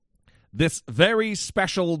This very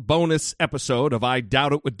special bonus episode of I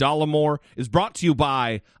Doubt It with Dollemore is brought to you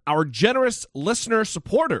by our generous listener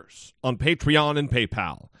supporters on Patreon and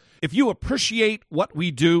PayPal. If you appreciate what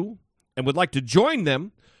we do and would like to join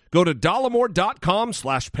them, go to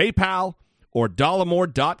dollemore.com/PayPal or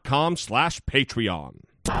dollemore.com/Patreon.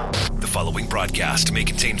 The following broadcast may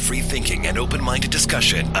contain free thinking and open-minded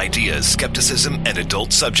discussion, ideas, skepticism, and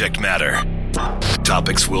adult subject matter.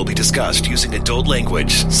 Topics will be discussed using adult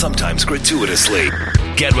language, sometimes gratuitously.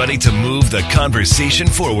 Get ready to move the conversation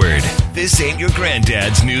forward. This ain't your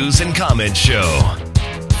granddad's news and comment show.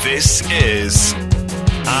 This is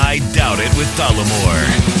I Doubt It with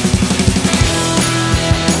Dollemore.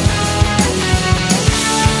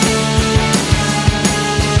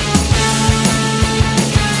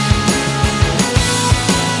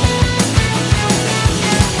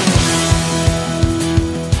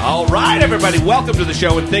 All right, everybody, welcome to the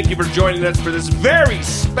show, and thank you for joining us for this very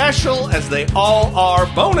special, as they all are,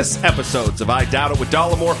 bonus episodes of I Doubt It with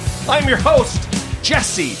Dollemore. I'm your host,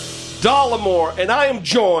 Jesse Dollemore, and I am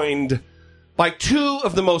joined by two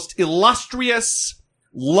of the most illustrious,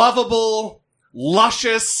 lovable,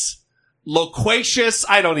 luscious, loquacious,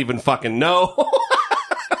 I don't even fucking know.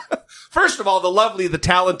 First of all, the lovely, the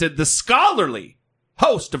talented, the scholarly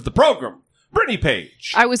host of the program, Brittany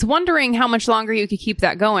Page. I was wondering how much longer you could keep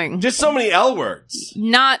that going. Just so many L words.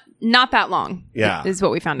 Not that long. Yeah. Is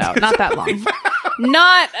what we found out. Not that long.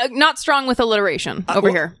 Not strong with alliteration over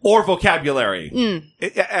here. Or vocabulary.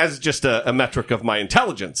 As just a metric of my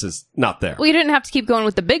intelligence is not there. Well, you didn't have to keep going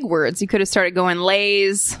with the big words. You could have started going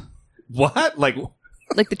Lay's. What? Like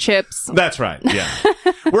the chips. That's right. Yeah.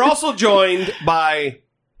 We're also joined by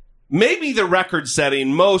maybe the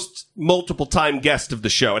record-setting most multiple-time guest of the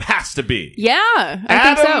show. It has to be. Yeah,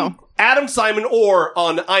 I think so. Adam Simon, or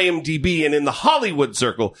on IMDb and in the Hollywood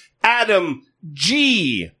circle, Adam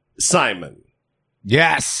G. Simon.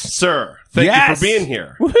 Yes. Sir, thank you for being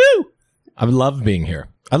here. Woohoo! I love being here.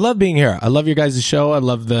 I love your guys' show. I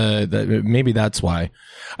love the maybe that's why.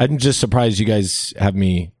 I'm just surprised you guys have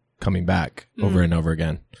me coming back over and over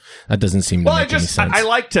again. That doesn't seem to make any sense. I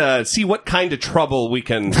like to see what kind of trouble we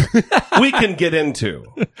can get into.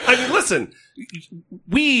 I mean, listen,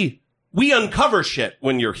 we uncover shit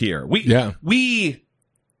when you're here. And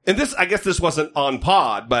this, I guess this wasn't on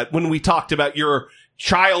pod, but when we talked about your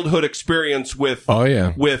childhood experience with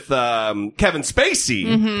Kevin Spacey,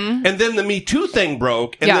 and then the Me Too thing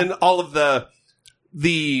broke, and then all of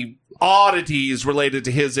the oddities related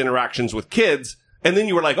to his interactions with kids. And then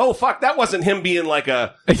you were like, oh, fuck, that wasn't him being like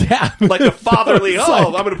a fatherly,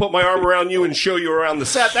 I'm going to put my arm around you and show you around the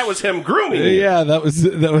set. That was him grooming you. Yeah, that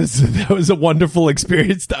was a wonderful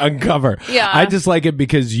experience to uncover. Yeah. I just like it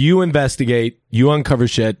because you investigate, you uncover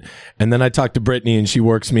shit, and then I talk to Brittany and she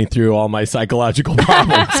works me through all my psychological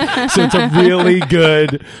problems. So it's a really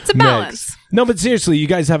good It's a balance. mix. No, but seriously, you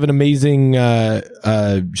guys have an amazing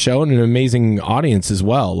show and an amazing audience as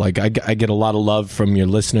well. Like, I get a lot of love from your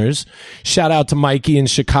listeners. Shout out to Mikey in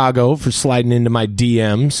Chicago for sliding into my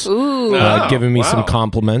DMs, giving me some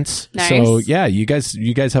compliments. Nice. So yeah, you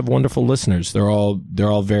guys have wonderful listeners. They're all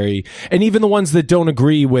very, and even the ones that don't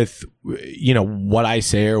agree with, what I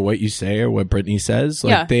say or what you say or what Brittany says,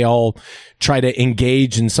 they all try to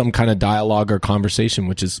engage in some kind of dialogue or conversation,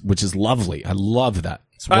 which is lovely. I love that.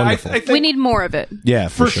 It's wonderful. I think We need more of it. Yeah,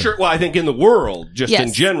 for sure. Well, I think in the world, just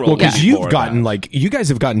in general. Well, because you guys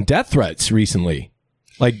have gotten death threats recently.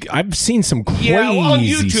 Like, I've seen some crazy on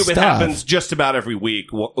YouTube, stuff. it happens just about every week,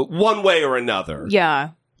 one way or another. Yeah.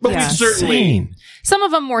 But we certainly... Insane. Some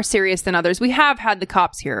of them more serious than others. We have had the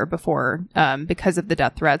cops here before because of the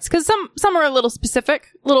death threats. Because some are a little specific,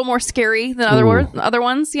 a little more scary than other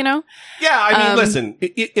ones, Yeah, I mean, listen.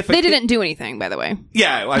 If they didn't do anything, by the way.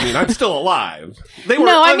 Yeah, I mean, I'm still alive. They were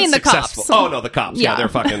No, I mean the unsuccessful. cops. Oh, no, the cops. Yeah,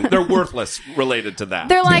 they're worthless related to that.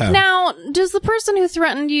 They're like, now, does the person who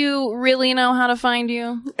threatened you really know how to find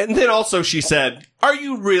you? And then also she said, are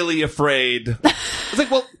you really afraid? I was like,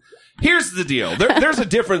 well... Here's the deal. There's a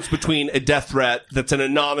difference between a death threat that's an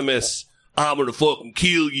anonymous, I'm going to fucking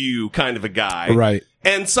kill you kind of a guy. Right.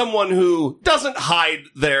 And someone who doesn't hide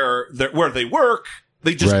their where they work.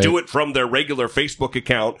 They just do it from their regular Facebook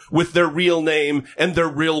account with their real name and their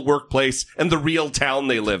real workplace and the real town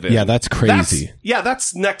they live in. Yeah, that's crazy.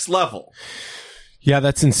 That's next level. Yeah,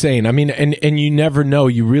 that's insane. I mean, and you never know.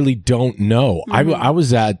 You really don't know. I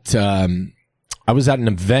was at I was at an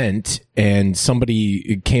event and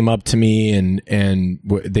somebody came up to me and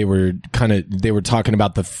they were talking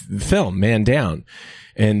about the film Man Down,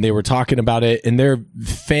 and they were talking about it, and their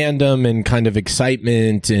fandom and kind of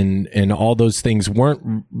excitement and all those things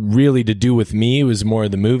weren't really to do with me. It was more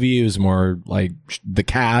the movie. It was more like the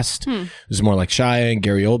cast. It was more like Shia and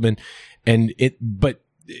Gary Oldman, but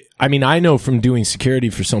I mean, I know from doing security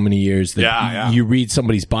for so many years that you read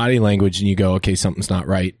somebody's body language and you go, okay, something's not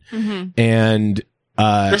right. Mm-hmm. And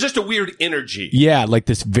there's just a weird energy. Yeah, like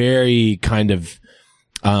this very kind of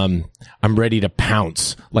I'm ready to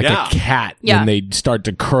pounce, like a cat when they start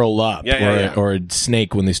to curl up, or a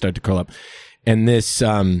snake when they start to curl up. And this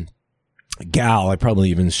gal, I probably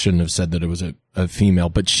even shouldn't have said that it was a female,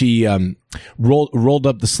 but she rolled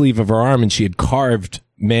up the sleeve of her arm and she had carved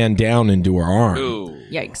Man Down into her arm. Ooh.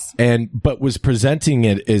 Yikes. But was presenting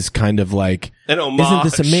it as kind of like, an homage. Isn't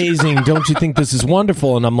this amazing? Don't you think this is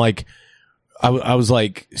wonderful? And I'm like, I was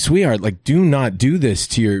like, sweetheart, like, do not do this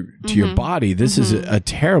to your body. This is a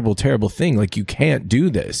terrible, terrible thing. Like, you can't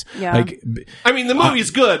do this. Yeah. Like, I mean, the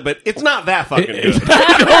movie's good, but it's not that fucking good.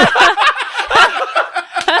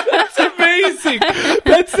 That's amazing.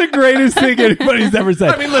 That's the greatest thing anybody's ever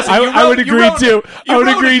said. I mean, listen, I would agree too. I would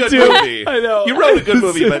agree too. I know. You wrote a good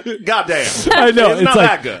movie, but goddamn. I know. It's not like,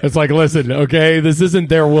 that good. It's like, listen, okay, this isn't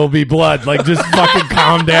There Will Be Blood. Like, just fucking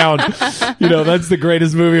calm down. You know, that's the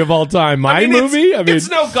greatest movie of all time. My movie? It's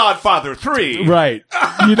no Godfather 3. Right.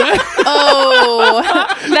 You know? Oh,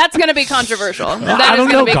 that's going to be controversial. I don't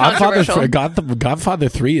know. Godfather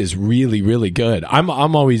 3 is really, really good. I'm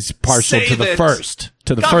always partial to the first.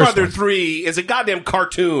 Godfather 3 is a goddamn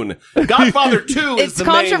cartoon. Godfather 2 is the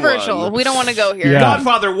main controversial. one. We don't want to go here. Yeah.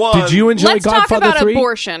 Godfather 1. Did you enjoy Let's Godfather talk about 3?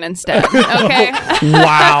 abortion instead. Okay.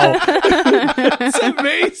 Wow. That's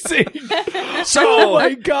amazing. Oh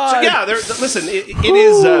my God. So yeah, listen, it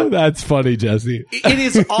is... that's funny, Jesse. It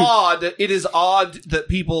is odd. It is odd that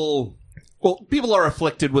people are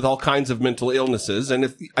afflicted with all kinds of mental illnesses.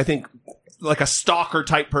 And I think like a stalker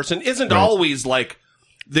type person isn't always like...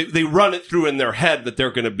 They run it through in their head that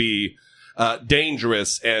they're going to be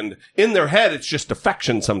dangerous, and in their head it's just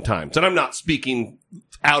affection sometimes. And I'm not speaking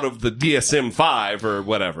out of the DSM-5 or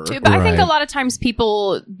whatever. But I think a lot of times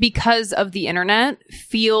people, because of the internet,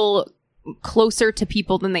 feel closer to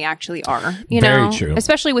people than they actually are. You know, very true.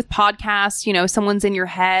 Especially with podcasts. You know, someone's in your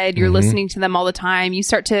head, you're listening to them all the time. You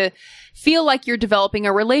start to feel like you're developing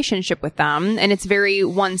a relationship with them, and it's very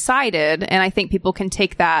one-sided. And I think people can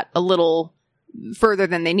take that a little further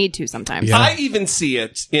than they need to sometimes. Yeah. I even see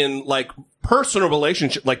it in like personal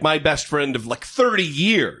relationship, like my best friend of like 30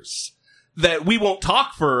 years that we won't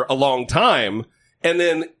talk for a long time. And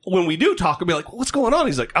then when we do talk, I'll be like, well, what's going on?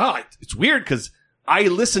 He's like, it's weird because I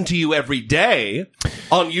listen to you every day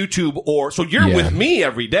on YouTube, so you're with me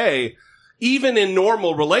every day. Even in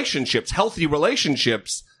normal relationships, healthy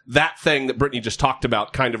relationships, that thing that Brittany just talked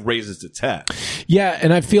about kind of raises its head. Yeah,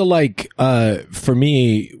 and I feel like for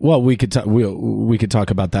me, well, we could talk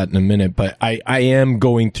about that in a minute, but I am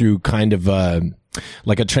going through kind of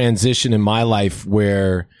like a transition in my life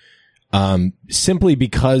where simply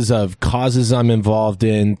because of causes I'm involved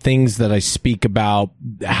in, things that I speak about,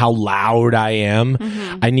 how loud I am,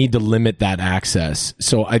 I need to limit that access.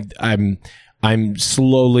 So I'm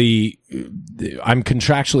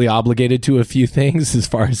contractually obligated to a few things as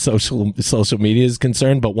far as social media is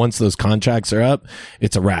concerned, but once those contracts are up,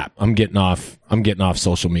 it's a wrap. I'm getting off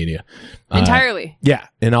social media. Entirely. Yeah.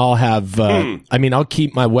 And I'll have, I'll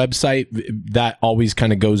keep my website. That always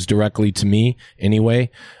kind of goes directly to me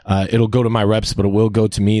anyway. It'll go to my reps, but it will go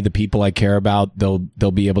to me. The people I care about, they'll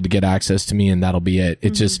be able to get access to me, and that'll be it.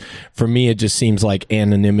 It just, for me, it just seems like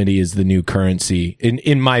anonymity is the new currency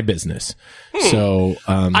in my business. So,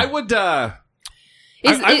 I would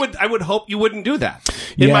hope you wouldn't do that.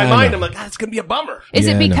 In my mind, I'm like, it's going to be a bummer. Is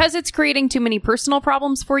it because it's creating too many personal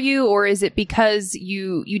problems for you, or is it because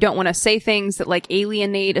you don't want to say things that like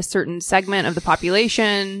alienate a certain segment of the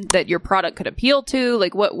population that your product could appeal to?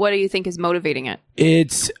 Like, what do you think is motivating it?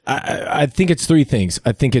 I think it's three things.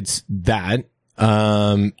 I think it's that.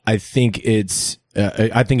 I think it's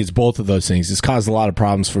both of those things. It's caused a lot of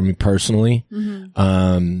problems for me personally.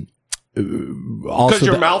 Because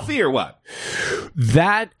you're mouthy or what?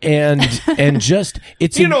 That and just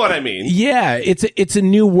it's you know what I mean? Yeah, it's a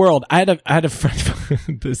new world. I had a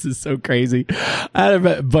friend. This is so crazy. I had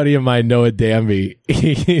a buddy of mine, Noah Danby.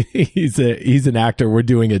 He's an actor. We're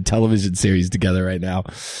doing a television series together right now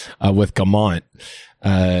with Gamont.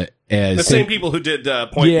 The same people who did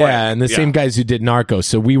Point Blank. Yeah, and the same guys who did Narcos.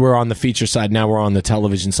 So we were on the feature side. Now we're on the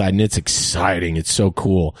television side, and it's exciting. It's so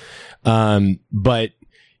cool. But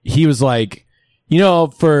he was like, You know,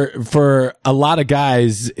 for a lot of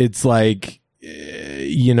guys, it's like,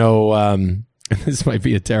 you know, this might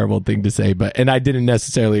be a terrible thing to say, and I didn't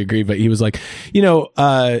necessarily agree, but he was like, you know,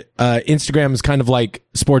 Instagram is kind of like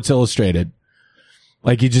Sports Illustrated.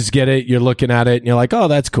 Like you just get it, you're looking at it and you're like, oh,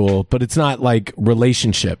 that's cool. But it's not like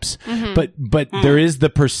relationships. Mm-hmm. But there is the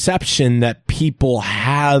perception that people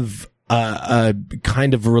have a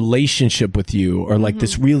kind of relationship with you, or like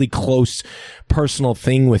this really close personal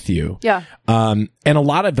thing with you. Yeah. And a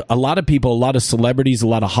lot of people, a lot of celebrities, a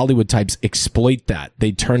lot of Hollywood types exploit that.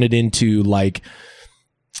 They turn it into like,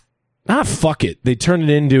 fuck it. They turn it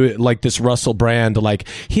into like this Russell Brand, like,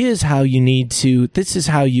 here's how you need to, this is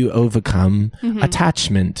how you overcome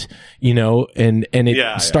attachment, you know, and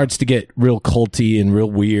it starts to get real culty and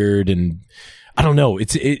real weird, and I don't know.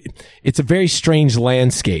 It's a very strange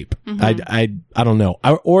landscape. I don't know.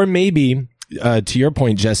 Or maybe, to your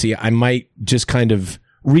point, Jesse, I might just kind of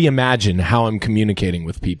reimagine how I'm communicating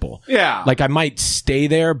with people. Yeah. Like I might stay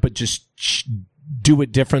there, but just do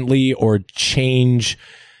it differently, or change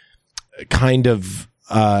kind of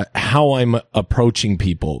how I'm approaching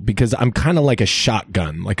people, because I'm kind of like a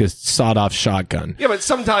shotgun, like a sawed-off shotgun. Yeah, but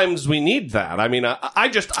sometimes we need that. I mean,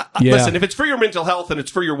 listen, if it's for your mental health and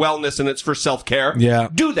it's for your wellness and it's for self-care,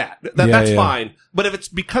 do that. That's fine. But if it's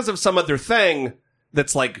because of some other thing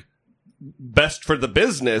that's like best for the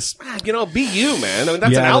business, you know, be you, man. I mean,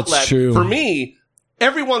 that's an outlet. That's true. For me,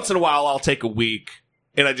 every once in a while, I'll take a week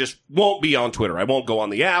and I just won't be on Twitter. I won't go on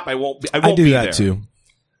the app. I won't do be that there. too.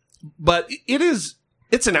 But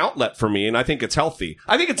it's an outlet for me, and I think it's healthy.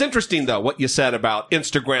 I think it's interesting, though, what you said about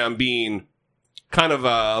Instagram being kind of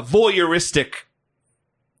a voyeuristic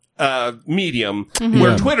medium,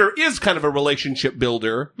 where Twitter is kind of a relationship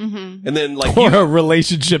builder, and then like a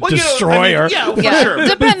relationship destroyer. For sure.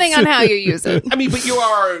 Depending on how you use it. I mean, but you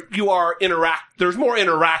are there's more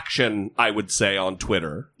interaction, I would say, on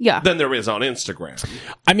Twitter than there is on Instagram.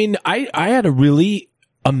 I mean, I had a really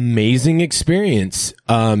amazing experience.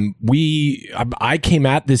 I came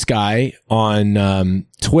at this guy on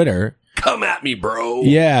Twitter. Come at me, bro.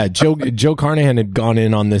 Yeah, Joe Carnahan had gone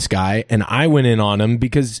in on this guy, and I went in on him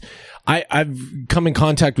because I've come in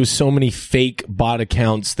contact with so many fake bot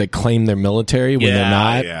accounts that claim they're military when they're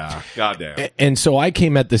not. Yeah, goddamn. And so I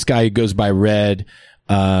came at this guy who goes by Red,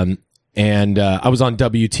 and I was on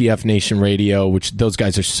WTF Nation Radio, which those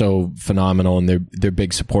guys are so phenomenal, and they're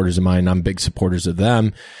big supporters of mine. I'm big supporters of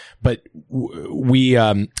them. But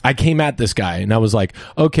I came at this guy, and I was like,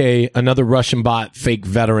 okay, another Russian bot, fake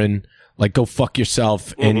veteran, like go fuck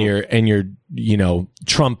yourself and your you know,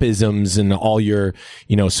 Trumpisms and all your,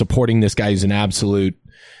 you know, supporting this guy who's an absolute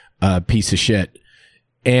piece of shit.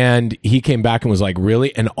 And he came back and was like,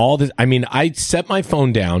 really? And all this, I mean, I set my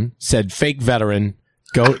phone down, said fake veteran,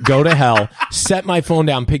 go to hell, set my phone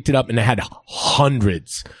down, picked it up, and it had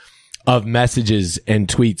hundreds of messages and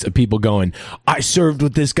tweets of people going, I served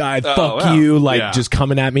with this guy, fuck you, like just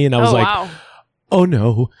coming at me. And I was like, oh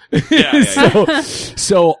no.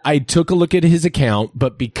 So I took a look at his account,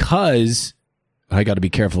 but because I got to be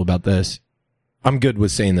careful about this, I'm good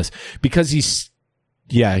with saying this, because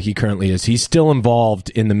he currently is. He's still involved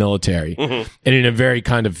in the military, and in a very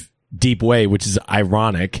kind of deep way, which is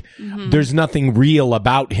ironic. There's nothing real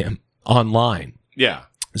about him online. Yeah.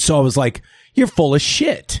 So I was like, you're full of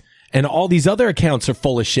shit. And all these other accounts are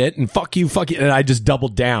full of shit, and fuck you. And I just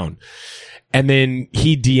doubled down. And then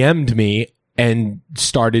he DM'd me and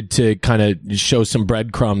started to kind of show some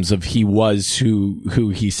breadcrumbs of he was who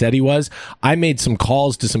he said he was. I made some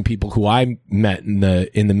calls to some people who I met in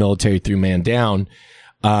the military through Man Down,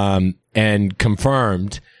 and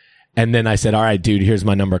confirmed. And then I said, all right, dude, here's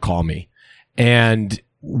my number. Call me. And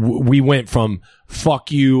we went from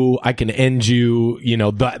fuck you, I can end you, you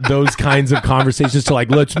know, those kinds of conversations to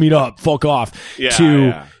like, let's meet up, fuck off,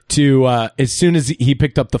 to as soon as he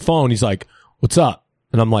picked up the phone, he's like, what's up?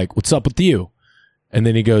 And I'm like, what's up with you? And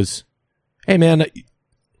then he goes, hey man,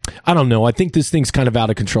 I don't know, I think this thing's kind of out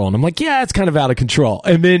of control. And I'm like, yeah, it's kind of out of control.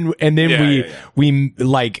 And then we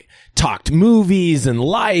like talked movies and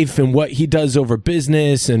life and what he does over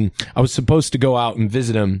business. And I was supposed to go out and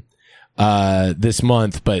visit him this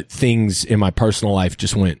month, but things in my personal life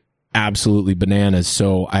just went absolutely bananas,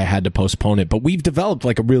 so I had to postpone it. But we've developed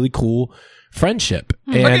like a really cool friendship.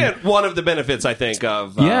 And again, one of the benefits, I think,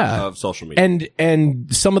 of social media.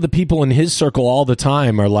 And some of the people in his circle all the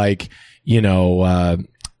time are like, you know,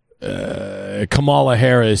 Kamala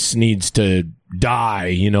Harris needs to die,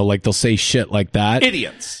 you know, like they'll say shit like that.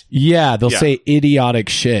 Idiots. Yeah, they'll say idiotic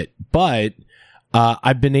shit. But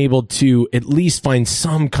I've been able to at least find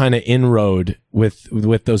some kind of inroad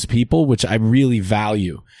with those people, which I really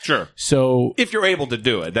value. Sure. So if you're able to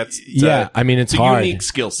do it, that's I mean, it's a hard. unique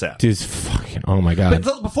skill set. Dude, fucking, oh my God.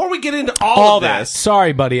 But before we get into all of that, this,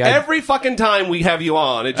 sorry, buddy. Every fucking time we have you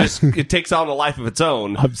on, it takes on a life of its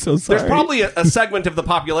own. I'm so sorry. There's probably a segment of the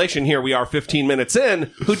population here. We are 15 minutes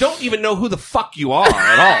in who don't even know who the fuck you are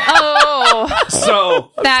at all.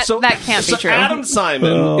 Oh, that can't be true. Adam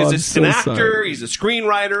Simon is an actor. Sorry. He's a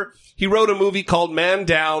screenwriter. He wrote a movie called Man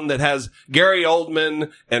Down that has Gary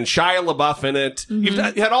Oldman and Shia LaBeouf in it. Mm-hmm. You've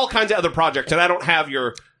had all kinds of other projects, and I don't have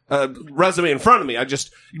your resume in front of me.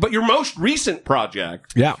 But your most recent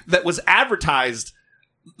project that was advertised,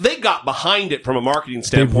 they got behind it from a marketing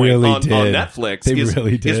standpoint on Netflix. They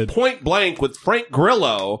really did. Is Point Blank with Frank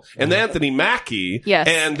Grillo and Anthony Mackie. Yes.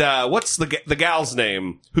 And what's the gal's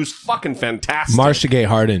name? Who's fucking fantastic. Marcia Gay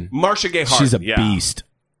Harden. She's a beast.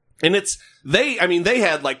 And they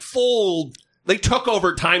had like they took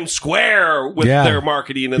over Times Square with their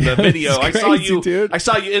marketing and the video. Crazy, I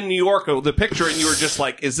saw you in New York, the picture, and you were just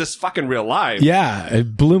like, is this fucking real life? Yeah,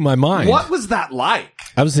 it blew my mind. What was that like?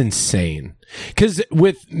 I was insane. Because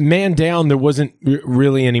with Man Down, there wasn't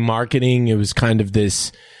really any marketing. It was kind of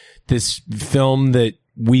this film that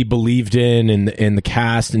we believed in, and the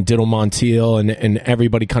cast and Diddle Montiel and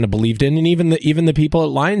everybody kind of believed in, and even the people at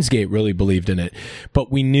Lionsgate really believed in it.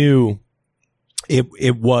 But we knew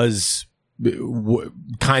it was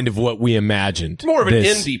kind of what we imagined. More of an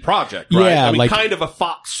indie project, right? Yeah, I mean, kind of a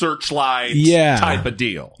Fox Searchlight type of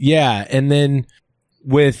deal. Yeah, and then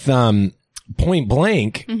with Point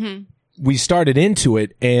Blank, we started into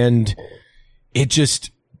it, and it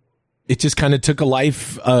just kind of took a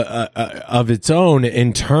life of its own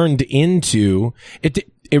and turned into it.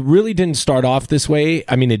 It really didn't start off this way.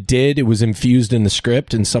 I mean, it did. It was infused in the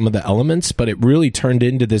script and some of the elements, but it really turned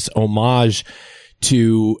into this homage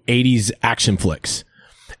to 80s action flicks.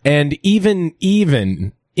 And even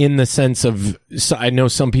in the sense of, I know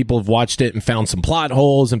some people have watched it and found some plot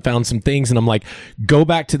holes and found some things, and I'm like, go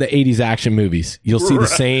back to the 80s action movies. You'll see the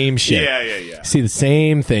same shit. Yeah. See the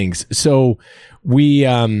same things. So we,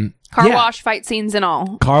 Car wash fight scenes and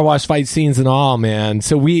all. Car wash fight scenes and all, man.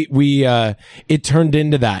 So we it turned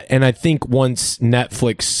into that. And I think once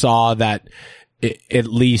Netflix saw that, at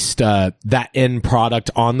least that end product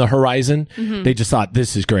on the horizon, they just thought,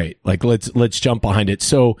 this is great. Like, let's jump behind it.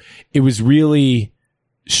 So it was really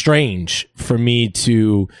strange for me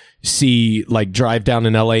to see, like, drive down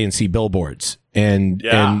in LA and see billboards and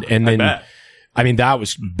then I mean, that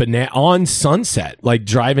was on Sunset, like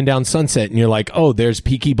driving down Sunset, and you're like, oh, there's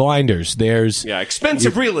Peaky Blinders. There's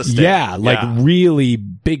expensive real estate. Yeah, like really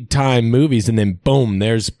big time movies, and then boom,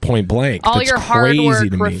 there's Point Blank. All your hard work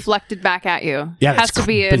reflected back at you. Yeah, it has to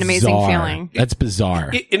be an amazing feeling. That's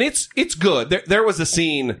bizarre, and it's good. There was a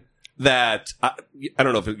scene that I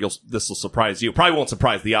don't know if this will surprise you. Probably won't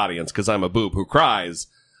surprise the audience because I'm a boob who cries.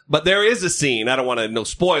 But there is a scene. I don't want to no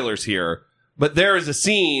spoilers here, but there is a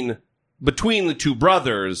scene between the two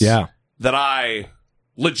brothers that I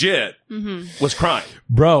legit was crying.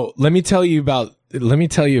 Bro, let me tell you about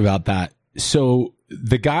that. So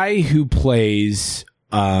the guy who plays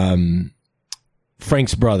Frank's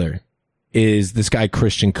brother is this guy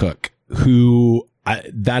Christian Cook, who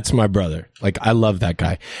that's my brother. Like, I love that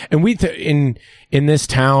guy. And we in this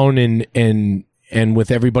town and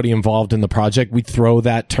with everybody involved in the project, we throw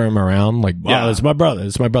that term around like, wow, it's my brother.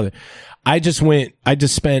 It's my brother. I just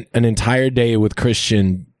spent an entire day with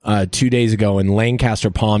Christian 2 days ago in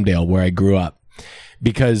Lancaster, Palmdale, where I grew up,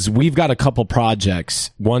 because we've got a couple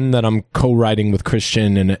projects, one that I'm co-writing with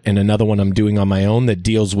Christian and another one I'm doing on my own that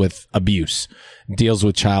deals with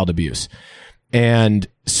child abuse. And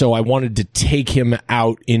so I wanted to take him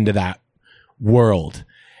out into that world.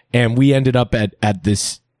 And we ended up at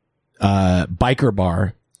this biker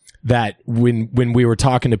bar that when we were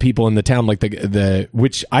talking to people in the town, like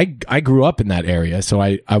which I grew up in that area, so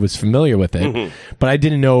I was familiar with it, but I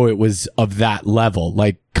didn't know it was of that level.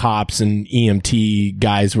 Like, cops and EMT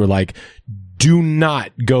guys were like, do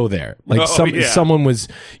not go there. Like, someone was,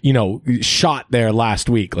 shot there last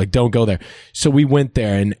week. Like, don't go there. So we went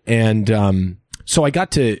there and so I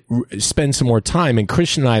got to spend some more time, and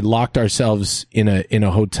Christian and I locked ourselves in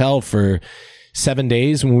a hotel for 7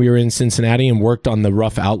 days when we were in Cincinnati and worked on the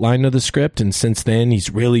rough outline of the script. And since then, he's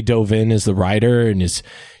really dove in as the writer and is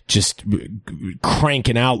just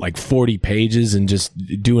cranking out like 40 pages and just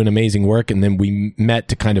doing amazing work. And then we met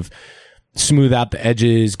to kind of smooth out the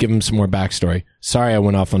edges, give him some more backstory. Sorry, I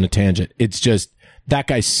went off on a tangent. It's just, that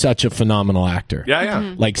guy's such a phenomenal actor.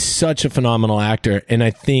 Yeah. Like, such a phenomenal actor. And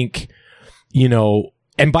I think,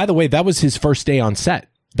 and by the way, that was his first day on set.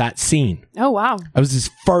 That scene. Oh, wow. That was his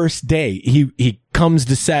first day. He comes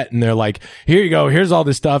to set and they're like, here you go, here's all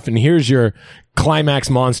this stuff, and here's your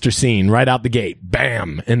climax monster scene right out the gate,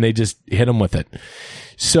 bam, and they just hit him with it.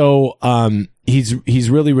 So he's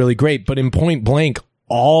really, really great. But in Point Blank,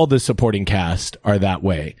 all the supporting cast are that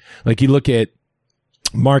way. Like you look at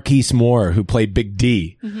Marquise Moore, who played Big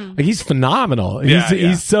D. Mm-hmm. Like he's phenomenal.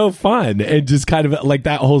 He's so fun. And just kind of like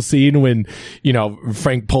that whole scene when, you know,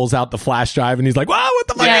 Frank pulls out the flash drive and he's like, wow, what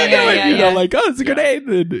the fuck are you doing? You know, like, oh, it's a grenade.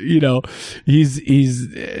 And, you know, he's,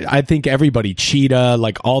 I think everybody, Cheetah,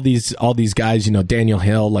 like all these guys, you know, Daniel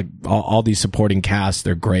Hill, like all these supporting casts,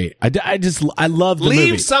 they're great. I love the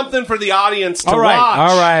movie. Leave something for the audience to watch.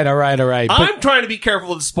 All right. I'm trying to be careful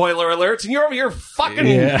with the spoiler alerts and you're over here fucking.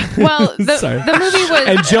 Yeah. Well, the movie was.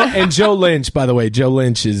 And Joe Lynch, by the way, Joe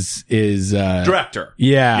Lynch is director.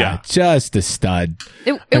 Yeah, just a stud.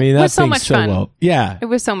 It was so much fun. Well. Yeah, it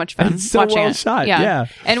was so much fun. It's so watching well it. shot. Yeah,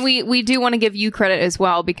 and we do want to give you credit as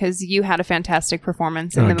well because you had a fantastic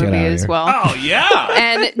performance in the movie as well. Oh yeah,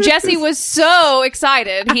 and Jesse was so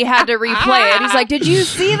excited he had to replay it. He's like, "Did you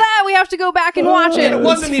see that? We have to go back and watch it." It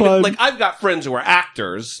wasn't even like I've got friends who are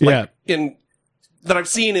actors, that I've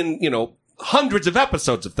seen in hundreds of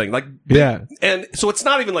episodes of things and so it's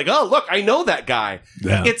not even like, oh look, I know that guy.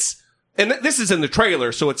 And this is in the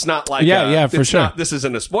trailer, so it's not like for sure this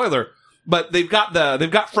isn't a spoiler, but they've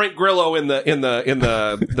got Frank Grillo in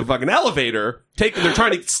the fucking elevator they're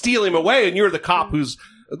trying to steal him away, and you're the cop who's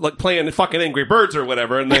like playing fucking Angry Birds or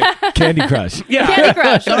whatever, and they Candy Crush. Candy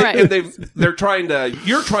Crush, all right. And you're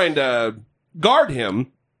trying to guard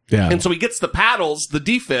him. Yeah. And so he gets the paddles, the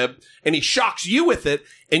defib, and he shocks you with it,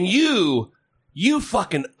 and you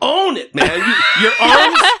fucking own it, man.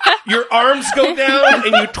 Your arms go down,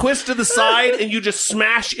 and you twist to the side, and you just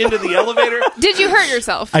smash into the elevator. Did you hurt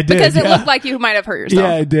yourself? I did. Because it looked like you might have hurt yourself.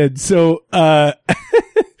 Yeah, I did. So,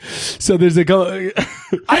 so there's a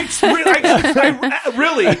I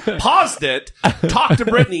really paused it, talked to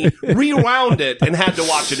Brittany, rewound it, and had to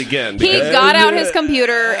watch it again. He got out his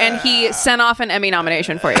computer and he sent off an Emmy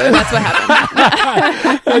nomination for you. That's what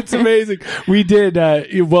happened. That's amazing. We did, a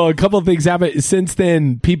couple of things happened. Since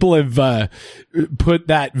then, people have put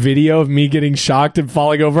that video of me getting shocked and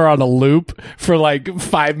falling over on a loop for like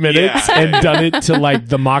 5 minutes and done it to like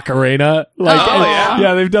the Macarena. Like,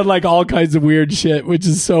 they've done like all kinds of weird shit, which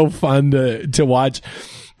is so fun to watch.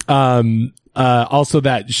 Also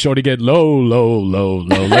that shorty get low,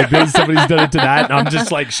 like this, somebody's done it to that, and I'm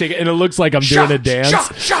just like shaking, and it looks like I'm doing a dance.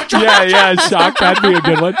 Shock. That'd be a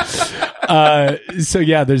good one. So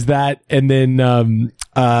yeah, there's that, and then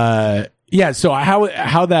so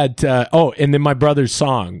how that and then my brother's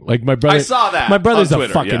song, like my brother, I saw that. My brother's on a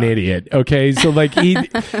Twitter, fucking idiot. Okay, so like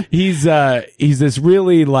he's this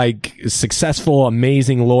really like successful,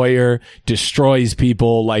 amazing lawyer, destroys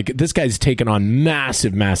people. Like this guy's taken on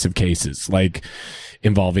massive cases, like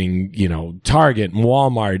involving, Target and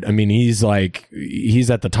Walmart. I mean, he's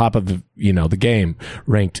at the top of the game,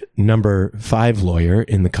 ranked number 5 lawyer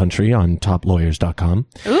in the country on toplawyers.com.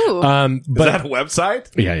 Ooh. Is that a website?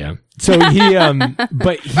 Yeah. So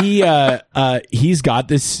he's got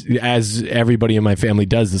this, as everybody in my family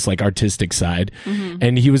does, this like artistic side. Mm-hmm.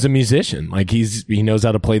 And he was a musician. Like he knows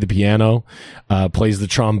how to play the piano, plays the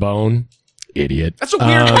trombone. Idiot. That's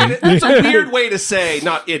a weird way to say,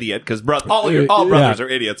 not idiot, because all brothers are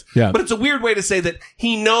idiots. Yeah. But it's a weird way to say that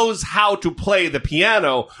he knows how to play the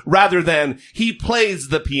piano rather than he plays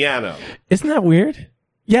the piano. Isn't that weird?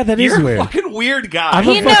 Yeah, that is weird. You're a fucking weird guy.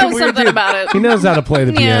 He knows something about it. He knows how to play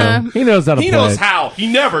the piano. He knows how to play it. He knows how. He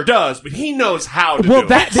never does, but he knows how to do it.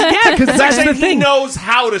 Yeah, because that's the thing. He knows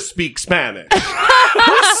how to speak Spanish. Who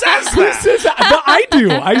says that? Who says that? But I do.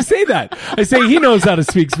 I say that. I say he knows how to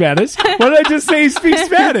speak Spanish. Why did I just say he speaks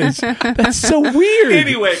Spanish? That's so weird.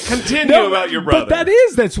 Anyway, continue about your brother. But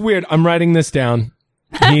that's weird. I'm writing this down.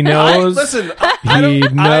 He knows. He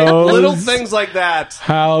knows little things like that.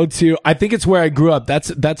 How to? I think it's where I grew up.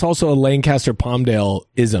 That's also a Lancaster Palmdale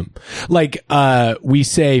ism. Like, we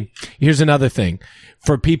say. Here's another thing.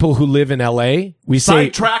 For people who live in LA, we say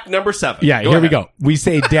track number 7. Yeah, here we go. We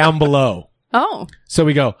say down below. Oh. So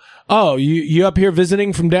we go. Oh, you up here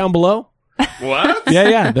visiting from down below? What?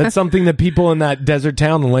 Yeah. That's something that people in that desert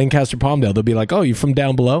town in Lancaster Palmdale, they'll be like, "Oh, you from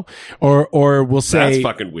down below?" Or we'll say, that's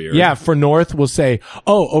fucking weird. Yeah, for north, we'll say,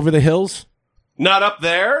 "Oh, over the hills." Not up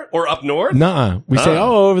there or up north? Nuh-uh. We say,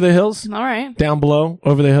 "Oh, over the hills." All right. Down below,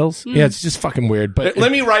 over the hills. Yeah, it's just fucking weird. But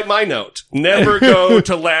let me write my note. Never go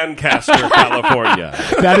to Lancaster, California.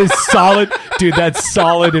 That is solid, dude. That's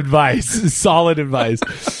solid advice. Solid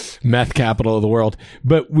advice. Meth capital of the world.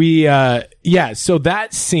 But we, so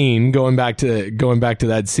that scene, going back to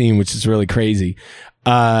that scene, which is really crazy.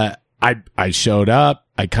 I showed up.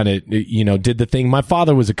 I kind of, did the thing. My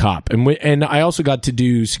father was a cop, and I also got to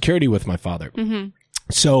do security with my father. Mm-hmm.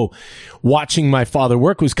 So watching my father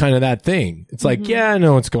work was kind of that thing. It's like, yeah, I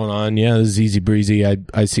know what's going on. Yeah, this is easy breezy.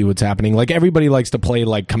 I see what's happening. Like, everybody likes to play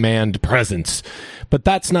like command presence, but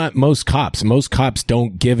that's not most cops. Most cops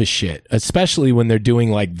don't give a shit, especially when they're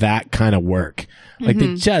doing like that kind of work. Like,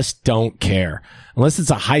 they just don't care. Unless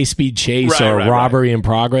it's a high-speed chase or a robbery in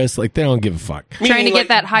progress, like, they don't give a fuck. Trying to get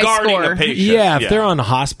that high score. Yeah, if they're on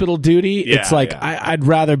hospital duty, it's like, I'd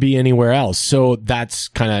rather be anywhere else. So that's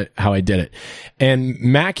kind of how I did it. And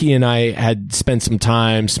Mackie and I had spent some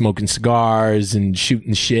time smoking cigars and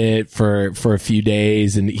shooting shit for a few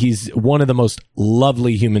days. And he's one of the most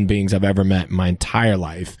lovely human beings I've ever met in my entire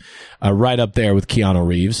life, right up there with Keanu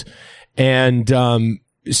Reeves. And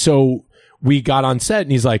so we got on set,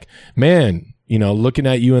 and he's like, man, looking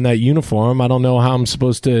at you in that uniform, I don't know how I'm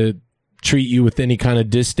supposed to treat you with any kind of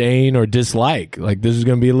disdain or dislike. Like, this is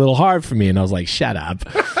going to be a little hard for me. And I was like, shut up.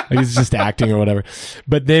 Like, it's just acting or whatever.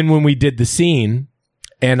 But then when we did the scene,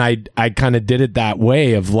 and I kind of did it that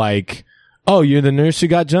way of like, oh, you're the nurse who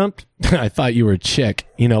got jumped? I thought you were a chick,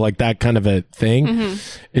 like that kind of a thing.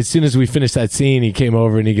 Mm-hmm. As soon as we finished that scene, he came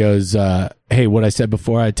over and he goes, hey, what I said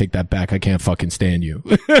before, I take that back. I can't fucking stand you.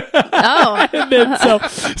 Oh. And then,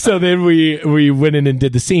 so then we went in and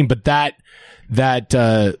did the scene. But that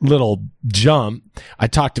little jump, I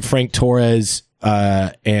talked to Frank Torres,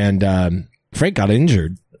 and Frank got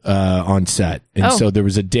injured on set. And so there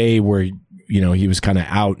was a day where he was kind of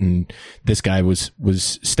out, and this guy was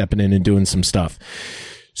stepping in and doing some stuff.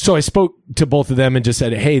 So I spoke to both of them and just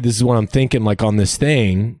said, hey, this is what I'm thinking, like, on this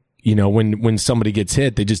thing, when somebody gets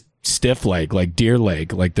hit, they just stiff leg, like deer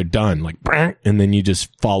leg, like they're done, like, and then you just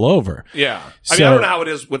fall over. Yeah. I mean, I don't know how it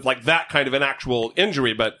is with like that kind of an actual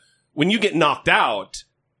injury, but when you get knocked out,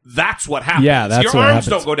 that's what happens. Yeah, that's your arms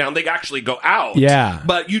don't go down; they actually go out. Yeah,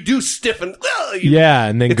 but you do stiffen.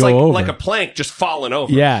 And then it's go like, over, like a plank just falling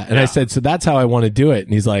over. Yeah, and I said, so that's how I want to do it,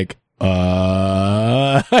 and he's like,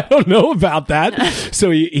 I don't know about that. So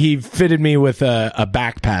he fitted me with a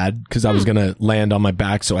back pad because I was gonna land on my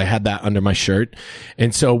back, so I had that under my shirt,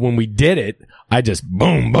 and so when we did it, I just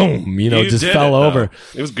boom, just fell over.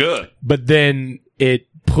 It was good, but then it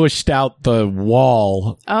pushed out the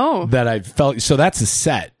wall that I felt. So that's a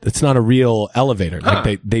set. It's not a real elevator.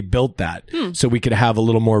 Like they built that so we could have a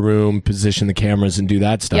little more room, position the cameras, and do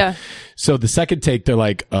that stuff. Yeah. So the second take, they're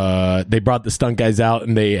like, they brought the stunt guys out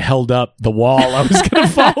and they held up the wall I was going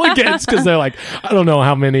to fall against, because they're like, I don't know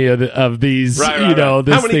how many of these, this how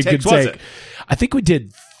many thing could take. I think we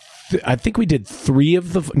did. We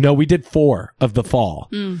did 4 of the fall.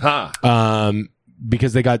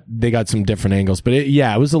 Because they got some different angles, but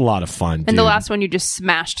it was a lot of fun. And the last one, you just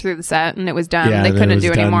smashed through the set and it was done. They couldn't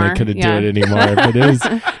do it anymore. They couldn't do it anymore. But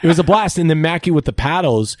it was a blast. And then Mackie with the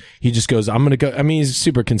paddles, he just goes, I'm gonna go. I mean, he's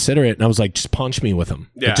super considerate, and I was like, just punch me with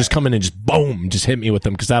them. Yeah. Like, just come in and just boom, just hit me with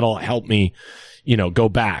them, because that'll help me, go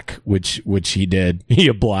back, which he did. He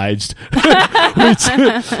obliged,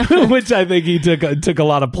 which I think he took a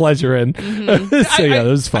lot a in. Mm-hmm. So it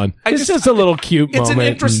was fun. It's just a little cute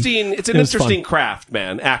moment. It's an interesting craft,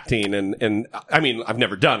 man, acting. And I mean, I've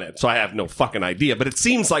never done it, so I have no fucking idea, but it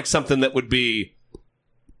seems like something that would be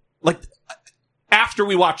like, after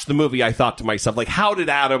we watched the movie, I thought to myself, like, how did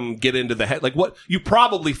Adam get into the head? Like, what, you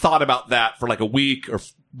probably thought about that for like a week or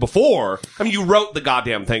before. I mean, you wrote the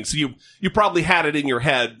goddamn thing, so you probably had it in your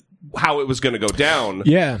head how it was going to go down.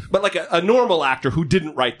 Yeah. But like a normal actor who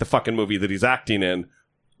didn't write the fucking movie that he's acting in,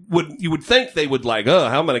 you would think they would like,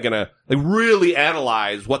 how am I going to like really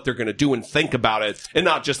analyze what they're going to do and think about it, and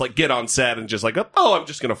not just like get on set and just like, I'm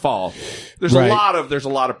just going to fall. There's a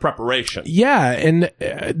lot of preparation. Yeah. And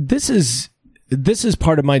this is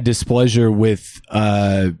part of my displeasure with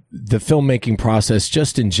the filmmaking process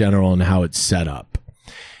just in general and how it's set up.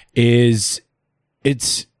 It's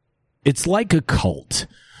like a cult.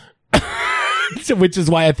 Which is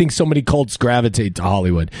why I think so many cults gravitate to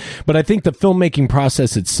Hollywood. But I think the filmmaking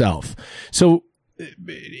process itself. So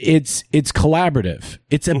it's collaborative.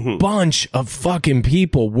 It's a bunch of fucking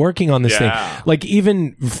people working on this thing. Like,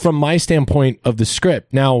 even from my standpoint of the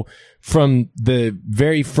script. Now, from the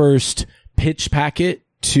very first pitch packet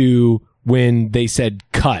to when they said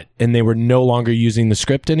cut and they were no longer using the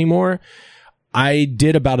script anymore, I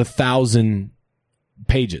did about 1,000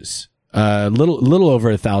 pages little over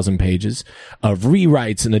 1,000 pages of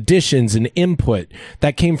rewrites and additions and input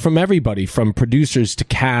that came from everybody, from producers to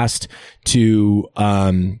cast to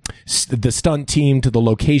the stunt team to the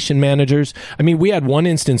location managers. I mean, we had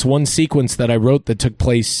one sequence that I wrote that took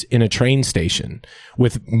place in a train station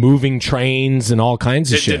with moving trains and all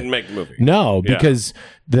kinds of shit. It didn't make the movie. No, because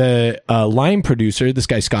the line producer, this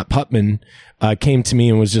guy Scott Putman, came to me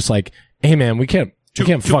and was just like, "Hey man, we can't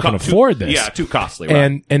fucking afford this. Yeah, too costly.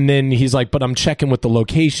 Right? And then he's like, but I'm checking with the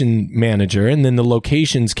location manager. And then the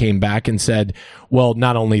locations came back and said, well,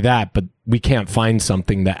 not only that, but we can't find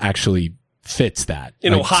something that actually fits that.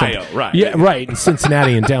 In Ohio, right. Yeah, right. In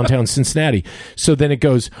Cincinnati, in downtown Cincinnati. So then it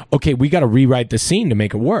goes, okay, we got to rewrite the scene to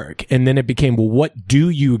make it work. And then it became, well, what do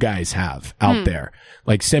you guys have out there?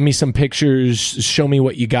 Like, send me some pictures, show me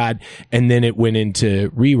what you got. And then it went into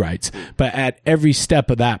rewrites. But at every step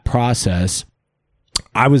of that process,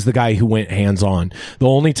 I was the guy who went hands-on. The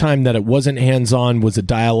only time that it wasn't hands-on was a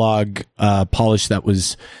dialogue polish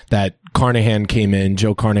that Carnahan came in,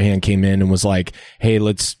 Joe Carnahan came in and was like, hey,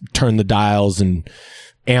 let's turn the dials and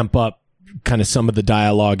amp up kind of some of the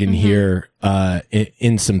dialogue in here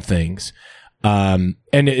in some things. And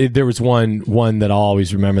there was one that I'll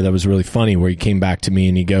always remember that was really funny, where he came back to me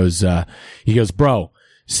and he goes, bro,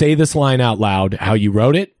 say this line out loud, how you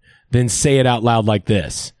wrote it, then say it out loud like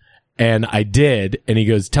this. And I did, and he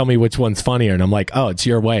goes, tell me which one's funnier. And I'm like, oh, it's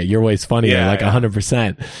your way. Your way's funnier,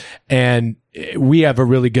 100%. And we have a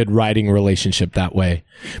really good writing relationship that way.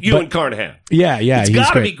 And Carnahan. Yeah. It's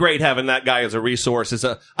got to be great having that guy as a resource.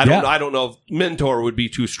 I don't know if mentor would be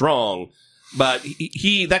too strong. But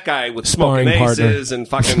that guy with Smoking Aces and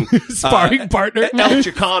fucking sparring partner, El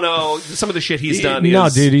Chicano, some of the shit he's done.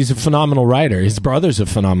 Dude, he's a phenomenal writer. His brother's a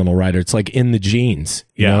phenomenal writer. It's like in the genes.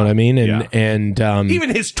 You know what I mean? And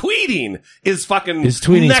even his tweeting is fucking his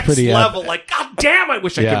tweeting's next pretty level. Epic. Like, God damn, I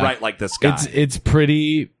wish I could write like this guy. It's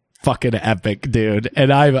pretty fucking epic, dude.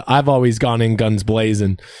 And I've always gone in guns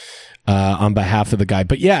blazing on behalf of the guy.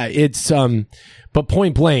 But yeah, it's but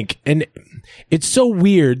point blank, and it's so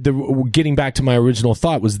weird. Getting back to my original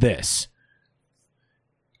thought was this.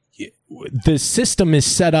 The system is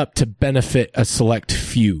set up to benefit a select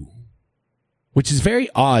few, which is very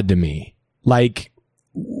odd to me. Like,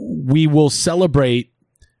 we will celebrate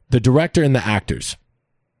the director and the actors.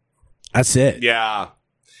 That's it. Yeah.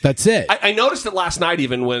 That's it. I noticed it last night,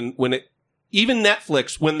 even even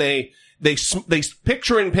Netflix, when they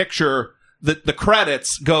picture in picture, the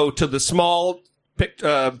credits go to the small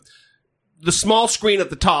screen at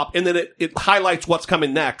the top, and then it highlights what's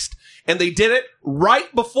coming next. And they did it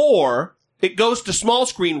right before it goes to small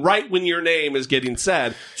screen, right when your name is getting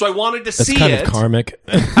said. So I wanted to see it. That's kind of karmic.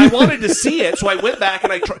 I wanted to see it, so I went back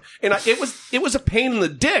and it was a pain in the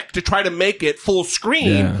dick to try to make it full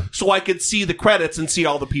screen so I could see the credits and see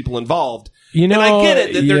all the people involved. And I get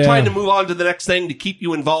it that they're trying to move on to the next thing to keep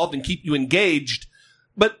you involved and keep you engaged.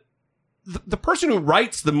 But the person who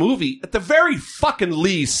writes the movie, at the very fucking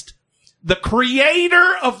least, the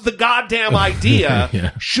creator of the goddamn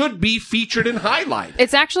idea should be featured and highlighted.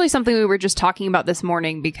 It's actually something we were just talking about this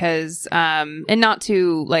morning because, and not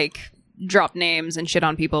to drop names and shit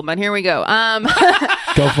on people, but here we go.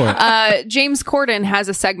 Go for it. James Corden has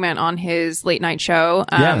a segment on his late night show.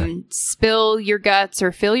 Spill your guts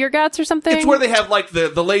or fill your guts or something. It's where they have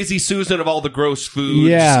the lazy Susan of all the gross foods.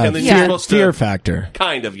 Yeah. And then you're supposed to, Fear factor.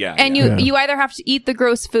 Kind of, yeah. And you either have to eat the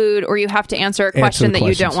gross food or you have to answer a question that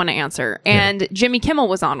you don't want to answer. And Jimmy Kimmel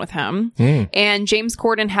was on with him. And James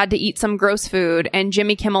Corden had to eat some gross food. And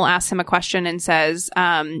Jimmy Kimmel asks him a question and says,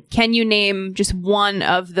 can you name just one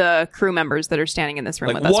of the crew members that are standing in this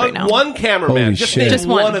room with us right now? One cameraman. Holy just shit. name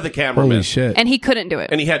one of the cameramen. Holy shit. And he couldn't do it.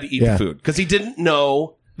 And he had to eat the food because he didn't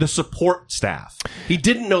know the support staff. He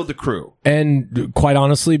didn't know the crew. And quite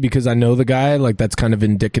honestly, because I know the guy, that's kind of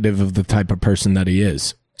indicative of the type of person that he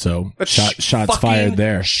is. So shots fired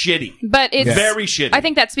there. Shitty. But it's very shitty. I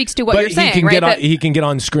think that speaks to what you're saying, he can get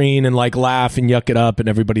on screen and laugh and yuck it up and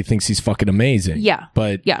everybody thinks he's fucking amazing. Yeah.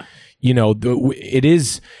 But it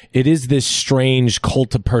is this strange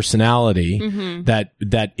cult of personality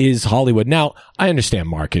that is Hollywood. Now, I understand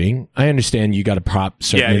marketing. I understand you got to prop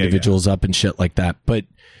certain individuals up and shit like that. But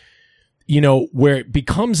where it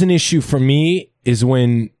becomes an issue for me is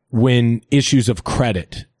when issues of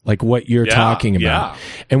credit, like what you're talking about,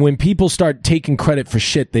 and when people start taking credit for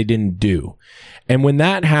shit they didn't do, and when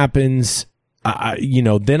that happens.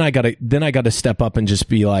 Then I gotta step up and just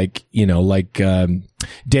be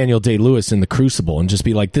Daniel Day-Lewis in The Crucible and just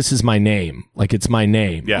be like, this is my name. It's my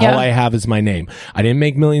name. Yeah. All I have is my name. I didn't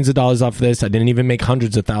make millions of dollars off of this. I didn't even make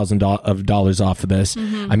hundreds of thousands of dollars off of this.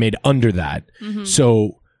 I made under that.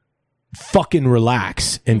 So fucking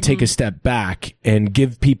relax and take a step back and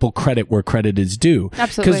give people credit where credit is due.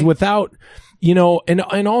 Absolutely. Because without, you know,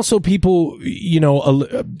 and also people, you know,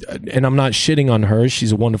 and I'm not shitting on her.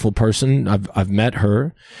 She's a wonderful person. I've met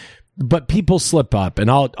her, but people slip up,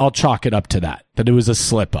 and I'll chalk it up to that it was a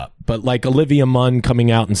slip up. But like Olivia Munn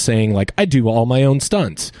coming out and saying like, I do all my own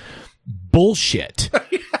stunts. Bullshit.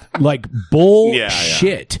 Like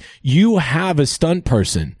bullshit. Yeah. You have a stunt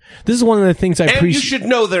person. This is one of the things I appreciate. And you should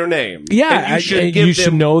know their name. Yeah, and you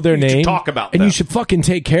should know their name. Talk about them. And you should fucking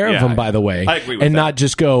take care of them, by the way. I agree with and that. not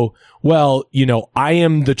just go, well, you know, I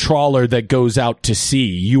am the trawler that goes out to sea.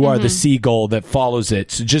 You are the seagull that follows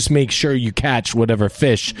it. So just make sure you catch whatever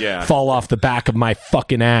fish fall off the back of my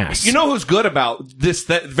fucking ass. You know who's good about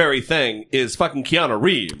that very thing is fucking Keanu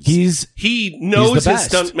Reeves. He he's knows the his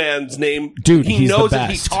best. stuntman's name. Dude, he he's knows the it.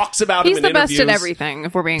 He best. talks about he's him in interviews. He's the best at everything,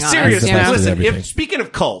 if we're being honest. Seriously, you know? listen, speaking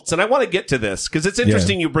of cults, and I want to get to this because it's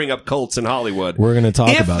interesting you bring up cults in Hollywood. We're going to talk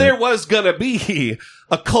about it. If there was going to be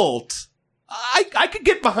a cult, I could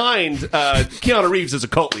get behind Keanu Reeves as a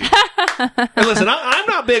cult leader. And listen, I'm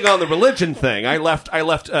not big on the religion thing. I left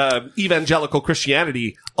evangelical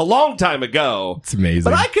Christianity a long time ago. It's amazing.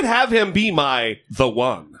 But I could have him be the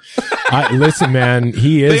one. Listen, man,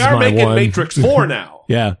 he is my one. They are making Matrix 4 now.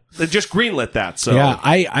 Yeah. They just greenlit that. So yeah,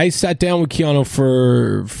 I sat down with Keanu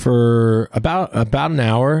for about an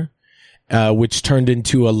hour, which turned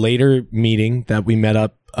into a later meeting that we met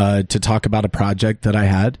up to talk about a project that I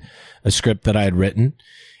had, a script that I had written,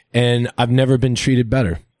 and I've never been treated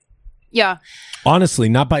better. Yeah. Honestly,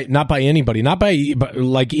 not by anybody, not by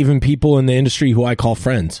like even people in the industry who I call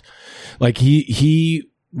friends. Like he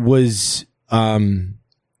was,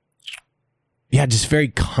 just very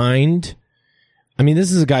kind. I mean,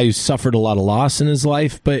 this is a guy who suffered a lot of loss in his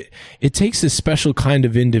life, but it takes a special kind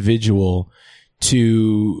of individual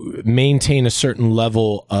to maintain a certain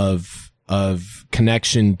level of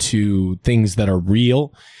connection to things that are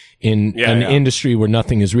real in an industry where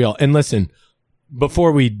nothing is real. And listen,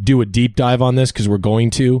 before we do a deep dive on this, because we're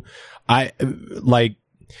going to, I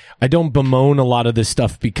don't bemoan a lot of this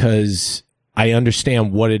stuff because I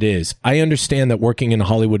understand what it is. I understand that working in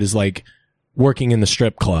Hollywood is like working in the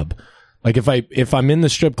strip club. Like if I'm in the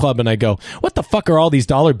strip club and I go, what the fuck are all these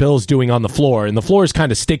dollar bills doing on the floor? And the floor is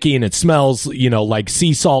kind of sticky and it smells, you know, like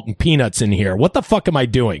sea salt and peanuts in here. What the fuck am I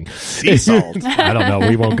doing? Sea salt. I don't know.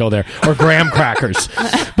 We won't go there. Or graham crackers.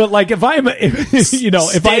 But like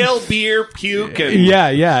stale beer, puke. And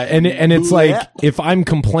yeah. And it's like, if I'm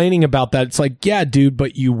complaining about that, it's like, yeah, dude,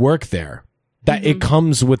 but you work there. That it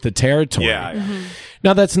comes with the territory. Yeah. Mm-hmm.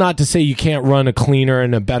 Now, that's not to say you can't run a cleaner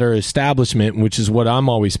and a better establishment, which is what I'm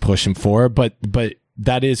always pushing for, but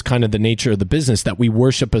that is kind of the nature of the business, that we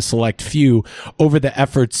worship a select few over the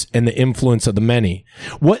efforts and the influence of the many.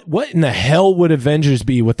 What in the hell would Avengers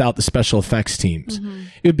be without the special effects teams?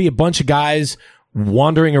 It would be a bunch of guys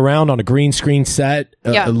wandering around on a green screen set,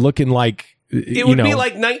 looking like, it would be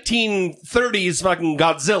like 1930s fucking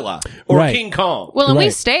Godzilla or King Kong. Well, and we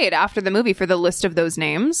stayed after the movie for the list of those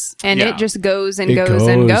names, and it just goes and goes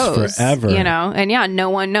and goes forever. You know, and no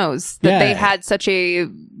one knows that they had such a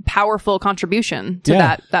powerful contribution to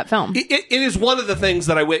that film. It is one of the things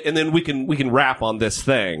that and then we can wrap on this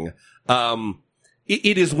thing.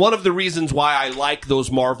 It is one of the reasons why I like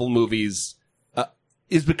those Marvel movies.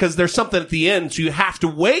 Is because there's something at the end, so you have to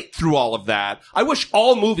wait through all of that. I wish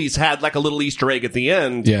all movies had like a little Easter egg at the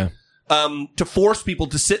end. Yeah. To force people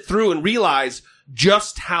to sit through and realize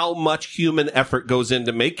just how much human effort goes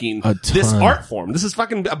into making this art form. This is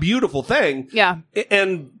fucking a beautiful thing. Yeah.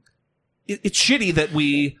 And it's shitty that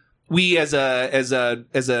we as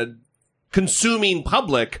a consuming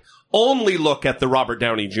public only look at the Robert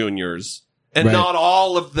Downey Jr.'s and not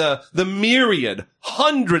all of the myriad,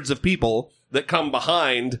 hundreds of people that come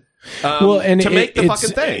behind to make the fucking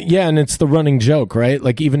thing. Yeah, and it's the running joke, right?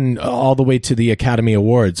 Like even all the way to the Academy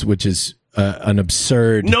Awards, which is an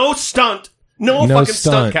absurd... No fucking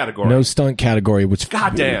stunt category. No stunt category, which...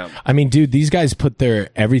 Goddamn. I mean, dude, these guys put their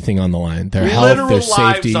everything on the line. Their literal health, their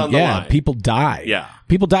safety. On the line. People die. Yeah.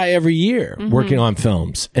 People die every year working on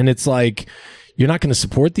films. And it's like... You're not going to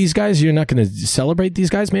support these guys? You're not going to celebrate these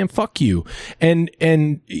guys? Man, fuck you. And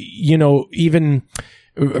you know, even...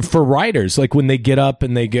 For writers, like when they get up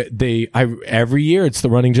and every year it's the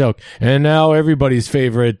running joke. And now everybody's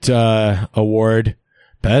favorite award,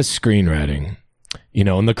 best screenwriting. You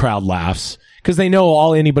know, and the crowd laughs because they know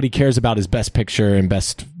all anybody cares about is best picture and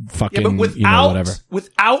best fucking, whatever.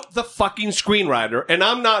 Without the fucking screenwriter, and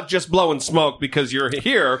I'm not just blowing smoke because you're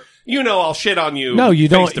here. You know I'll shit on you. No, you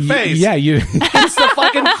don't. Face to face. It's the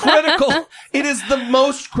fucking critical. It is the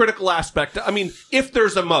most critical aspect. I mean, if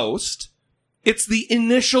there's a most. It's the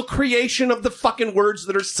initial creation of the fucking words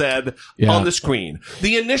that are said on the screen.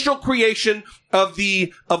 The initial creation of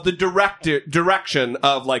the direction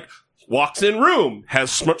of like, walks in room, has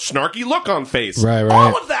snarky look on face. Right.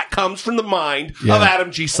 All of that comes from the mind of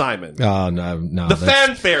Adam G. Simon. Oh, no. The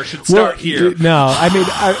fanfare should start here. No, I mean,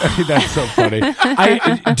 that's so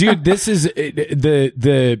funny. Dude, this is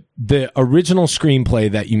the original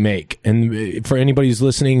screenplay that you make. And for anybody who's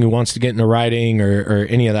listening who wants to get into writing or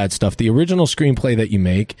any of that stuff, the original screenplay that you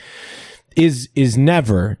make is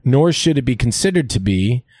never, nor should it be considered to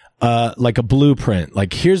be, like a blueprint.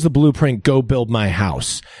 Like, here's the blueprint, go build my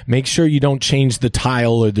house. Make sure you don't change the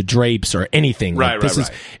tile or the drapes or anything. Right.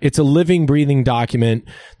 It's a living, breathing document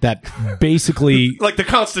that basically like the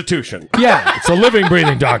Constitution. Yeah, it's a living,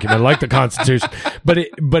 breathing document like the Constitution. But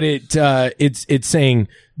it's saying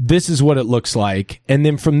this is what it looks like. And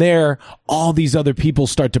then from there, all these other people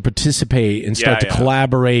start to participate and start to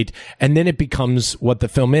collaborate. And then it becomes what the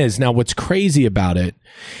film is. Now, what's crazy about it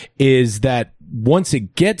is that once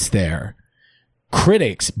it gets there,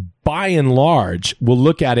 critics, by and large, will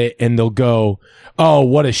look at it and they'll go, oh,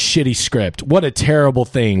 what a shitty script. What a terrible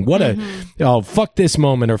thing. Fuck this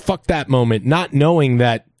moment or fuck that moment, not knowing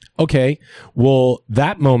that, okay, well,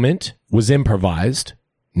 that moment was improvised,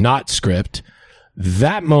 not script.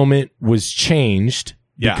 That moment was changed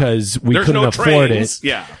because we couldn't afford it.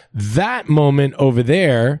 Yeah. That moment over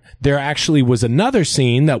there actually was another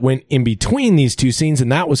scene that went in between these two scenes,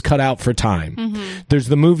 and that was cut out for time. Mm-hmm. There's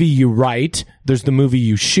the movie you write, there's the movie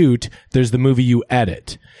you shoot, there's the movie you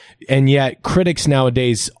edit. And yet critics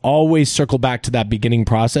nowadays always circle back to that beginning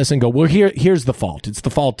process and go, well, here's the fault. It's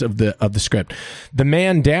the fault of the script. The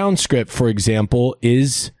Man Down script, for example,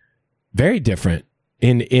 is very different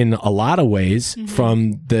in a lot of ways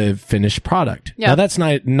from the finished product. Yeah. Now that's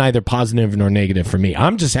neither positive nor negative for me.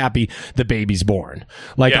 I'm just happy the baby's born.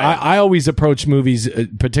 Like I always approach movies,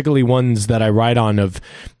 particularly ones that I write on of,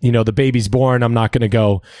 the baby's born. I'm not going to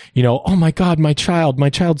go, oh my God, my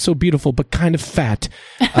child's so beautiful, but kind of fat.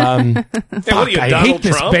 Fuck, I hate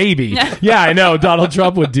this baby. Yeah, I know. Donald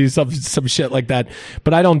Trump would do some shit like that,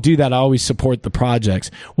 but I don't do that. I always support the projects.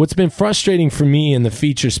 What's been frustrating for me in the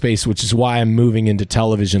feature space, which is why I'm moving into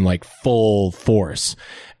television like full force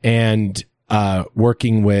and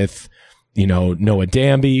working with Noah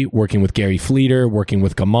Danby, working with Gary Fleeter, working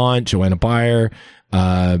with Gamont, Joanna Beyer,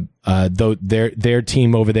 their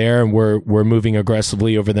team over there, and we're moving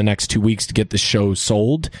aggressively over the next 2 weeks to get the show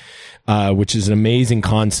sold, which is an amazing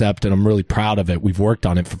concept, and I'm really proud of it. We've worked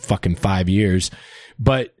on it for fucking 5 years,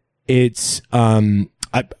 but it's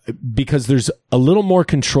because there's a little more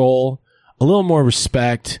control, a little more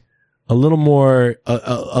respect, a little more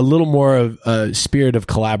of a spirit of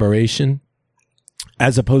collaboration,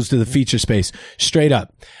 as opposed to the feature space. Straight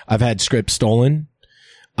up, I've had scripts stolen.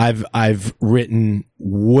 I've written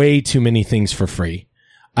way too many things for free.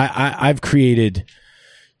 I've created,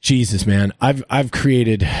 Jesus, man, I've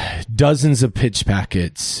created dozens of pitch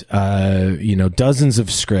packets, dozens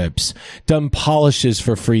of scripts, done polishes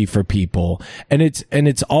for free for people, and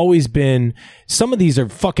it's always been, some of these are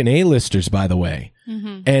fucking A-listers, by the way.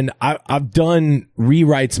 Mm-hmm. And I've done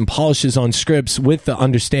rewrites and polishes on scripts with the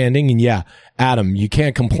understanding, and Adam, you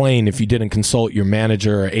can't complain if you didn't consult your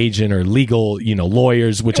manager or agent or legal,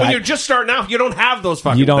 lawyers, which when you're just starting out, you don't have those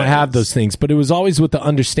fucking You don't things. have those things. But it was always with the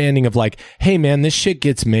understanding of like, hey man, this shit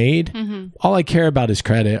gets made. Mm-hmm. All I care about is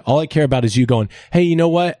credit. All I care about is you going, hey, you know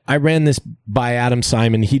what? I ran this by Adam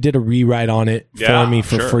Simon. He did a rewrite on it for me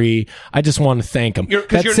for free. I just want to thank him.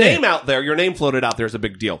 Because your name out there, your name floated out there is a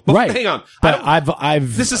big deal. But right. Hang on. But I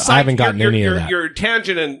haven't gotten any of that. You're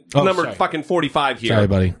tangent and number fucking 45 here. Sorry,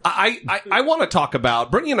 buddy. I want to talk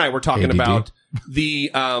about, Brittany and I were talking about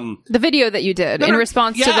the video that you did in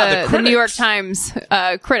response to the New York Times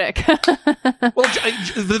critic. Well,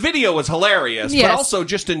 the video was hilarious, but also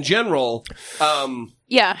just in general.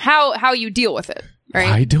 How you deal with it. Right?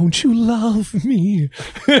 Why don't you love me?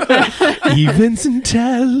 Events and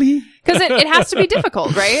tally. Because it has to be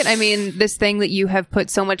difficult, right? I mean, this thing that you have put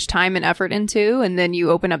so much time and effort into, and then you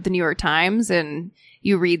open up the New York Times and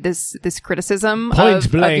you read this criticism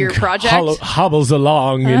of your project. Hobbles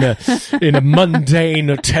along in a mundane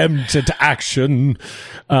attempt at action.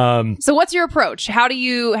 So what's your approach? How do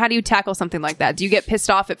you tackle something like that? Do you get pissed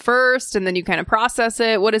off at first and then you kind of process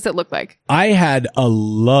it? What does it look like? I had a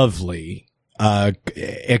lovely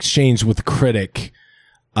exchange with a critic.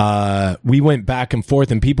 We went back and forth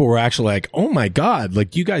and people were actually like, oh my God,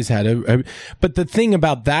 like you guys had but the thing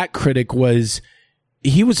about that critic was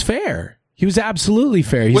he was fair. He was absolutely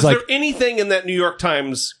fair. He's was like, there anything in that New York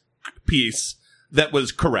Times piece that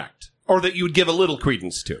was correct or that you would give a little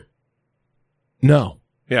credence to? No.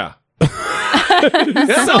 Yeah.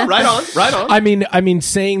 No, right on. I mean,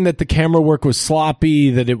 saying that the camera work was sloppy,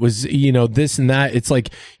 that it was, this and that. It's like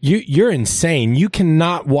you're insane. You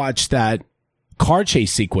cannot watch that car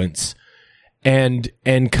chase sequence and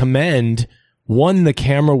commend 1, the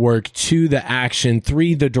camera work, 2, the action,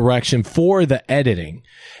 3, the direction, 4, the editing,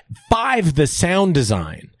 5, the sound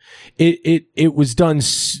design. It was done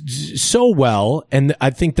so well, and I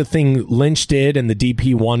think the thing Lynch did and the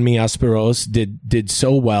DP Juan Asperos did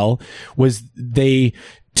so well was they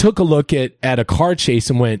took a look at a car chase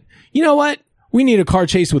and went, you know what? We need a car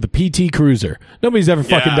chase with a PT Cruiser. Nobody's ever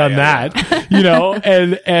fucking done that,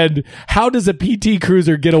 and how does a PT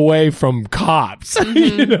Cruiser get away from cops,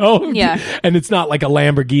 Yeah. And it's not like a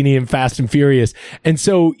Lamborghini in Fast and Furious. And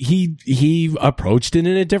so he approached it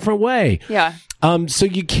in a different way. Yeah. So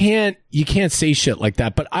you can't say shit like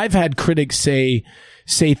that. But I've had critics say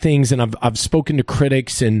things, and I've spoken to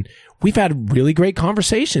critics, and we've had really great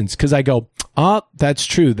conversations because I go, that's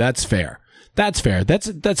true. That's fair. That's fair.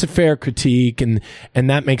 That's a fair critique, and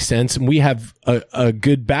that makes sense. And we have a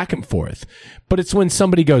good back and forth. But it's when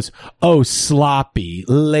somebody goes, oh, sloppy,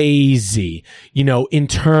 lazy,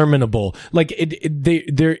 interminable. Like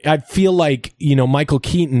I feel like, Michael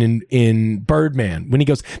Keaton in Birdman, when he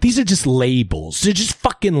goes, these are just labels. They're just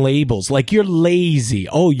fucking labels. Like, you're lazy.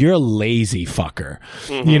 Oh, you're a lazy fucker.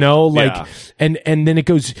 And then it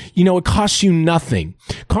goes, it costs you nothing.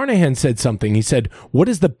 Carnahan said something. He said, what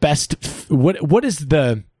is the best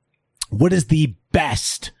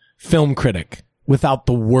film critic without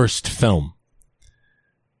the worst film?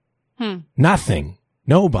 Nothing.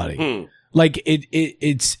 Nobody. Like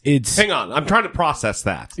it's. Hang on, I'm trying to process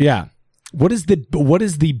that. Yeah. What is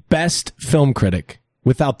the best film critic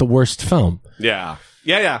without the worst film? Yeah.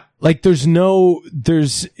 Like if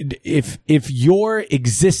your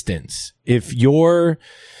existence, your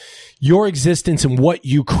existence and what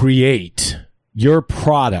you create, your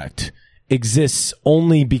product exists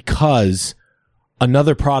only because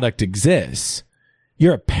another product exists,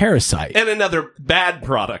 you're a parasite. And another bad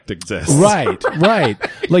product exists. Right.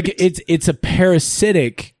 Like it's a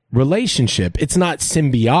parasitic relationship. It's not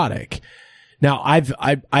symbiotic. Now,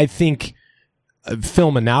 I think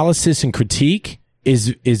film analysis and critique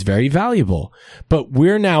is very valuable, but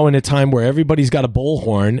we're now in a time where everybody's got a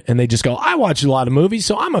bullhorn and they just go, I watch a lot of movies,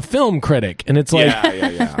 so I'm a film critic. And it's like,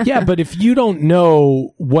 yeah, but if you don't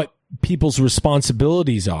know what people's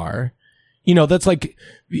responsibilities are, that's like,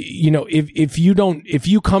 if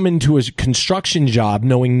you come into a construction job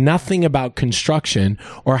knowing nothing about construction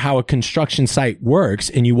or how a construction site works,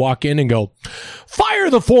 and you walk in and go, fire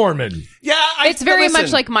the foreman. Yeah, it's very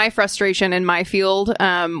much like my frustration in my field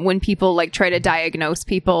when people like try to diagnose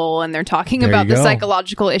people and they're talking about the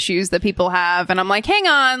psychological issues that people have, and I'm like, hang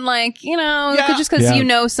on, just because you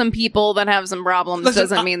know some people that have some problems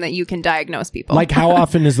doesn't mean that you can diagnose people. Like, how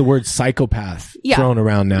often is the word psychopath thrown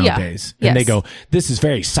around nowadays? And they go, this is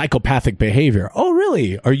very psychopathic behavior. Oh,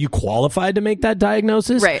 really? Are you qualified to make that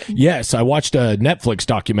diagnosis? Right. Yes, I watched a Netflix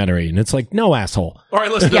documentary, and it's like, no, asshole. Or I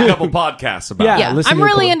listened to a couple podcasts about it. Yeah, I'm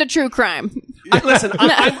really into true crime.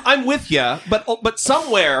 I'm with you, but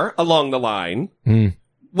somewhere along the line,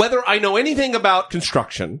 whether I know anything about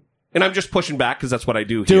construction, and I'm just pushing back because that's what I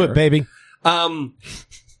do here. Do it, baby.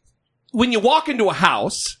 When you walk into a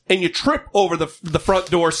house and you trip over the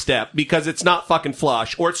front door step because it's not fucking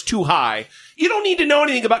flush or it's too high, you don't need to know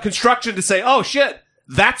anything about construction to say, oh shit,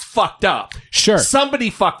 that's fucked up. Sure. Somebody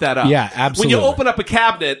fucked that up. Yeah, absolutely. When you open up a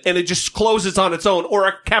cabinet and it just closes on its own, or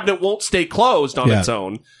a cabinet won't stay closed on its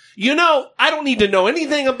own, I don't need to know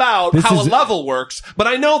anything about how a level works, but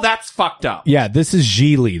I know that's fucked up. Yeah, this is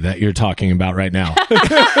Geely that you're talking about right now.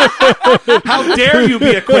 How dare you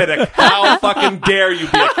be a critic? How fucking dare you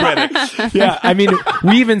be a critic? Yeah, I mean,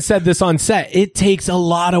 we even said this on set. It takes a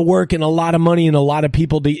lot of work and a lot of money and a lot of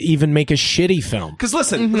people to even make a shitty film. Because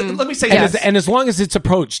listen, let me say this. And as long as it's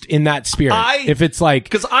approached in that spirit, if it's like...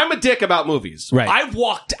 Because I'm a dick about movies. Right. I've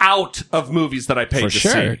walked out of movies that I paid to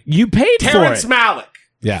see. You paid Terrence for it. Malick.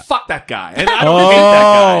 Yeah. Fuck that guy. And I don't hate that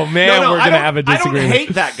guy. Oh, man, we're going to have a disagreement. I don't hate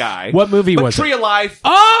that guy. What movie was Tree it? of Life.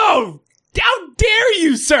 Oh! How dare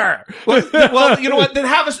you, sir? Well, you know what? Then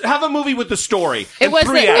have a movie with the story. It was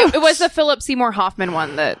the Philip Seymour Hoffman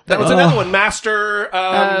one that was another one. Master.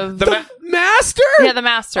 The Master? Yeah, The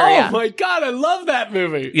Master. Oh my God, I love that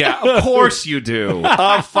movie. Yeah, of course you do.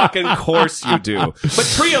 Of fucking course you do. But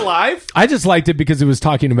Tree of Life. I just liked it because it was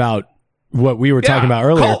talking about what we were talking about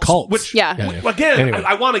earlier, cults. Which, again, anyway.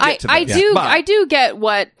 I want to get to that. I do get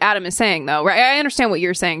what Adam is saying, though, right? I understand what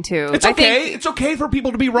you're saying, too. It's okay. It's okay for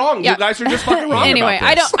people to be wrong. You guys are just fucking wrong anyway,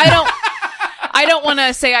 about this. I don't want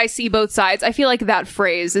to say I see both sides. I feel like that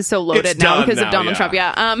phrase is so loaded now because of Donald Trump.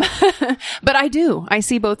 Yeah. But I do. I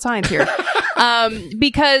see both sides here.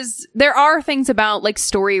 Because there are things about like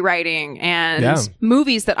story writing and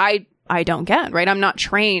movies that I don't get, right? I'm not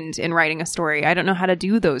trained in writing a story. I don't know how to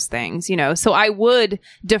do those things, you know? So I would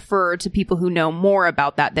defer to people who know more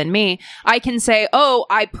about that than me. I can say, oh,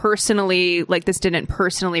 I personally, like this didn't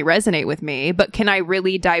personally resonate with me, but can I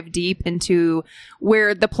really dive deep into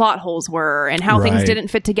where the plot holes were and how things didn't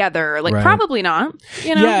fit together? Like probably not,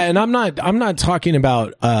 you know? Yeah. And I'm not talking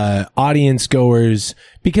about, audience goers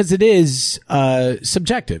because it is,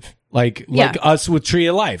 subjective. Like us with Tree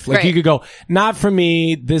of Life. Like you could go, not for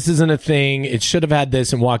me, this isn't a thing, it should have had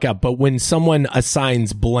this and walk out. But when someone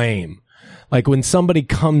assigns blame, like when somebody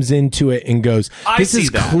comes into it and goes, this is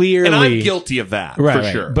clearly... And I'm guilty of that, for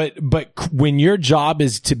sure. But when your job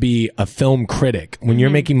is to be a film critic, when you're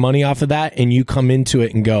making money off of that and you come into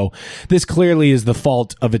it and go, this clearly is the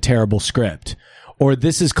fault of a terrible script, or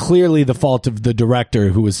this is clearly the fault of the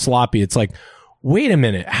director who was sloppy, it's like... Wait a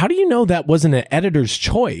minute. How do you know that wasn't an editor's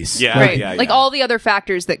choice? Yeah, like all the other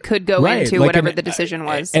factors that could go into like whatever the decision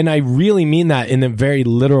was. And I really mean that in a very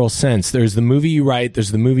literal sense. There's the movie you write,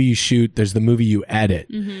 there's the movie you shoot, there's the movie you edit.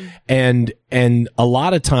 And a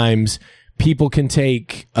lot of times people can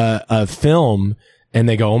take a film and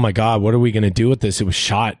they go, oh my God, what are we going to do with this? It was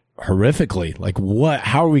shot horrifically. Like what?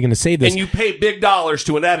 How are we going to say this? And you pay big dollars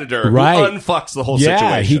to an editor who unfucks the whole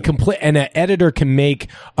situation. And an editor can make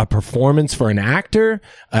a performance for an actor.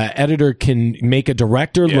 Editor can make a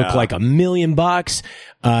director look like $1 million.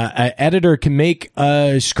 An editor can make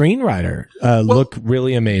a screenwriter look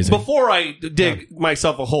really amazing. Before I dig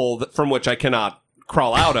myself a hole from which I cannot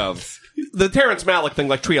crawl out of, the Terrence Malick thing,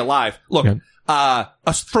 like Tree of Life. Look.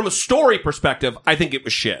 From a story perspective, I think it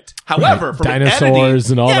was shit. However, from dinosaurs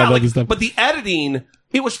editing, and all that other stuff. But the editing,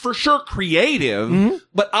 it was for sure creative.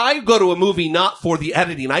 But I go to a movie not for the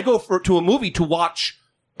editing. I go to a movie to watch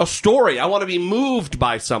a story. I want to be moved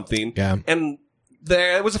by something. Yeah. And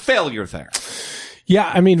there was a failure there. Yeah,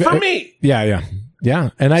 I mean, for me.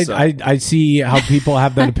 Yeah, and I see how people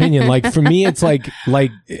have that opinion. Like for me, it's like why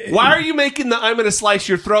are you making the "I'm going to slice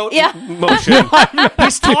your throat" motion?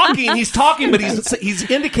 He's talking, but he's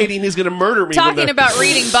indicating he's going to murder me. Talking about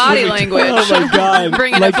reading body language. Oh my God,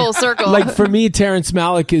 bringing it full circle. Like for me, Terrence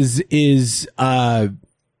Malick is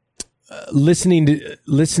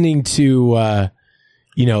listening to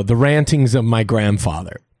the rantings of my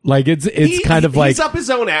grandfather. Like it's kind of like he's up his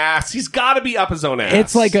own ass. He's got to be up his own ass.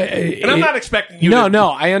 It's like and I'm not expecting you. No,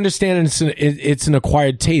 I understand it's an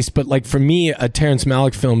acquired taste, but like for me, a Terrence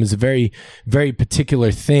Malick film is a very, very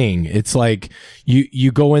particular thing. It's like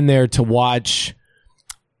you go in there to watch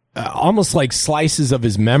almost like slices of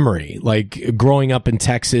his memory, like growing up in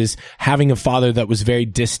Texas, having a father that was very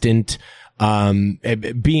distant,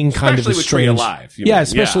 being kind of a strange. Tree of Life,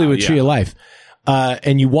 especially with Tree of Life.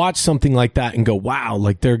 And you watch something like that and go, wow,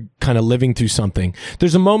 like they're kind of living through something.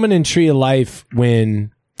 There's a moment in Tree of Life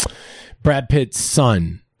when Brad Pitt's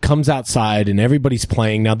son comes outside and everybody's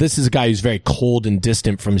playing. Now, this is a guy who's very cold and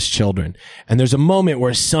distant from his children. And there's a moment where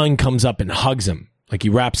his son comes up and hugs him. Like he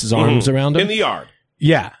wraps his arms around him. In the yard.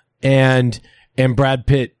 Yeah. And Brad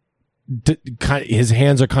Pitt, his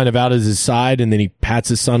hands are kind of out at his side, and then he pats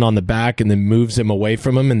his son on the back and then moves him away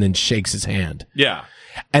from him and then shakes his hand. Yeah.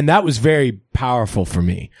 And that was very powerful for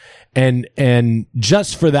me. And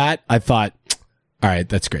just for that, I thought, all right,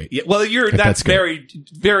 that's great. Yeah, well, that's very,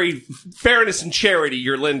 very fairness and charity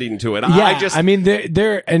you're lending to it. Yeah, I mean,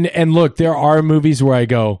 and look, there are movies where I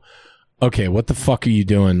go, okay, what the fuck are you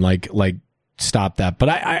doing? Like, stop that. But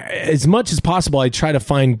I as much as possible, I try to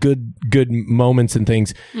find good moments and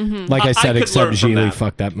things. Like I said, except Gigli,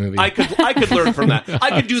 fuck that movie. I could learn from that.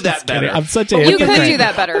 I could do that better. I'm such a hypocrite. You could do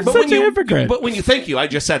that better. But when you thank you, I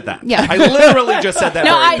just said that. Yeah. I literally just said that.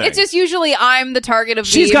 No, it's just usually I'm the target of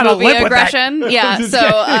the movie aggression. Yeah.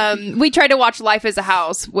 So we tried to watch Life is a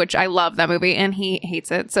House, which I love that movie, and he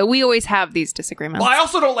hates it. So we always have these disagreements. Well, I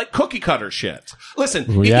also don't like cookie cutter shit. Listen,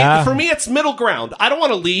 for me, it's middle ground. I don't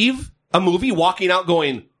want to leave a movie walking out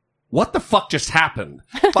going, what the fuck just happened?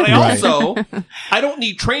 But I also, I don't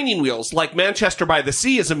need training wheels. Like Manchester by the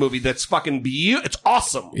Sea is a movie that's fucking beautiful. It's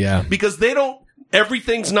awesome. Yeah. Because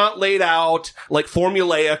everything's not laid out like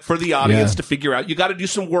formulaic for the audience to figure out. You got to do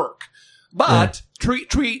some work. But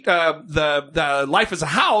the Life is a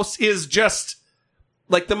House is just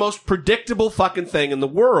like the most predictable fucking thing in the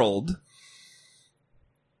world.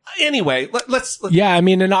 Anyway, let's. Yeah, I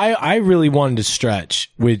mean, and I really wanted to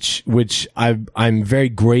stretch, which I'm very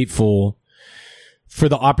grateful for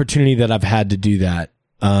the opportunity that I've had to do that.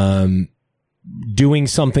 Doing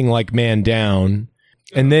something like Man Down,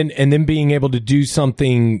 And then being able to do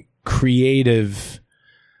something creative,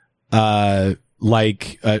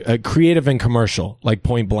 like creative and commercial, like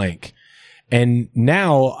Point Blank. And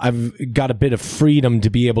now I've got a bit of freedom to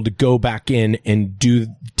be able to go back in and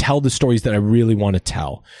tell the stories that I really want to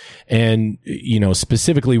tell. And,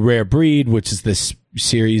 specifically Rare Breed, which is this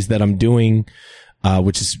series that I'm doing,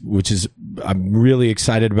 which is I'm really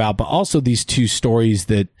excited about, but also these two stories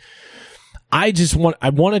that I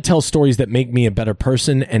want to tell stories that make me a better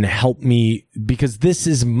person and help me, because this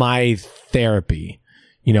is my therapy,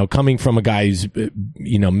 coming from a guy who's,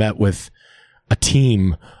 met with a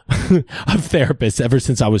team of therapists ever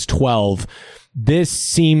since I was 12. This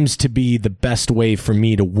seems to be the best way for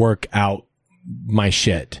me to work out my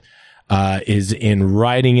shit, is in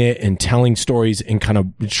writing it and telling stories and kind of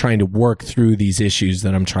trying to work through these issues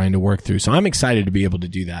that I'm trying to work through. So I'm excited to be able to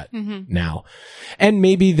do that now. And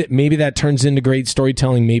maybe that turns into great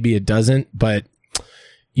storytelling. Maybe it doesn't, but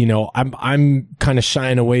I'm kind of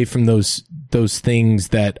shying away from those things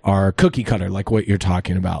that are cookie cutter, like what you're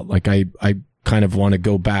talking about. Like I kind of want to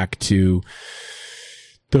go back to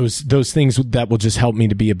those things that will just help me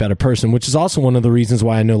to be a better person, which is also one of the reasons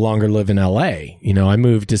why I no longer live in LA. I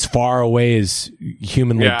moved as far away as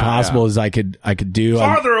humanly possible as I could do.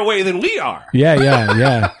 Farther away than we are.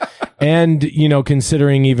 Yeah. And,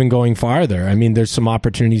 considering even going farther, I mean, there's some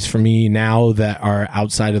opportunities for me now that are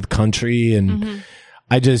outside of the country. And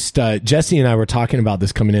I just, Jesse and I were talking about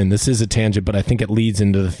this coming in. This is a tangent, but I think it leads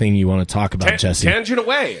into the thing you want to talk about, Jesse. Tangent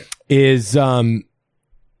away. Is,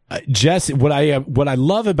 Jesse, what I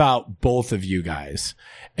love about both of you guys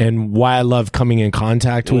and why I love coming in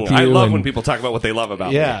contact with you. I love when people talk about what they love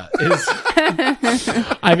about me.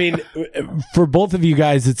 I mean, for both of you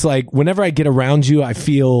guys, it's like whenever I get around you, I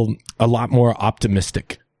feel a lot more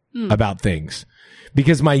optimistic about things.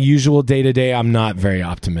 Because my usual day-to-day, I'm not very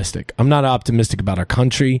optimistic. I'm not optimistic about our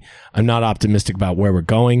country. I'm not optimistic about where we're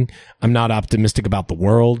going. I'm not optimistic about the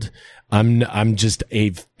world. I'm just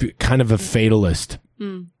a kind of a fatalist.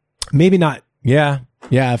 Maybe not. Yeah.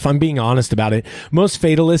 If I'm being honest about it, most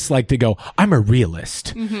fatalists like to go, I'm a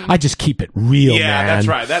realist. I just keep it real, man. Yeah, that's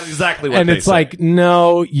right. That's exactly what they say. And it's like,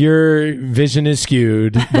 no, your vision is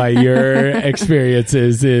skewed by your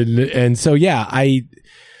experiences. And so, yeah, I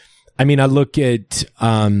look at,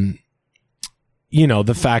 the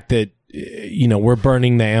fact that, we're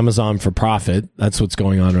burning the Amazon for profit. That's what's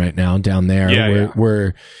going on right now down there.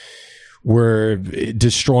 We're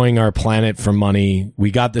destroying our planet for money.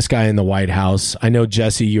 We got this guy in the White House. I know,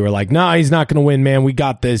 Jesse, you were like, no, he's not going to win, man. We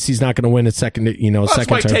got this. He's not going to win a second, that's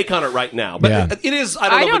my take on it right now. But it is,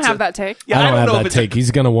 I don't have that take. Yeah, I don't have that take.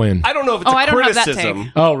 He's going to win. I don't know if it's a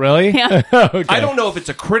criticism. Oh, really? Yeah. Okay. I don't know if it's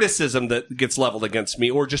a criticism that gets leveled against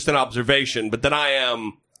me or just an observation, but then I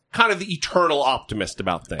am kind of the eternal optimist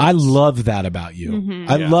about things. I love that about you.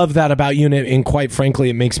 I love that about you. And quite frankly,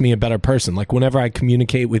 it makes me a better person. Like whenever I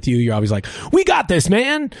communicate with you, you're always like, we got this,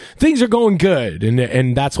 man. Things are going good.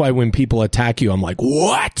 And that's why when people attack you, I'm like,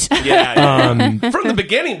 what? Yeah. From the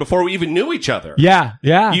beginning, before we even knew each other. Yeah.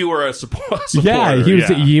 You were a supporter. Yeah.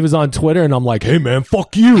 He was on Twitter and I'm like, hey man,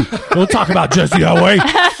 fuck you. Don't talk about Jesse that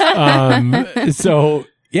way. So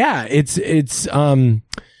yeah,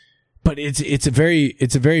 but it's a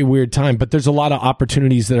very weird time, but there's a lot of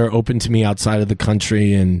opportunities that are open to me outside of the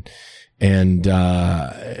country and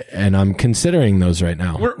I'm considering those right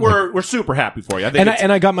now. We're super happy for you.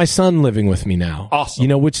 I got my son living with me now.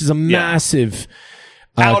 Awesome. Which is a massive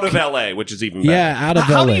out of LA, which is even better. Yeah, out of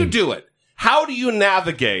LA. How do you do it? How do you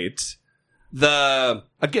navigate again,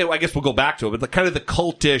 I guess we'll go back to it, but the kind of the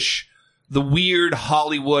cultish, the weird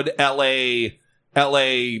Hollywood LA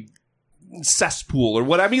cesspool or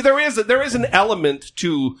what? I mean, there is an element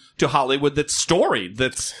to Hollywood that's storied.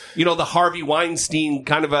 That's, the Harvey Weinstein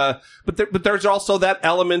kind of but there's also that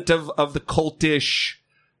element of the cultish,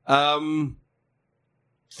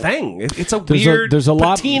 thing. It's a there's a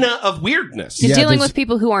patina of weirdness. You're dealing with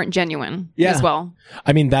people who aren't genuine as well.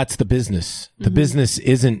 I mean, that's the business. The business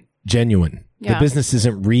isn't genuine. The business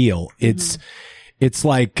isn't real. It's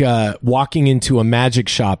like walking into a magic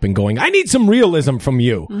shop and going, I need some realism from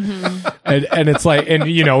you. And it's like, and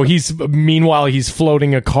meanwhile he's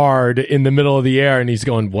floating a card in the middle of the air and he's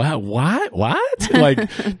going, what?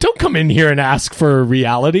 Like, don't come in here and ask for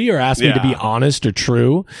reality or ask me to be honest or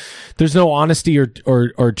true. There's no honesty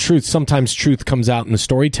or truth. Sometimes truth comes out in the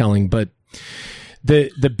storytelling, but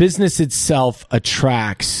the business itself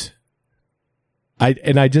attracts.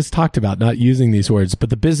 I just talked about not using these words,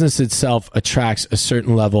 but the business itself attracts a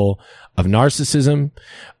certain level of narcissism,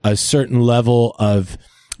 a certain level of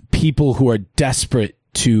people who are desperate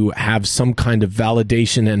to have some kind of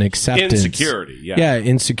validation and acceptance. Insecurity, Yeah,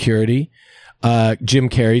 insecurity. Jim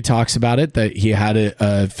Carrey talks about it, that he had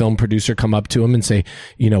a film producer come up to him and say,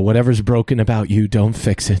 whatever's broken about you, don't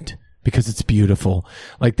fix it because it's beautiful.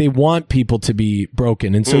 Like, they want people to be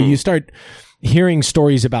broken. And so you start hearing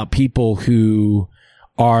stories about people who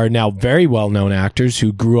are now very well-known actors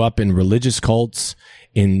who grew up in religious cults,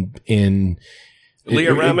 in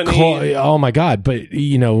Leah Remini. Oh my God. But,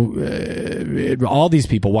 all these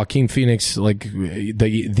people, Joaquin Phoenix, like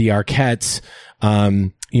the Arquettes,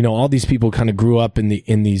 all these people kind of grew up in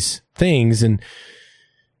these things, and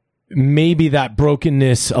maybe that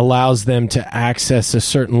brokenness allows them to access a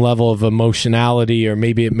certain level of emotionality, or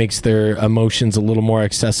maybe it makes their emotions a little more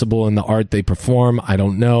accessible in the art they perform. I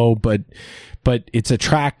don't know, but it's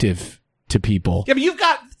attractive to people. Yeah, but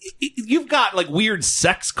you've got like weird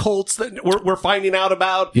sex cults that we're finding out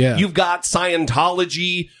about. Yeah. You've got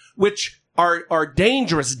Scientology, which are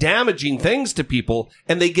dangerous, damaging things to people,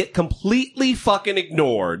 and they get completely fucking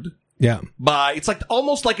ignored. Yeah. It's like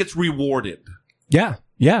almost like it's rewarded. Yeah.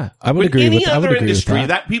 Yeah. I would agree with that. Any other industry,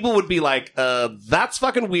 that people would be like, that's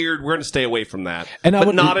fucking weird. We're going to stay away from that.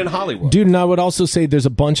 But not in Hollywood. Dude, and I would also say there's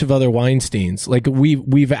a bunch of other Weinsteins. Like,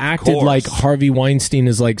 we've acted like Harvey Weinstein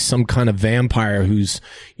is like some kind of vampire who's,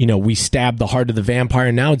 we stabbed the heart of the vampire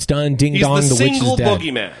and now it's done. Ding dong, the witch is dead.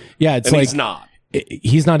 Boogeyman. Yeah, it's and like he's not.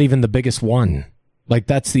 He's not even the biggest one. Like,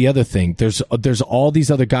 that's the other thing. There's all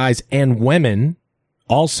these other guys and women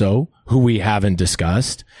also who we haven't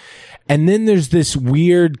discussed. And then there's this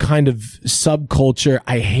weird kind of subculture.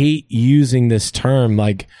 I hate using this term,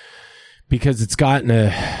 like, because it's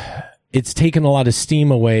taken a lot of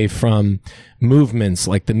steam away from movements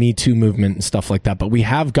like the Me Too movement and stuff like that. But we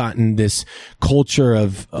have gotten this culture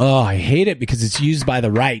of, I hate it because it's used by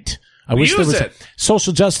the right. I wish there was a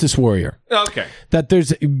social justice warrior. Okay.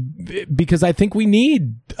 Because I think we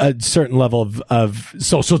need a certain level of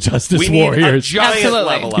social justice warriors. A giant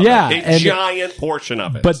level of it. A giant portion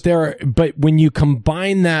of it. But when you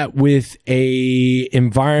combine that with a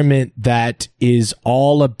environment that is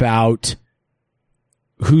all about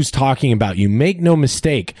who's talking about you, make no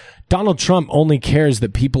mistake, Donald Trump only cares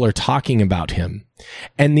that people are talking about him.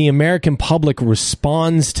 And the American public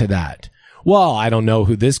responds to that. Well, I don't know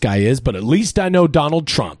who this guy is, but at least I know Donald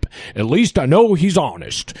Trump. At least I know he's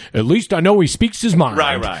honest. At least I know he speaks his mind.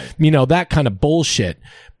 Right. That kind of bullshit.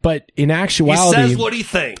 But in actuality, he says what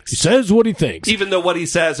he thinks. Even though what he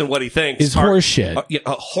says and what he thinks is horseshit.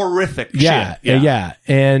 Horrific shit. Yeah.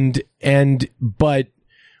 But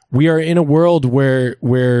we are in a world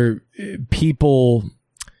where people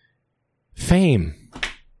fame.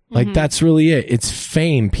 Like, that's really it. It's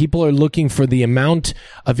fame. People are looking for the amount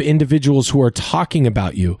of individuals who are talking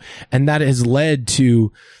about you. And that has led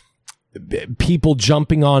to people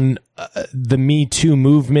jumping on the Me Too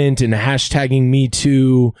movement and hashtagging Me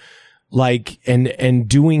Too, like, and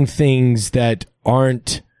doing things that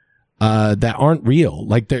aren't real.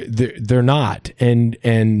 Like, they're not.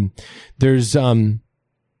 And there's,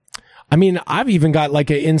 I've even got like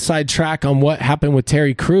an inside track on what happened with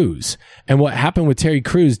Terry Crews, and what happened with Terry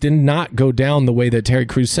Crews did not go down the way that Terry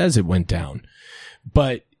Crews says it went down,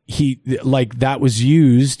 but that was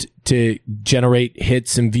used to generate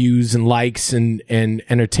hits and views and likes and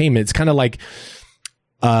entertainment. It's kind of like,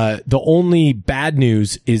 the only bad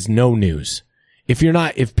news is no news.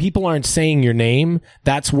 If people aren't saying your name,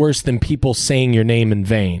 that's worse than people saying your name in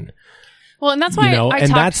vain. Well, and that's why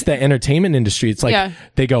that's the entertainment industry. It's like,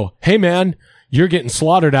 they go, hey man, you're getting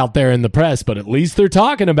slaughtered out there in the press, but at least they're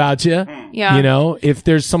talking about you. Yeah. If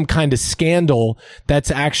there's some kind of scandal, that's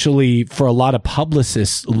actually, for a lot of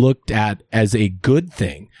publicists, looked at as a good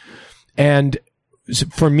thing. And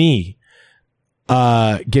for me,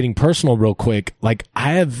 getting personal real quick, like,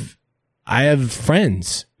 I have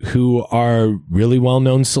friends who are really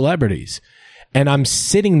well-known celebrities, and I'm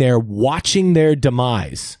sitting there watching their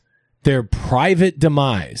demise. Their private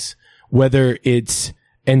demise, whether it's,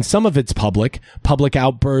 and some of it's public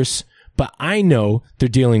outbursts, but I know they're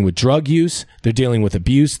dealing with drug use, they're dealing with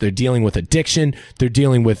abuse, they're dealing with addiction, they're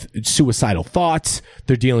dealing with suicidal thoughts,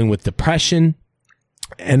 they're dealing with depression.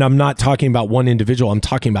 And I'm not talking about one individual, I'm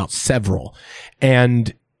talking about several.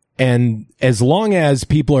 And as long as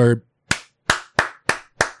people are,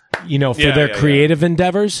 for their creative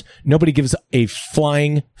endeavors, nobody gives a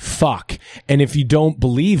flying fuck. And if you don't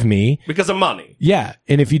believe me, because of money. Yeah.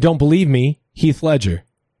 And if you don't believe me, Heath Ledger,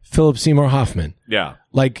 Philip Seymour Hoffman. Yeah.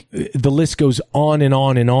 Like, the list goes on and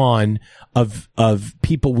on and on of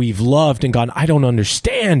people we've loved and gone, I don't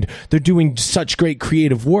understand. They're doing such great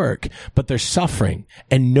creative work, but they're suffering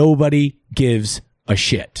and nobody gives a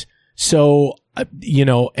shit. So,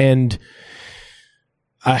 and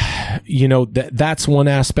that's one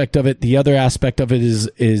aspect of it. The other aspect of it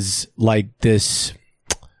is like this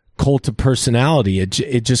cult of personality.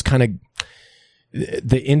 It just kind of,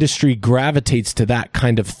 the industry gravitates to that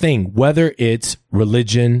kind of thing, whether it's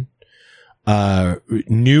religion,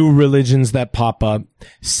 new religions that pop up,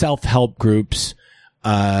 self-help groups,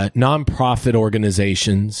 nonprofit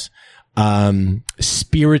organizations,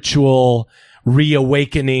 spiritual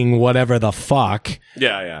reawakening, whatever the fuck.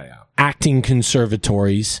 Yeah. Acting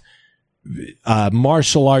conservatories,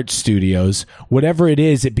 martial arts studios, whatever it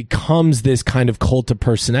is, it becomes this kind of cult of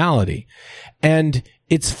personality. And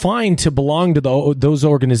it's fine to belong to those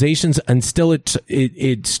organizations until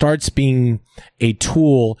it starts being a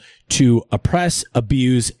tool to oppress,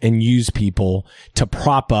 abuse, and use people to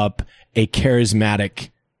prop up a charismatic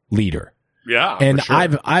leader. Yeah. And for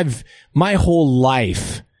sure. I've my whole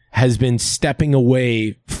life has been stepping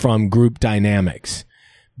away from group dynamics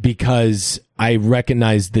because I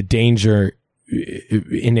recognize the danger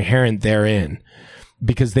inherent therein,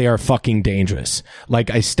 because they are fucking dangerous. Like,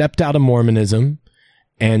 I stepped out of Mormonism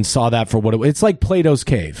and saw that for what it's like Plato's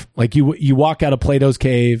cave. Like, you walk out of Plato's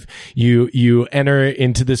cave, you enter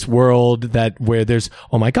into this world where there's,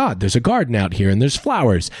 oh my God, there's a garden out here and there's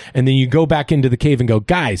flowers. And then you go back into the cave and go,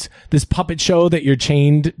 guys, this puppet show that you're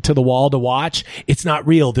chained to the wall to watch, it's not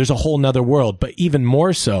real. There's a whole nother world. But even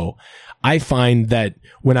more so, I find that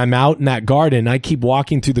when I'm out in that garden, I keep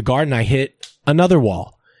walking through the garden, I hit another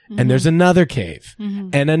wall. And there's another cave,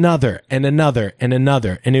 and another, and another, and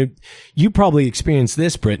another. And you probably experienced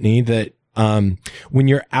this, Brittany, that when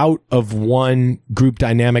you're out of one group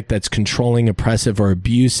dynamic that's controlling, oppressive, or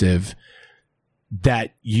abusive,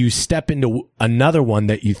 that you step into another one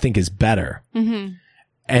that you think is better. Mm-hmm.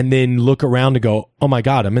 And then look around and go, oh my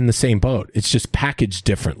God, I'm in the same boat. It's just packaged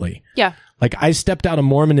differently. Yeah. Like, I stepped out of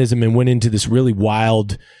Mormonism and went into this really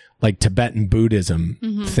wild, like, Tibetan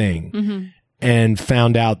Buddhism thing. Mm-hmm. And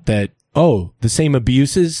found out that, oh, the same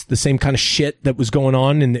abuses, the same kind of shit that was going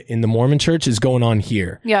on in the Mormon church is going on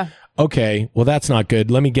here. Yeah. Okay, well, that's not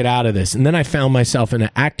good. Let me get out of this. And then I found myself in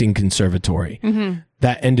an acting conservatory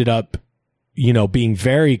that ended up, being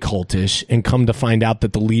very cultish, and come to find out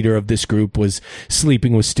that the leader of this group was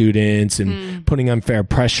sleeping with students and putting unfair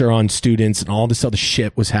pressure on students, and all this other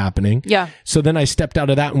shit was happening. Yeah. So then I stepped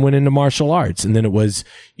out of that and went into martial arts. And then it was,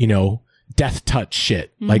 death touch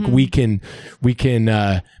shit. Like, we can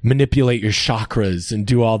manipulate your chakras and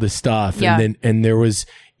do all this stuff. Yeah. And there was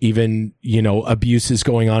even, abuses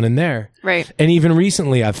going on in there. Right. And even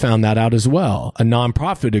recently I found that out as well. A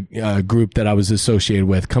nonprofit group that I was associated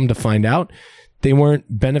with, come to find out they weren't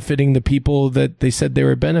benefiting the people that they said they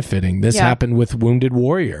were benefiting. This happened with Wounded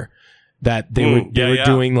Warrior, that they were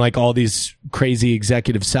doing like all these crazy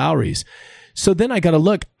executive salaries. So then I got to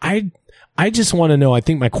look, I just want to know, I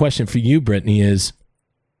think my question for you, Brittany, is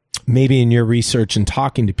maybe in your research and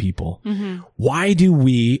talking to people, why do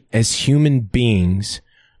we as human beings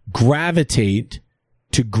gravitate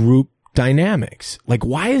to group dynamics? Like,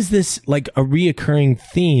 why is this like a reoccurring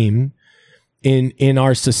theme in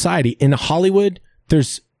our society? In Hollywood,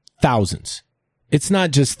 there's thousands. It's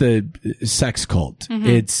not just the sex cult.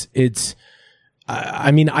 It's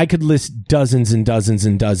I mean, I could list dozens and dozens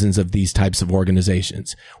and dozens of these types of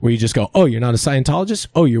organizations where you just go, oh, you're not a Scientologist?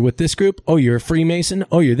 Oh, you're with this group? Oh, you're a Freemason?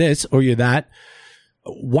 Oh, you're this? Oh, you're that?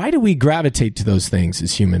 Why do we gravitate to those things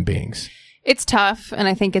as human beings? It's tough, and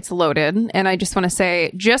I think it's loaded. And I just want to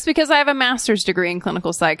say, just because I have a master's degree in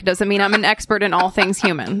clinical psych doesn't mean I'm an expert in all things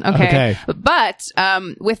human. Okay. But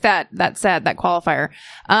with that said, that qualifier,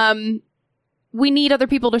 we need other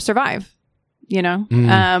people to survive.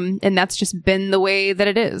 And that's just been the way that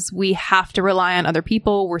it is. We have to rely on other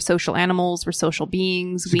people. We're social animals. We're social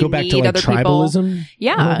beings. We need other tribalism?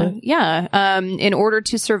 People. Yeah. In order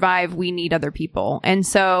to survive, we need other people. And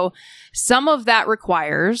so some of that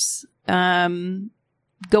requires, going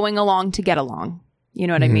along to get along. You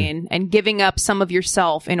know what I mean? And giving up some of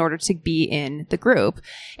yourself in order to be in the group.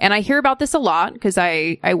 And I hear about this a lot because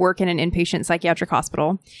I work in an inpatient psychiatric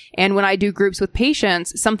hospital. And when I do groups with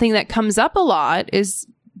patients, something that comes up a lot is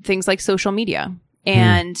things like social media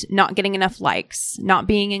and not getting enough likes, not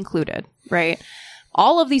being included, right?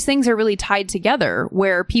 All of these things are really tied together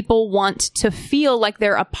where people want to feel like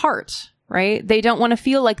they're a part. Right? They don't want to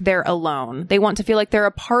feel like they're alone. They want to feel like they're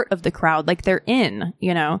a part of the crowd, like they're in,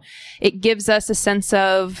 It gives us a sense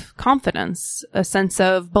of confidence, a sense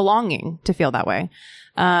of belonging to feel that way.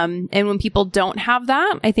 And when people don't have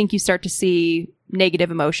that, I think you start to see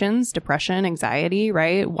negative emotions, depression, anxiety,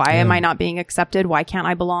 right? Why am I not being accepted? Why can't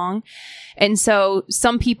I belong? And so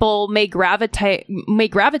some people may gravitate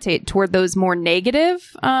toward those more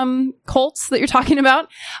negative cults that you're talking about,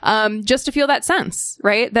 just to feel that sense,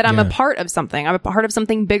 right? That I'm a part of something. I'm a part of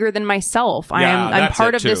something bigger than myself. I'm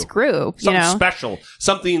part of this group. Something special,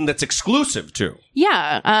 something that's exclusive too.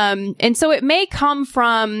 Yeah. And so it may come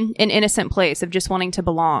from an innocent place of just wanting to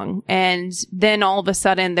belong. And then all of a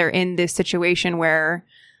sudden they're in this situation where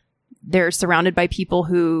they're surrounded by people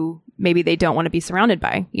who maybe they don't want to be surrounded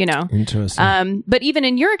by, Interesting. But even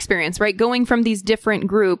in your experience, right, going from these different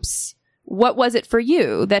groups, what was it for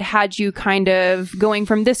you that had you kind of going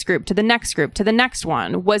from this group to the next group to the next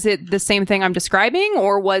one? Was it the same thing I'm describing,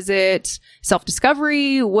 or was it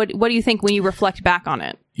self-discovery? What do you think when you reflect back on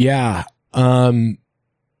it? Yeah.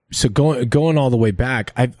 So going all the way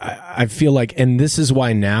back, I feel like, and this is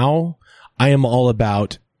why now I am all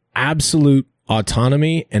about absolute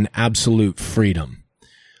autonomy and absolute freedom.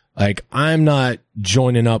 Like, I'm not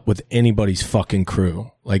joining up with anybody's fucking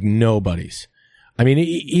crew. Like, nobody's. I mean,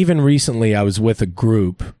 even recently I was with a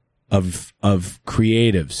group of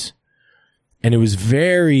creatives, and it was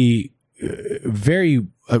very, very,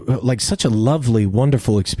 like, such a lovely,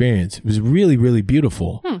 wonderful experience. It was really, really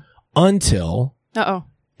beautiful until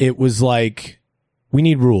it was like, we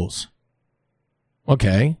need rules.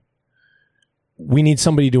 Okay. We need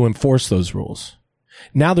somebody to enforce those rules.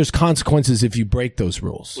 Now there's consequences if you break those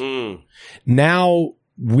rules. Now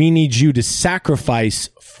we need you to sacrifice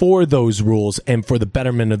for those rules and for the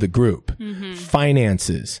betterment of the group.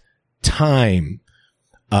 Finances, time,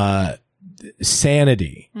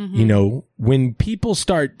 sanity. When people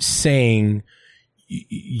start saying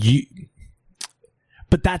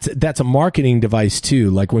but that's a marketing device too.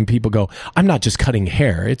 Like when people go, I'm not just cutting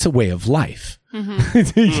hair, it's a way of life.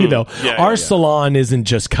 Our salon isn't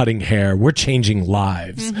just cutting hair. We're changing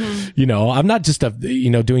lives. I'm not just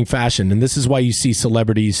doing fashion. And this is why you see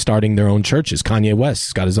celebrities starting their own churches. Kanye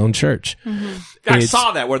West's got his own church. I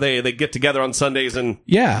saw that where they get together on Sundays and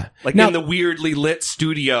now, in the weirdly lit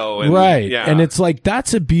studio. And, And it's like,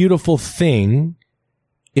 that's a beautiful thing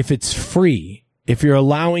if it's free. If you're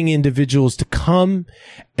allowing individuals to come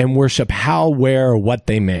and worship how, where, or what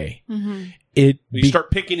they may. You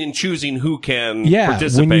start picking and choosing who can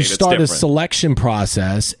participate. When you start a selection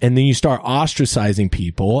process and then you start ostracizing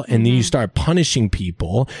people and then you start punishing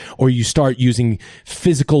people, or you start using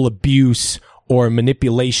physical abuse or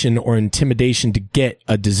manipulation or intimidation to get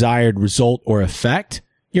a desired result or effect,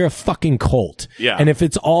 you're a fucking cult. And if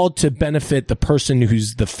it's all to benefit the person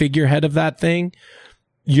who's the figurehead of that thing,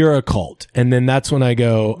 you're a cult. And then that's when I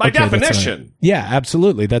go, by definition. Yeah,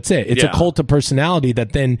 absolutely. That's it. It's a cult of personality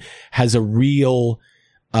that then has a real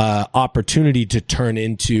opportunity to turn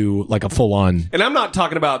into like a full on. And I'm not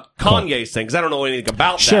talking about Kanye's thing, because I don't know anything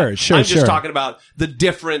about that. Sure. I'm just talking about the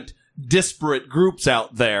different disparate groups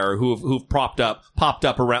out there who've popped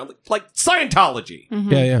up around, like Scientology.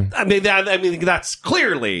 I mean that's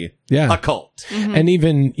clearly a cult. And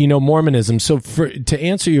even Mormonism. So to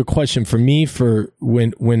answer your question, for me, for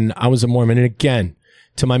when I was a Mormon, and again,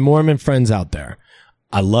 to my Mormon friends out there,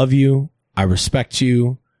 I love you, I respect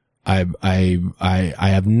you, I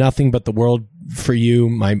have nothing but the world for you.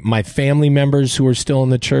 My family members who are still in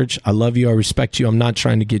the church, I love you, I respect you. I'm not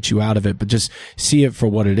trying to get you out of it, but just see it for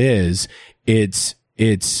what it is. It's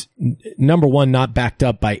number one, not backed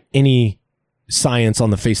up by any science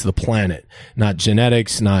on the face of the planet, not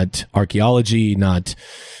genetics, not archaeology, not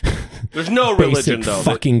there's no religion though.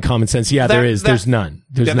 Fucking common sense. Yeah, there is. There's none.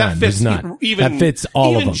 There's none. There's none. That fits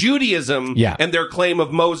all of them. Even Judaism and their claim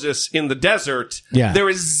of Moses in the desert. There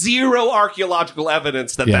is zero archaeological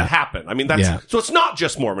evidence that happened. I mean, so it's not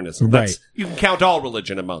just Mormonism. You can count all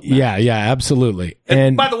religion among that. Yeah, absolutely.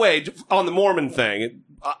 And by the way, on the Mormon thing,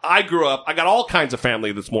 I grew up, I got all kinds of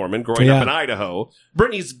family that's Mormon growing up in Idaho.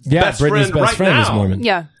 Brittany's best friend now is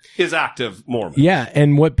Mormon. Is active Mormon. Yeah,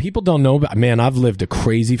 and what people don't know about, man, I've lived a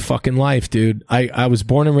crazy fucking life, dude. I was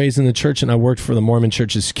born and raised in the church, and I worked for the Mormon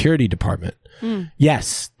church's security department.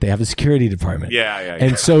 Yes, they have a security department. Yeah.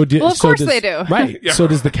 And so of course they do. Right. So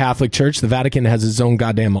does the Catholic Church. The Vatican has its own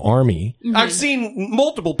goddamn army. I've seen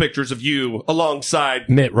multiple pictures of you alongside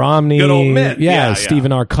Mitt Romney. Good old Mitt. Yeah,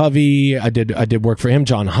 Stephen R. Covey. I did work for him.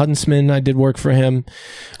 John Huntsman, I did work for him.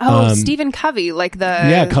 Stephen Covey, like the...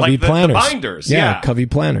 Yeah, Covey planners. The binders. Yeah, Covey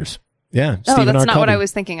planners. Yeah. Oh, that's not what I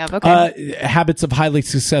was thinking of. Okay. Habits of highly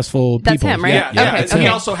successful people. That's him, right? Yeah. And he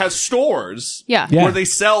also has stores where they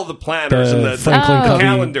sell the planners and the Franklin Covey,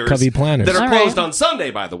 calendars Covey planners. that are closed on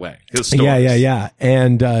Sunday, by the way. His stores. Yeah.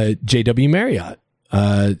 And J.W. Marriott.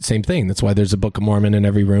 Same thing. That's why there's a Book of Mormon in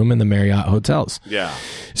every room in the Marriott hotels. Yeah.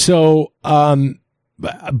 So,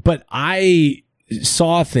 but I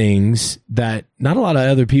saw things that not a lot of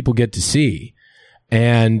other people get to see.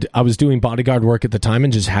 And I was doing bodyguard work at the time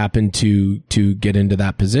and just happened to get into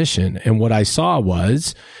that position. And what I saw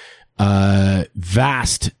was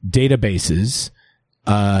vast databases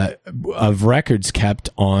of records kept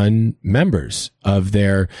on members of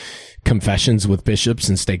their confessions with bishops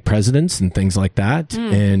and stake presidents and things like that.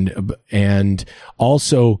 And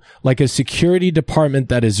also like a security department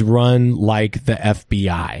that is run like the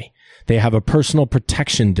FBI. They have a personal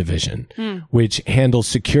protection division, which handles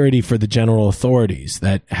security for the general authorities,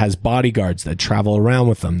 that has bodyguards that travel around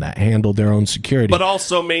with them, that handle their own security. But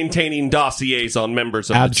also maintaining dossiers on members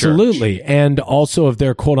of the church. Absolutely. And also of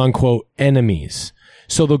their quote unquote enemies.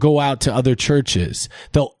 So they'll go out to other churches.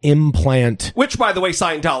 They'll implant. Which, by the way,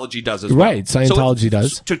 Scientology does as well. Right. Scientology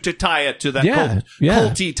does. To tie it to that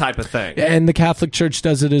culty type of thing. And the Catholic Church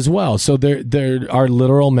does it as well. So there are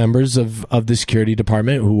literal members of the security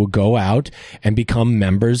department who will go out and become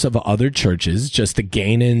members of other churches just to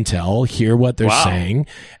gain intel, hear what they're saying,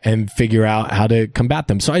 and figure out how to combat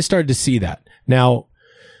them. So I started to see that. Now,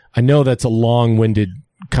 I know that's a long-winded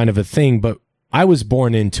kind of a thing, but I was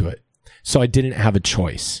born into it. So I didn't have a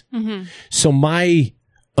choice. Mm-hmm. So my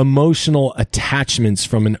emotional attachments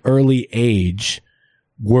from an early age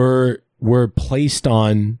were placed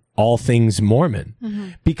on all things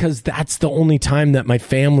Mormon because that's the only time that my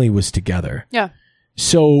family was together. Yeah.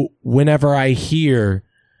 So whenever I hear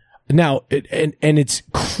now, and it's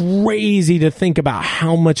crazy to think about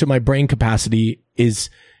how much of my brain capacity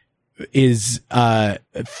is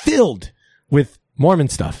filled with Mormon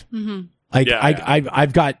stuff. Mm-hmm. Like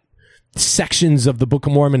I've got sections of the Book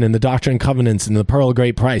of Mormon and the Doctrine and Covenants and the Pearl of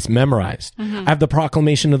Great Price memorized. I have the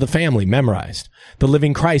Proclamation of the Family memorized. The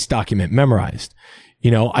Living Christ document memorized.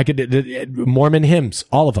 You know, I could Mormon hymns,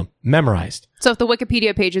 all of them memorized. So if the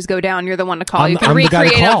Wikipedia pages go down, you're the one to call. You can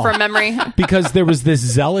recreate them from memory. Because there was this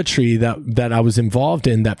zealotry that I was involved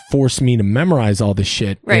in that forced me to memorize all this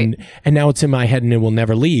shit. Right. And now it's in my head and it will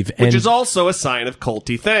never leave. Which is also a sign of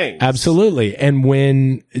culty things. Absolutely. And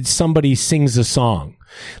when somebody sings a song,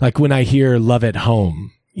 like when I hear Love at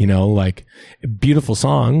Home, you know, like beautiful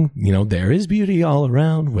song, you know, there is beauty all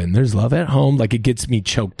around when there's love at home. Like it gets me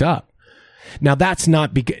choked up. Now that's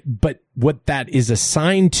not but what that is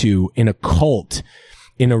assigned to in a cult,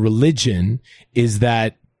 in a religion, is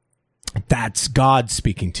that that's God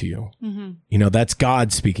speaking to you. Mm-hmm. You know, that's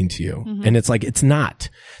God speaking to you. Mm-hmm. And it's like, it's not.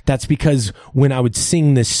 That's because when I would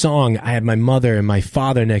sing this song, I had my mother and my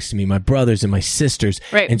father next to me, my brothers and my sisters.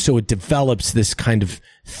 Right. And so it develops this kind of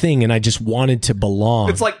thing. And I just wanted to belong.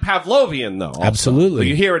 It's like Pavlovian though. Also. Absolutely. So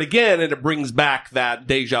you hear it again and it brings back that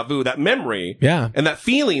deja vu, that memory. Yeah. And that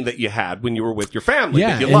feeling that you had when you were with your family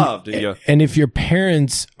that you loved. And if your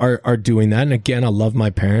parents are doing that, and again, I love my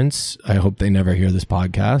parents. I hope they never hear this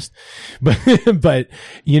podcast. But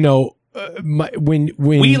you know, when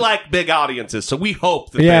we like big audiences, so we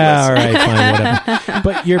hope that all right, fine, whatever.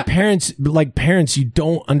 But your parents, like parents, you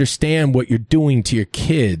don't understand what you're doing to your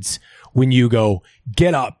kids when you go,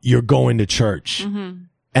 get up, you're going to church. Mm-hmm.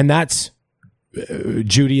 And that's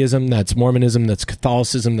Judaism, that's Mormonism, that's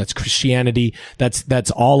Catholicism, that's Christianity,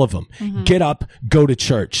 that's all of them. Mm-hmm. Get up, go to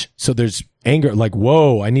church. So there's anger, like,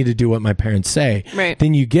 whoa, I need to do what my parents say. Right.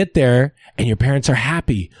 Then you get there and your parents are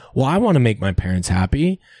happy. Well, I want to make my parents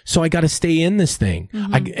happy, so I got to stay in this thing.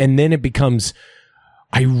 Mm-hmm. And then it becomes,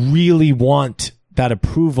 I really want that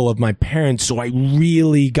approval of my parents, so I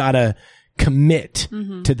really got to commit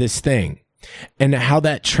to this thing. And how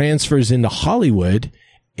that transfers into Hollywood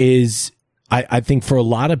is, I think for a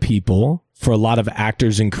lot of people, for a lot of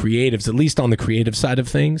actors and creatives, at least on the creative side of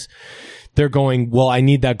things, they're going, well, I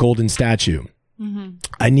need that golden statue. Mm-hmm.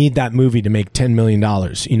 I need that movie to make $10 million.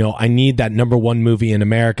 You know, I need that #1 movie in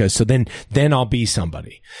America. So then I'll be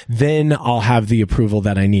somebody. Then I'll have the approval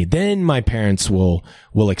that I need. Then my parents will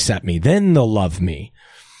accept me. Then they'll love me.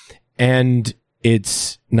 And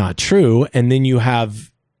it's not true. And then you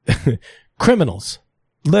have criminals,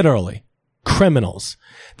 literally criminals,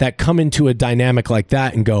 that come into a dynamic like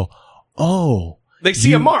that and go, oh, they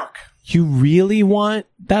see a mark. You really want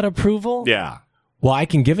that approval? Yeah. Well, I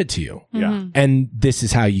can give it to you. Yeah. And this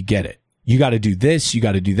is how you get it. You got to do this. You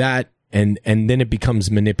got to do that. And then it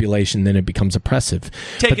becomes manipulation. Then it becomes oppressive.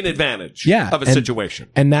 Taking advantage of a situation.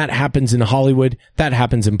 And that happens in Hollywood. That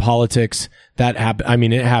happens in politics. It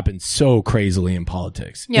happens so crazily in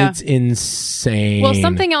politics. Yeah. It's insane. Well,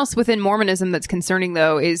 something else within Mormonism that's concerning,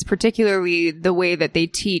 though, is particularly the way that they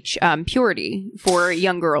teach purity for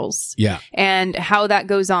young girls. Yeah. And how that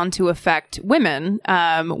goes on to affect women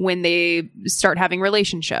when they start having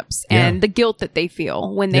relationships, and the guilt that they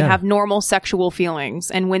feel when they have normal sexual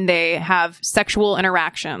feelings, and when they have sexual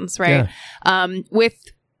interactions, right? With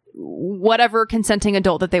whatever consenting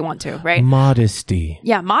adult that they want to, right? Modesty.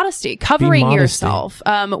 Yeah, modesty. Covering yourself.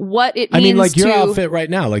 What it means. I mean, like your outfit right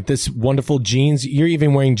now, like this wonderful jeans, you're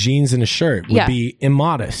even wearing jeans and a shirt would be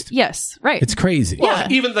immodest. Yes, right. It's crazy.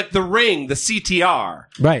 Well, even like the ring, the CTR.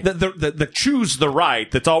 Right. The choose the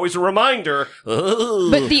right. That's always a reminder.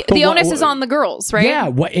 But the onus is on the girls, right? Yeah,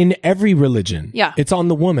 in every religion. Yeah. It's on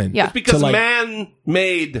the woman. Yeah. It's because man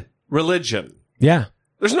made religion. Yeah.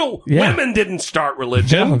 There's women didn't start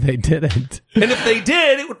religion. No, they didn't. And if they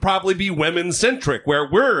did, it would probably be women-centric, where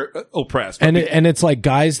we're oppressed. And it's like,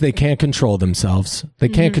 guys, they can't control themselves. They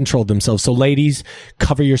can't control themselves. So ladies,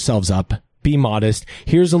 cover yourselves up. Be modest.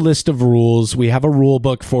 Here's a list of rules. We have a rule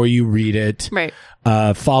book for you. Read it. Right.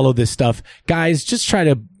 Follow this stuff. Guys, just try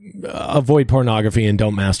to avoid pornography and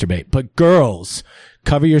don't masturbate. But girls,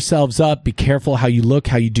 cover yourselves up. Be careful how you look,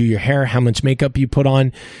 how you do your hair, how much makeup you put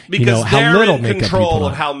on. Because how little they're in control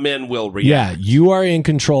of how men will react. Yeah, you are in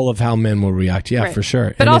control of how men will react. Yeah, for sure.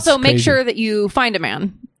 But and also make sure that you find a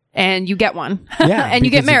man and you get one. Yeah. And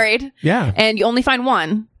you get married. Yeah. And you only find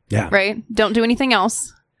one. Yeah. Right? Don't do anything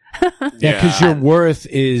else. Yeah, because your worth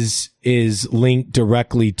is linked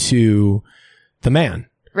directly to the man.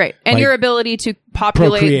 Right. And your ability to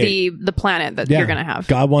populate the planet that you're going to have.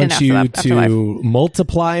 God wants you to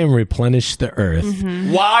multiply and replenish the earth.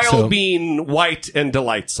 While being white and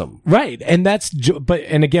delightsome. Right. And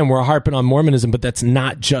and again, we're harping on Mormonism, but that's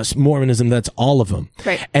not just Mormonism. That's all of them.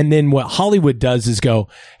 Right. And then what Hollywood does is go,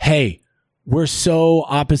 hey, we're so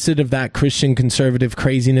opposite of that Christian conservative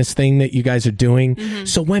craziness thing that you guys are doing.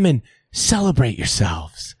 So women, celebrate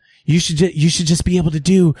yourselves. You should just be able to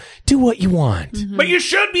do what you want. But you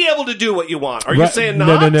should be able to do what you want. Are you saying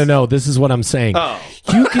not? No. This is what I'm saying. Oh.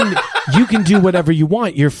 You can do whatever you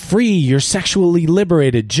want. You're free. You're sexually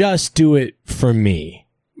liberated. Just do it for me.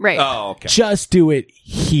 Right. Oh, okay. Just do it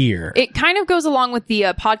here. It kind of goes along with the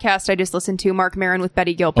podcast I just listened to, Mark Maron with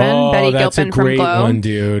Betty Gilpin. Oh, Betty that's Gilpin a great from Glow. one,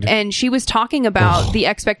 dude. And she was talking about the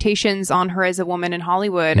expectations on her as a woman in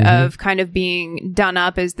Hollywood of kind of being done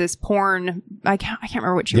up as this porn, I can't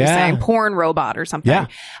remember what she was saying, porn robot or something. Yeah.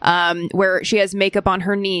 Where she has makeup on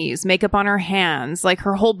her knees, makeup on her hands, like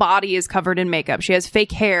her whole body is covered in makeup. She has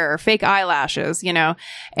fake hair, fake eyelashes,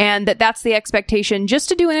 and that's the expectation just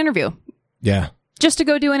to do an interview. Yeah. Just to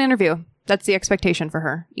go do an interview. That's the expectation for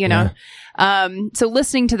her, So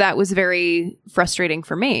listening to that was very frustrating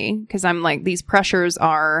for me because I'm like, these pressures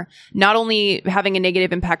are not only having a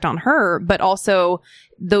negative impact on her, but also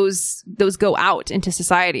those go out into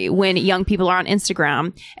society when young people are on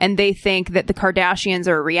Instagram and they think that the Kardashians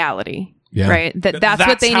are a reality. Yeah. Right. That's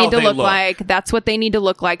what they need to look like. That's what they need to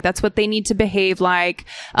look like. That's what they need to behave like.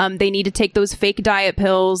 They need to take those fake diet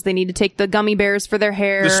pills. They need to take the gummy bears for their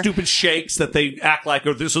hair. The stupid shakes that they act like,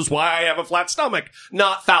 oh, this is why I have a flat stomach,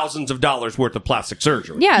 not thousands of dollars worth of plastic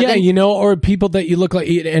surgery. Yeah. Or people that you look like,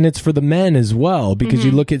 and it's for the men as well, because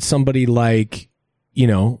you look at somebody like,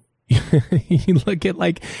 you look at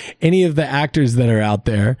like any of the actors that are out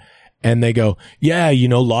there and they go,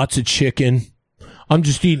 lots of chicken. I'm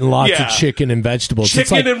just eating lots of chicken and vegetables.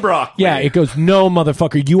 Chicken and broccoli. Yeah, it goes, no,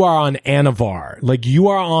 motherfucker, you are on Anavar. Like, you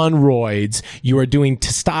are on roids. You are doing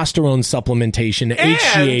testosterone supplementation,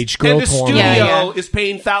 HGH, growth hormone. And the studio is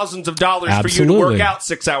paying thousands of dollars for you to work out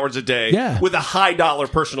 6 hours a day with a high-dollar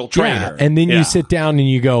personal trainer. And then you sit down and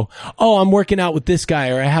you go, oh, I'm working out with this guy,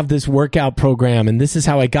 or I have this workout program, and this is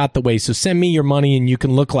how I got the way. So send me your money and you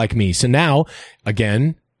can look like me. So now,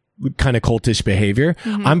 again, kind of cultish behavior.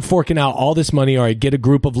 I'm forking out all this money, or I get a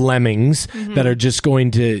group of lemmings that are just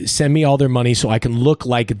going to send me all their money so I can look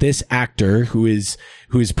like this actor who is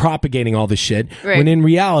propagating all this shit. Right. When in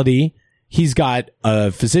reality, he's got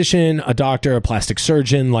a physician, a doctor, a plastic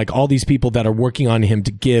surgeon, like all these people that are working on him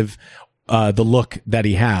to give the look that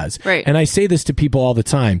he has. Right. And I say this to people all the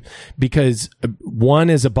time because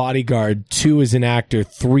 1 is a bodyguard, 2 is an actor,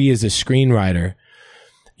 3 is a screenwriter.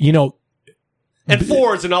 And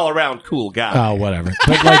 4 is an all-around cool guy. Oh, whatever.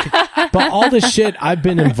 But all the shit I've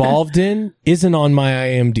been involved in isn't on my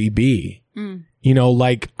IMDb.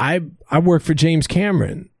 I work for James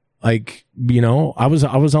Cameron. I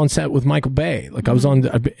was on set with Michael Bay. I was on,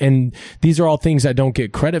 and these are all things I don't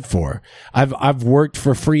get credit for. I've worked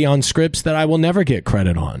for free on scripts that I will never get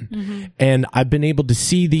credit on. And I've been able to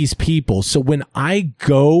see these people. So when I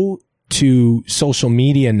go to social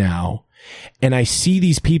media now, and I see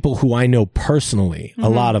these people who I know personally, a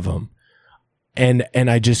lot of them, and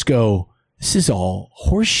I just go, this is all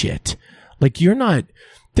horseshit. Like, you're not,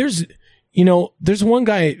 there's one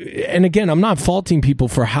guy, and again, I'm not faulting people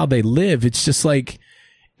for how they live. It's just like,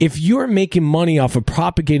 if you're making money off of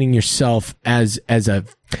propagating yourself as a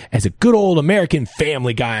good old American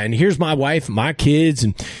family guy, and here's my wife, my kids,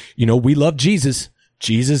 and, you know, we love Jesus,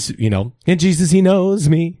 you know, and Jesus, he knows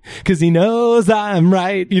me because he knows I'm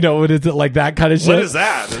right. You know, what is it, like that kind of shit? What is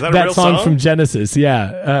that? Is that a that real song from Genesis?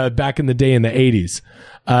 Yeah. Back in the day in the 80s.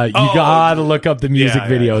 You gotta look up the music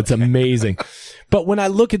video. It's amazing. But when I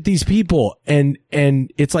look at these people and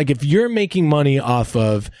it's like, if you're making money off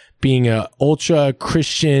of being a ultra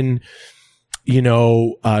Christian, you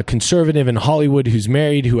know, conservative in Hollywood who's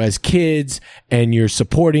married, who has kids, and you're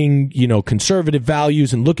supporting, you know, conservative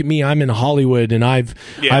values, and look at me, I'm in Hollywood and I'm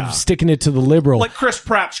sticking it to the liberal. Like Chris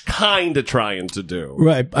Pratt's kind of trying to do.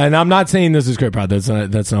 Right. And I'm not saying this is Chris Pratt. That's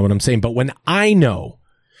not what I'm saying. But when I know,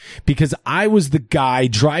 because I was the guy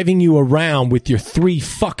driving you around with your 3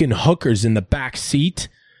 fucking hookers in the back seat,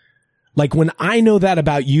 like when I know that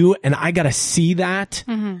about you and I gotta see that,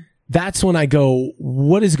 that's when I go,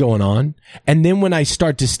 what is going on? And then when I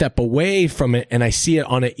start to step away from it and I see it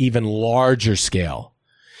on an even larger scale,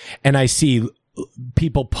 and I see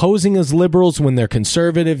people posing as liberals when they're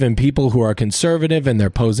conservative, and people who are conservative and they're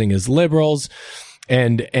posing as liberals,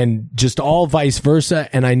 and just all vice versa.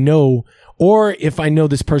 And I know, or if I know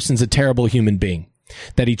this person's a terrible human being,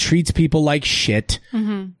 that he treats people like shit,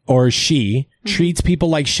 or she treats people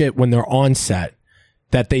like shit when they're on set,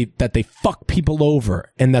 that they fuck people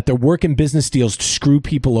over, and that they're working business deals to screw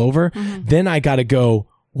people over, then I gotta go,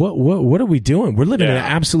 what are we doing? We're living in an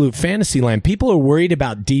absolute fantasy land. People are worried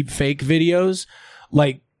about deep fake videos.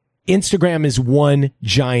 Like, Instagram is one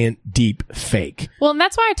giant deep fake. Well, and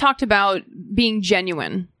that's why I talked about being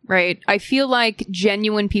genuine, right? I feel like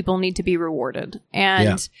genuine people need to be rewarded.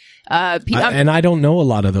 And and I don't know a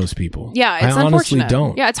lot of those people. Yeah, it's I honestly unfortunate.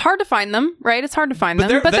 don't. Yeah, it's hard to find them, right? It's hard to find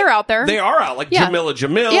them, but they're out there. They are out, like Jamila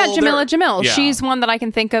Jamil. Yeah, Jamila Jamil. Yeah. She's one that I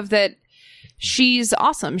can think of that she's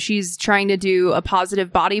awesome. She's trying to do a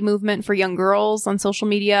positive body movement for young girls on social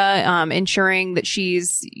media, ensuring that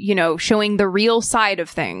she's, you know, showing the real side of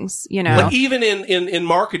things, you know. Like even in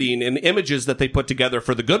marketing and images that they put together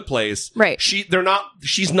for The Good Place, right? She's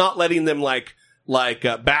not letting them like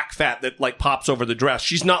back fat that like pops over the dress.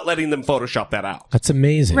 She's not letting them Photoshop that out. That's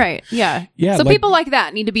amazing. Right. Yeah. Yeah. So people like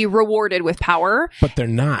that need to be rewarded with power. But they're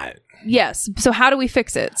not. Yes. So how do we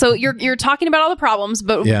fix it? So you're talking about all the problems,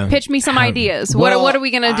 but pitch me some ideas. What are we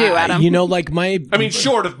going to do, Adam? You know, like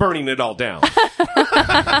short of burning it all down.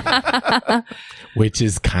 Which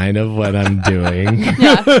is kind of what I'm doing.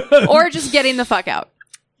 Yeah. Or just getting the fuck out.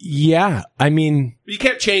 Yeah. I mean, you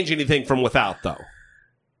can't change anything from without, though.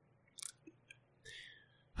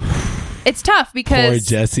 It's tough because poor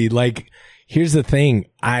Jesse. Like, here's the thing.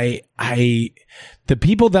 The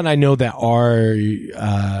people that I know that are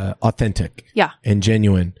authentic, and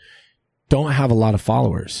genuine, don't have a lot of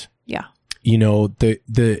followers. Yeah. You know, the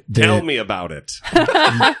tell me about it.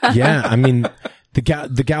 Yeah, I mean, the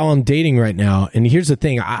gal I'm dating right now, and here's the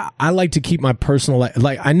thing. I like to keep my personal life.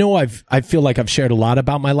 Like, I feel like I've shared a lot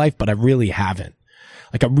about my life, but I really haven't.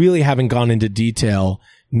 Like, I really haven't gone into detail,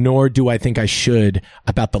 nor do I think I should,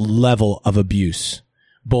 about the level of abuse,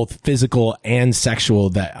 both physical and sexual,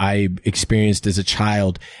 that I experienced as a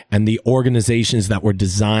child, and the organizations that were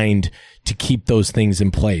designed to keep those things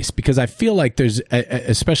in place. Because I feel like there's,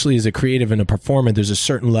 especially as a creative and a performer, there's a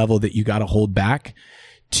certain level that you got to hold back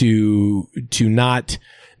to not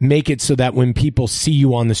make it so that when people see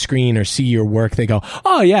you on the screen or see your work, they go,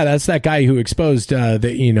 oh yeah, that's that guy who exposed that,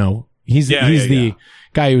 you know, he's the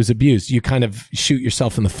guy who was abused. You kind of shoot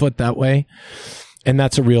yourself in the foot that way. And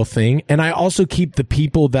that's a real thing. And I also keep the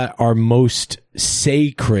people that are most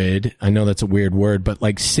sacred, I know that's a weird word, but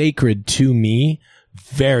like sacred to me,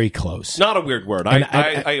 very close. Not a weird word.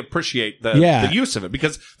 I appreciate the use of it,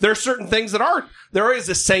 because there are certain things that there is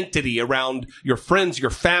a sanctity around your friends, your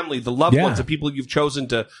family, the loved ones, the people you've chosen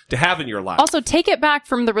to have in your life. Also, take it back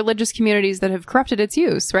from the religious communities that have corrupted its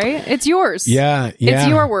use, right? It's yours. Yeah. It's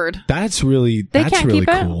your word. That's really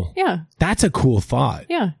cool. Yeah. That's a cool thought.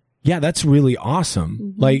 Yeah. Yeah, that's really awesome.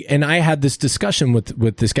 Mm-hmm. Like, and I had this discussion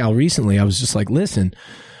with this gal recently. I was just like, listen,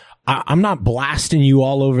 I'm not blasting you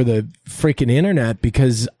all over the freaking internet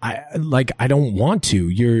because I don't want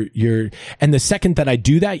to. And the second that I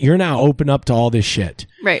do that, you're now open up to all this shit.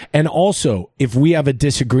 Right. And also, if we have a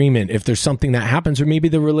disagreement, if there's something that happens, or maybe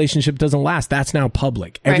the relationship doesn't last, that's now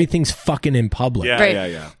public. Right. Everything's fucking in public. Yeah,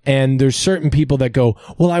 right. Yeah. And there's certain people that go,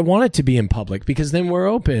 well, I want it to be in public because then we're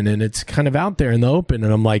open and it's kind of out there in the open.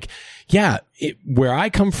 And I'm like, yeah, where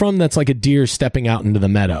I come from, that's like a deer stepping out into the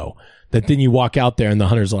meadow. That then you walk out there and the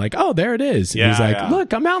hunters are like, oh, there it is. And he's like,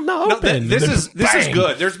 look, I'm out in the open. This is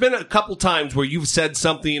good. There's been a couple times where you've said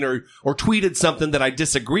something or tweeted something that I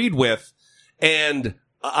disagreed with, and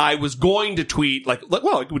I was going to tweet like,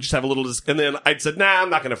 well, we just have a little, and then I said, nah,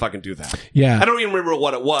 I'm not going to fucking do that. Yeah. I don't even remember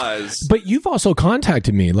what it was. But you've also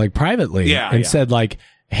contacted me like privately and said like,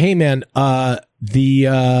 hey man, I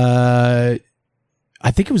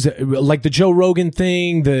think it was like the Joe Rogan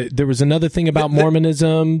thing. There was another thing about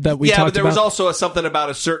Mormonism that we talked about. Yeah, but there was also something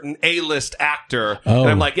about a certain A-list actor. Oh.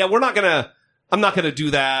 And I'm like, yeah, I'm not going to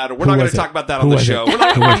do that, or we're not going to talk about that on the show.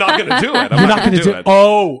 I'm not going to do it. You're not going to do it.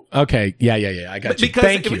 Oh, okay. Yeah. I got you.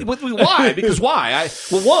 Thank you. Why? Because why?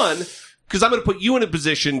 One, because I'm going to put you in a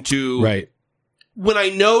position to... Right. When I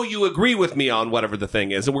know you agree with me on whatever the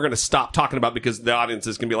thing is, and we're going to stop talking about because the audience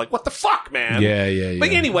is going to be like, what the fuck, man? Yeah.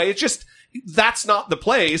 But anyway, it's just, that's not the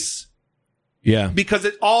place. Yeah. Because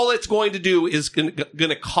all it's going to do is going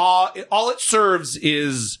to cause, all it serves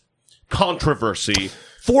is controversy.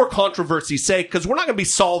 For controversy's sake, because we're not going to be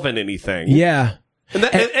solving anything. Yeah.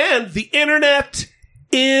 And the internet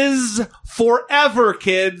is forever,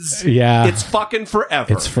 kids. Yeah. It's fucking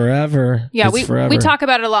forever. It's forever. Yeah, forever. We talk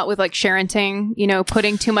about it a lot with like sharenting,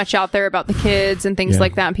 putting too much out there about the kids and things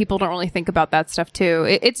like that. And people don't really think about that stuff too.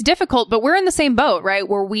 It's difficult, but we're in the same boat, right?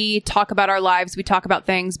 Where we talk about our lives, we talk about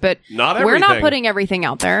things, but we're not putting everything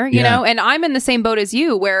out there, you know? And I'm in the same boat as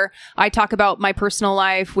you where I talk about my personal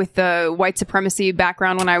life with the white supremacy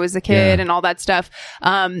background when I was a kid and all that stuff.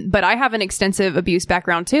 But I have an extensive abuse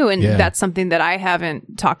background too. And that's something that I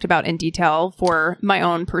haven't talked about in detail for my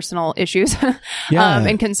own personal issues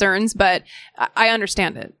and concerns, but I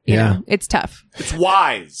understand it. You know, it's tough. It's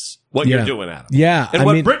wise what you're doing, Adam. Yeah. And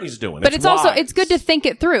what Brittany's doing. But it's also, it's good to think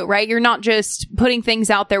it through, right? You're not just putting things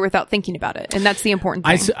out there without thinking about it. And that's the important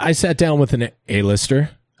thing. I sat down with an A-lister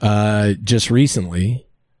just recently.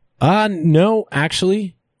 No,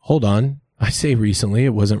 actually, hold on. I say recently.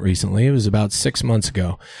 It wasn't recently. It was about 6 months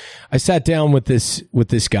ago. I sat down with this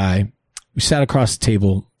guy. We sat across the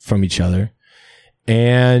table from each other,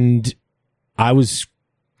 and I was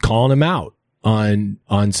calling him out on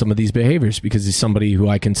some of these behaviors because he's somebody who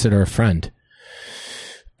I consider a friend,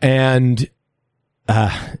 and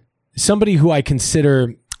somebody who I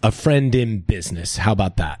consider a friend in business. How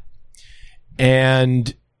about that?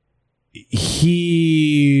 And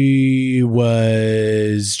he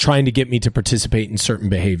was trying to get me to participate in certain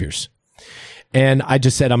behaviors. And I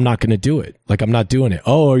just said, I'm not going to do it. Like, I'm not doing it.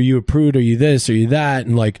 Oh, are you a prude? Are you this? Are you that?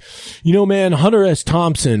 And like, man, Hunter S.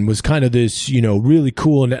 Thompson was kind of this, really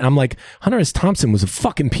cool. And I'm like, Hunter S. Thompson was a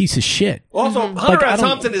fucking piece of shit. Also, Hunter S.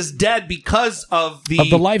 Thompson is dead because of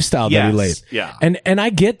the lifestyle that he led. Yeah. And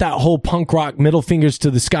I get that whole punk rock middle fingers to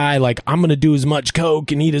the sky. Like, I'm going to do as much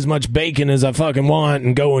coke and eat as much bacon as I fucking want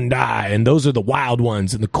and go and die. And those are the wild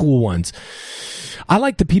ones and the cool ones. I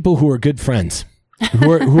like the people who are good friends,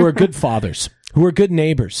 who are good fathers, who are good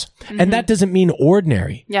neighbors. Mm-hmm. And that doesn't mean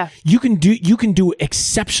ordinary. Yeah. You can do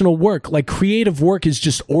exceptional work. Like, creative work is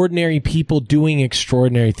just ordinary people doing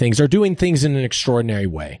extraordinary things or doing things in an extraordinary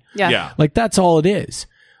way. Yeah. Like, that's all it is.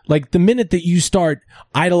 Like, the minute that you start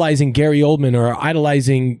idolizing Gary Oldman or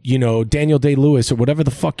idolizing, Daniel Day-Lewis or whatever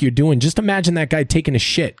the fuck you're doing, just imagine that guy taking a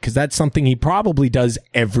shit, because that's something he probably does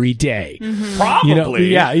every day. Mm-hmm. Probably.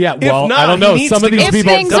 Yeah. Well, not, I don't know. Some of these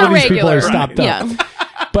people are stopped up. Yeah.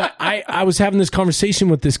 But I was having this conversation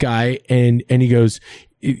with this guy, and he goes,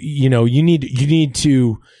 you need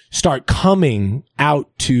to start coming out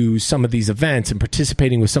to some of these events and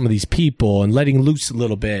participating with some of these people and letting loose a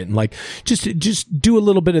little bit, and like just do a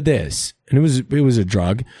little bit of this. And it was a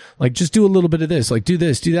drug. Like, just do a little bit of this, like do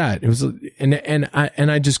this, do that. It was, and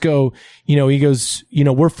I just go, he goes,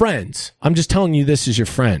 we're friends. I'm just telling you this is your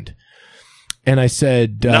friend. And I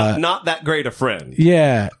said, not that great a friend.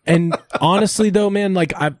 Yeah. And honestly though, man,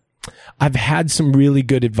 like I've had some really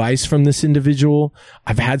good advice from this individual.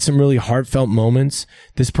 I've had some really heartfelt moments.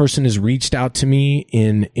 This person has reached out to me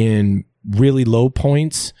in really low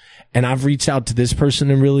points, and I've reached out to this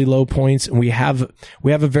person in really low points, and we have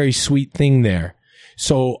a very sweet thing there.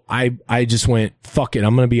 So I just went, fuck it.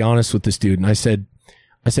 I'm going to be honest with this dude. And I said,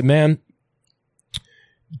 man,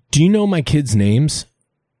 do you know my kids' names?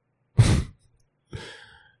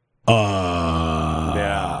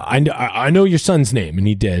 Yeah. I know your son's name, and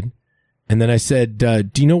he did. And then I said, do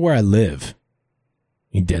you know where I live?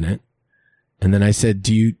 He didn't. And then I said,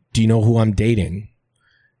 do you know who I'm dating?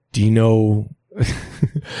 Do you know,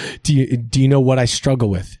 do you know what I struggle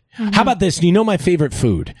with? Mm-hmm. How about this? Do you know my favorite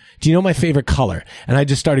food? Do you know my favorite color? And I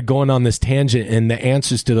just started going on this tangent, and the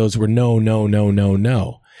answers to those were no, no, no, no,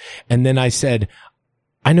 no. And then I said,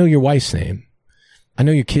 I know your wife's name. I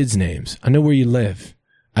know your kids' names. I know where you live.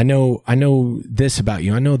 I know this about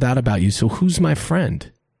you. I know that about you. So who's my friend?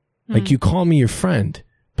 Like, you call me your friend.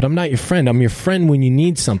 but I'm not your friend. I'm your friend when you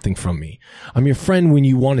need something from me. I'm your friend when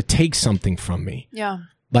you want to take something from me. Yeah.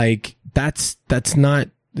 Like that's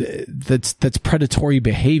predatory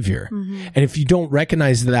behavior. Mm-hmm. And if you don't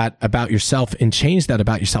recognize that about yourself and change that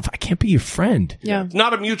about yourself, I can't be your friend. Yeah. It's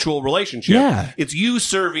not a mutual relationship. Yeah. It's you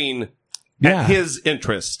serving at his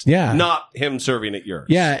interest, not him serving at yours.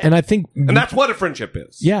 Yeah. And I think, and that's what a friendship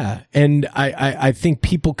is. Yeah. And I think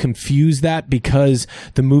people confuse that because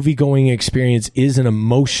the movie going experience is an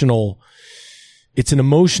emotional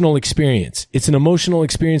experience. It's an emotional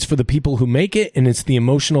experience for the people who make it, and it's an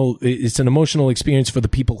emotional experience for the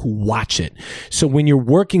people who watch it. So when you're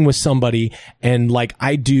working with somebody and like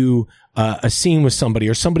I do a scene with somebody,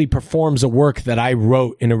 or somebody performs a work that I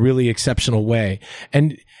wrote in a really exceptional way,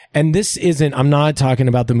 and this isn't, I'm not talking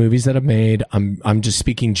about the movies that I've made. I'm just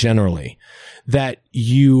speaking generally, that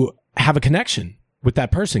you have a connection with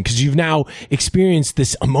that person because you've now experienced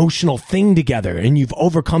this emotional thing together and you've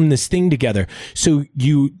overcome this thing together. So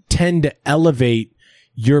you tend to elevate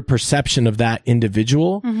your perception of that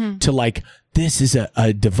individual to like, this is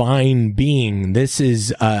a divine being. This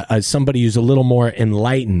is somebody who's a little more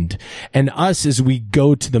enlightened. And us, as we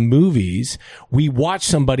go to the movies, we watch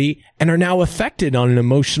somebody and are now affected on an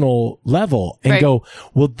emotional level and go,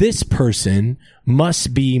 well, this person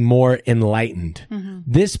must be more enlightened. Mm-hmm.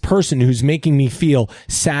 This person who's making me feel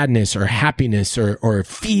sadness or happiness or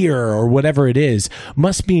fear or whatever it is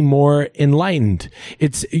must be more enlightened.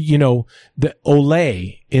 It's, the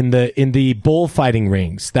Olay in the bullfighting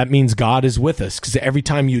rings. That means God is with us, because every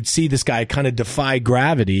time you'd see this guy kind of defy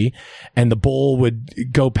gravity and the bull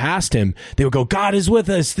would go past him, they would go, God is with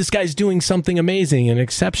us. This guy's doing something amazing and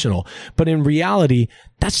exceptional. But in reality,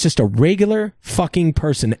 that's just a regular fucking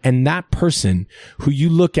person. And that person who you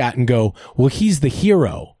look at and go, well, he's the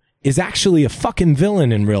hero, is actually a fucking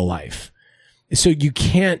villain in real life. So it's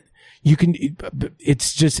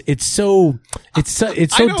so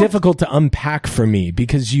difficult to unpack for me,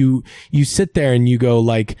 because you sit there and you go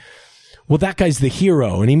like, well, that guy's the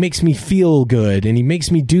hero and he makes me feel good and he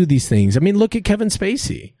makes me do these things. I mean, look at Kevin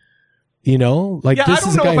Spacey, this is a guy who made you feel a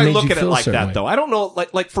certain way. I don't know if I look at it like that though. I don't know,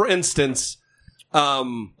 like for instance,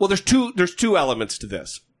 there's two elements to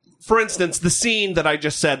this. For instance, the scene that I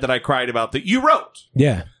just said that I cried about that you wrote.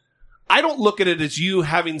 Yeah. I don't look at it as you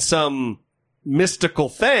having some mystical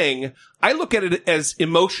thing. I look at it as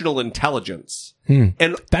emotional intelligence.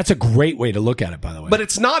 And that's a great way to look at it, by the way. But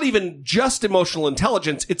it's not even just emotional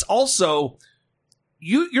intelligence. It's also,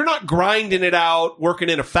 you're not grinding it out, working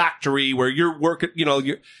in a factory where you're working,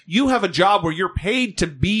 you have a job where you're paid to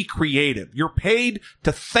be creative. You're paid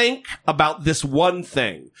to think about this one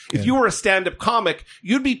thing. If you were a stand-up comic,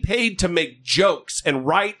 you'd be paid to make jokes and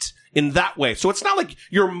write in that way. So it's not like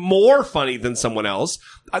you're more funny than someone else.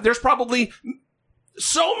 There's probably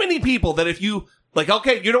so many people that if you, like,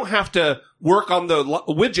 okay, you don't have to work on the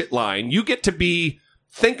widget line. You get to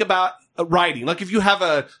think about writing. Like if you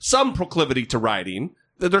have some proclivity to writing,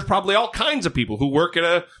 there's probably all kinds of people who work at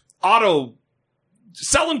a auto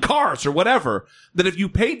selling cars or whatever, that if you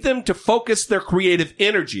paid them to focus their creative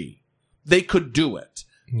energy, they could do it.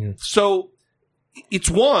 Yeah. So it's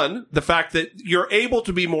the fact that you're able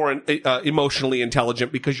to be more emotionally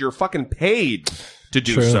intelligent because you're fucking paid to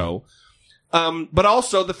do so. But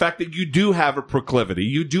also the fact that you do have a proclivity,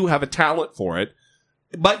 you do have a talent for it,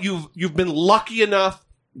 but you've been lucky enough,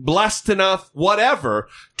 blessed enough, whatever,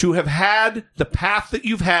 to have had the path that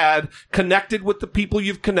you've had, connected with the people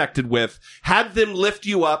you've connected with, had them lift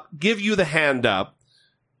you up, give you the hand up,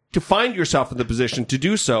 to find yourself in the position to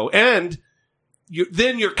do so. And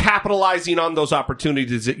then you're capitalizing on those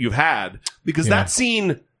opportunities that you've had, because that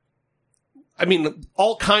scene, I mean,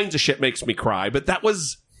 all kinds of shit makes me cry, but that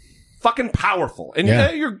was fucking powerful. And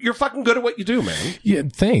you're fucking good at what you do, man. Yeah,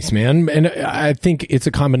 thanks, man. And I think it's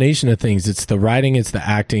a combination of things. It's the writing, it's the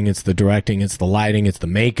acting, it's the directing, it's the lighting, it's the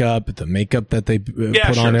makeup. The makeup that they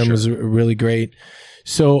put on him was really great.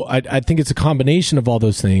 So I think it's a combination of all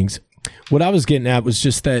those things. What I was getting at was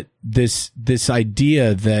just that this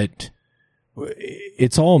idea that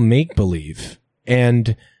it's all make-believe,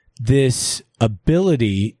 and this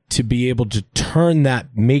ability to be able to turn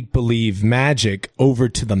that make-believe magic over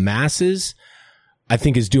to the masses, I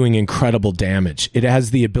think is doing incredible damage. It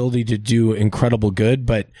has the ability to do incredible good,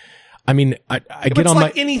 but I mean, I get on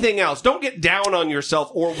like anything else. Don't get down on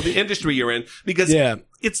yourself or the industry you're in, because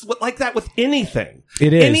it's like that with anything.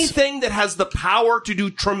 It is. Anything that has the power to do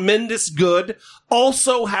tremendous good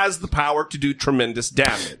also has the power to do tremendous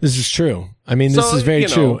damage. This is true. I mean, this is very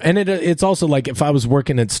true. And it's also like if I was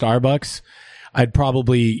working at Starbucks, I'd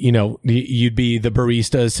probably, you'd be the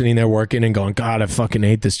barista sitting there working and going, God, I fucking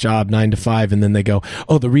hate this job, 9 to 5. And then they go,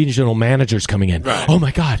 oh, the regional manager's coming in. Right. Oh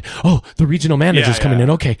my God. Oh, the regional manager's coming in.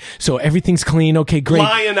 Okay. So everything's clean. Okay, great.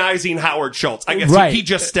 Lionizing Howard Schultz. I guess he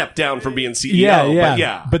just stepped down from being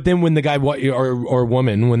CEO. But then when the guy or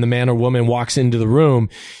woman, when the man or woman walks into the room,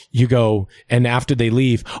 you go, and after they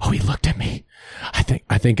leave, oh, he looked at me. I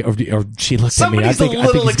think, or she looked at me. Somebody's a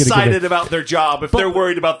little excited about their job if they're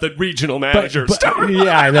worried about the regional managers.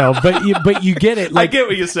 Yeah, I know. But you get it. I get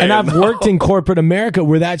what you're saying. And I've worked in corporate America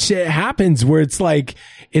where that shit happens, where it's like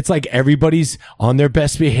everybody's on their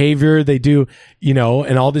best behavior. They do,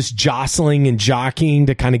 and all this jostling and jockeying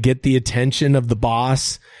to kind of get the attention of the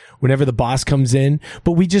boss whenever the boss comes in.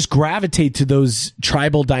 But we just gravitate to those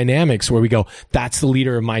tribal dynamics where we go, that's the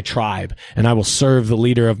leader of my tribe, and I will serve the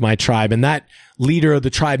leader of my tribe. And that leader of the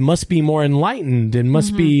tribe must be more enlightened and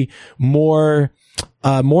must be more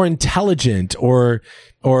intelligent or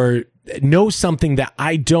know something that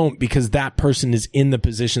I don't, because that person is in the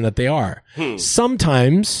position that they are.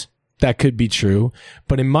 Sometimes that could be true,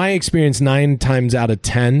 but in my experience, 9 times out of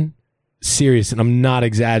 10, serious, and I'm not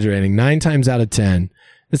exaggerating, 9 times out of 10,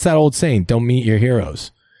 it's that old saying, don't meet your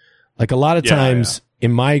heroes. Like a lot of times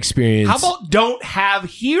in my experience. How about don't have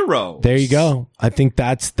heroes? There you go. I think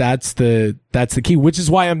that's the key, which is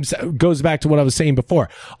why goes back to what I was saying before.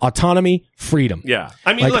 Autonomy, freedom. Yeah.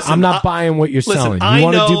 I mean, listen, I'm not buying what you're selling. You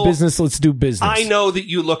want to do business? Let's do business. I know that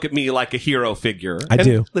you look at me like a hero figure. I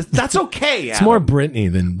do. That's okay. It's more Brittany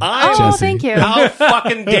than Jesse. Oh, thank you. How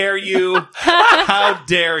fucking dare you? How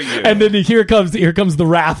dare you? And then here comes the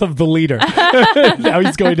wrath of the leader. Now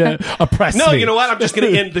he's going to oppress me. No, you know what? I'm just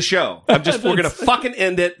going to end the show. we're going to fucking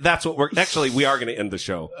end it. That's what we are going to end the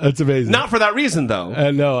show. That's amazing. Not for that reason though.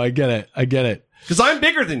 No, I get it. Because I'm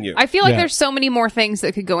bigger than you. I feel like there's so many more things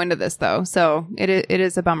that could go into this, though. So it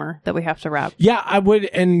is a bummer that we have to wrap. Yeah, I would.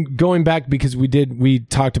 And going back, because we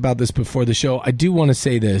talked about this before the show, I do want to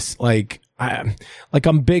say this.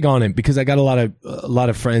 I'm big on it because I got a lot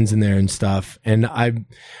of friends in there and stuff. And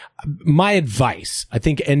my advice, I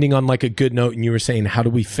think, ending on like a good note, and you were saying, how do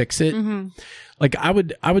we fix it? Mm-hmm. Like I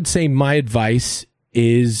would say my advice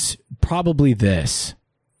is probably this.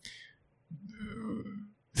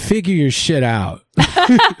 Figure your shit out.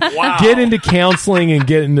 Wow. Get into counseling and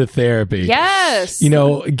get into therapy. Yes.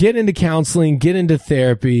 Get into counseling, get into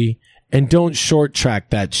therapy, and don't short track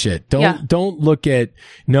that shit. Don't look at,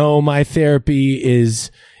 no, my therapy is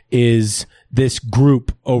this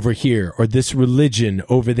group over here, or this religion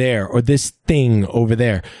over there, or this thing over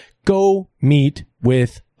there. Go meet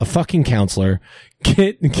with a fucking counselor.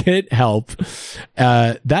 Get help.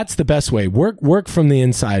 That's the best way. Work from the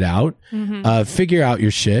inside out. Mm-hmm. Figure out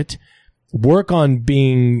your shit. Work on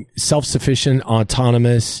being self-sufficient,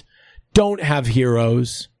 autonomous. Don't have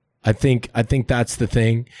heroes. I think that's the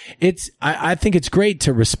thing. I think it's great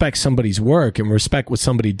to respect somebody's work and respect what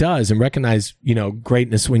somebody does and recognize,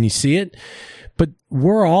 greatness when you see it. But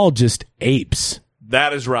we're all just apes.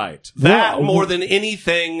 That is right. That more than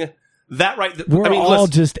anything. That right. We're all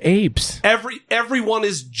just apes. Everyone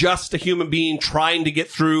is just a human being trying to get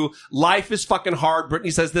through. Life is fucking hard.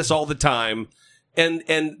 Brittany says this all the time. And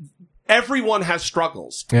everyone has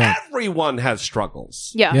struggles. Yeah. Everyone has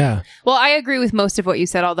struggles. Yeah. Well, I agree with most of what you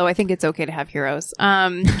said, although I think it's okay to have heroes.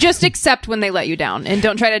 Just accept when they let you down and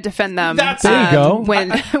don't try to defend them. There you go. When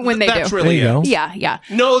they do. That's really it. Yeah.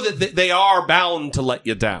 Know that they are bound to let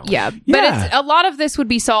you down. Yeah. But a lot of this would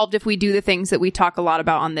be solved if we do the things that we talk a lot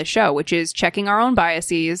about on this show, which is checking our own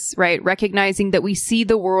biases, right? Recognizing that we see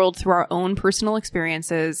the world through our own personal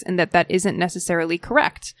experiences and that isn't necessarily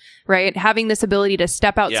correct, right? Having this ability to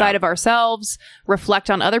step outside of ourselves, reflect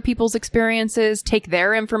on other people's experiences, take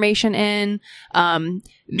their information in,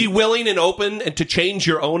 be willing and open and to change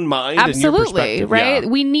your own mind. Absolutely, and your perspective. Right? Yeah.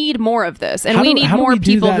 We need more of this, and we need more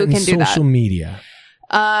people who can do that. Social media.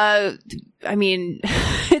 I mean,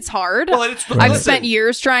 it's hard. Well, I've spent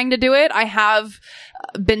years trying to do it. I have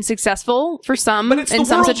been successful for some, but it's in the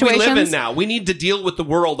some world situations. we live in now. We need to deal with the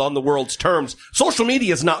world on the world's terms. Social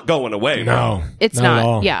media is not going away. No, it's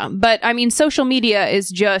not. Yeah, but I mean, social media is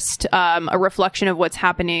just a reflection of what's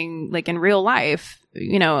happening, like in real life.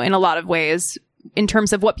 In a lot of ways. In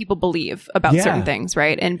terms of what people believe about certain things,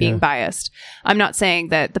 right? And being biased. I'm not saying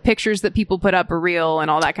that the pictures that people put up are real and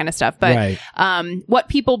all that kind of stuff, but what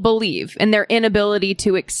people believe and their inability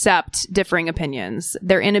to accept differing opinions,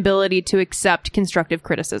 their inability to accept constructive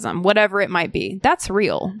criticism, whatever it might be, that's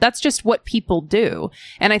real. That's just what people do.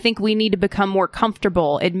 And I think we need to become more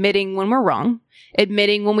comfortable admitting when we're wrong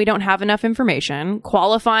admitting when we don't have enough information,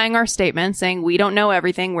 qualifying our statements, saying we don't know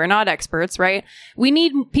everything, we're not experts, right? We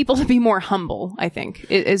need people to be more humble, I think,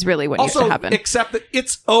 is really what needs to happen. Also, accept that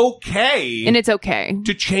it's okay. And it's okay.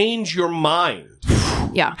 To change your mind.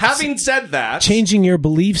 Yeah. Having said that. Changing your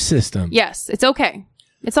belief system. Yes, it's okay.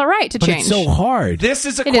 It's all right to change. It's so hard. This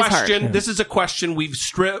is a question. This is a question we've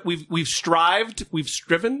strived. We've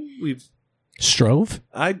striven. We've strove.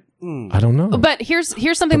 I don't know. But here's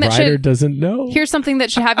something the that writer should doesn't know. Here's something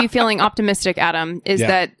that should have you feeling optimistic, Adam. Is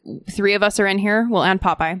that 3 of us are in here? Well, and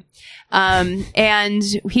Popeye, and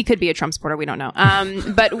he could be a Trump supporter. We don't know.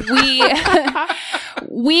 But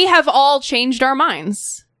we have all changed our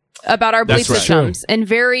minds about our belief systems in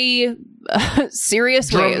very serious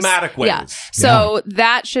dramatic ways. Yeah. So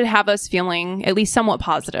that should have us feeling at least somewhat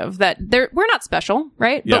positive that we're not special,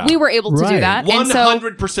 right? Yeah. But we were able to do that.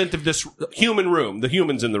 100% of this human room, the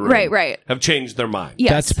humans in the room, right, have changed their mind.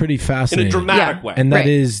 Yes. That's pretty fascinating in a dramatic way, and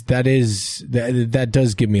that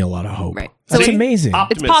does give me a lot of hope. Right. So it's amazing.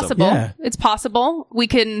 Optimism. It's possible. Yeah. It's possible. We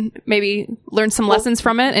can maybe learn some lessons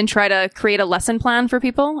from it and try to create a lesson plan for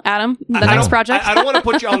people. Adam, the next project. I don't want to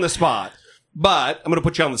put you on the spot, but I'm going to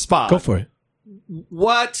put you on the spot. Go for it.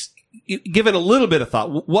 Given a little bit of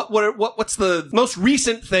thought, what's the most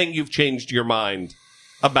recent thing you've changed your mind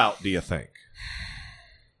about, do you think?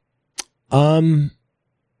 I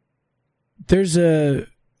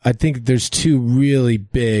think there's 2 really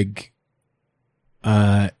big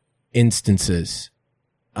instances.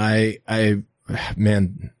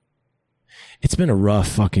 Man, it's been a rough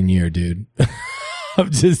fucking year, dude. I'm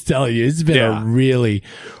just telling you, it's been a really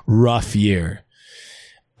rough year.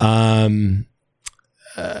 And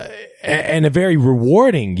a very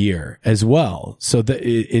rewarding year as well. So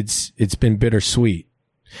it's been bittersweet.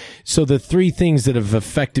 So the 3 things that have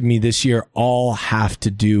affected me this year all have to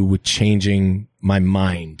do with changing my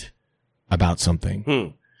mind about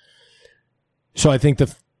something. So I think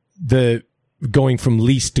the going from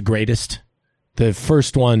least to greatest, the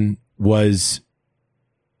first one was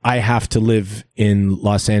I have to live in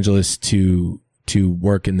Los Angeles to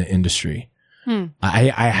work in the industry.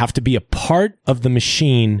 I have to be a part of the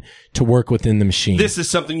machine to work within the machine. This is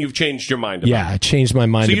something you've changed your mind about. Yeah, I changed my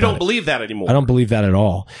mind about it. So you don't believe that anymore? I don't believe that at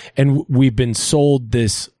all. And we've been sold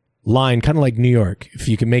this line, kind of like New York. If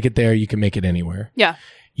you can make it there, you can make it anywhere. Yeah.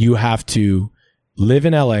 You have to live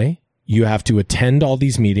in LA. You have to attend all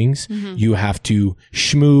these meetings. Mm-hmm. You have to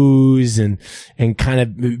schmooze and kind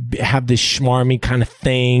of have this schmarmy kind of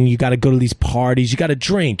thing. You got to go to these parties. You got to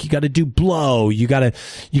drink. You got to do blow. You got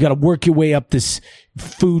to work your way up this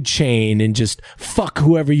food chain and just fuck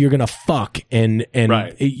whoever you're going to fuck and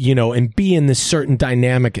you know, and be in this certain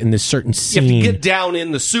dynamic in this certain scene. You have to get down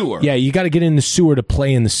in the sewer. Yeah. You got to get in the sewer to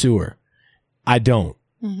play in the sewer. I don't.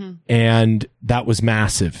 Mm-hmm. And that was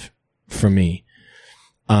massive for me.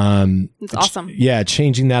 It's awesome. Yeah,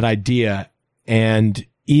 changing that idea. And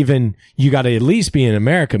even you got to at least be in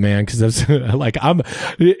America, man, because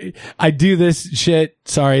I do this shit.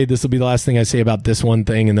 Sorry, this will be the last thing I say about this one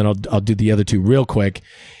thing, and then I'll do the other 2 real quick.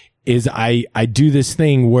 Is I do this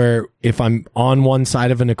thing where if I'm on one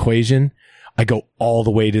side of an equation, I go all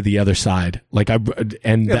the way to the other side.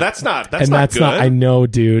 That's not good. I know,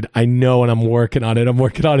 dude. I know, and I'm working on it. I'm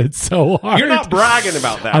working on it so hard. You're not bragging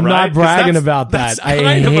about that, I'm right? not bragging about that.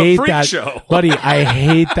 I hate that, show. Buddy. I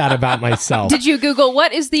hate that about myself. Did you Google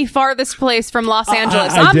what is the farthest place from Los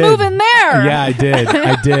Angeles? I'm moving there. Yeah, I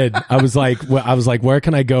did. I was like, where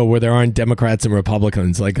can I go where there aren't Democrats and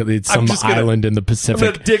Republicans? Like it's some island in the Pacific.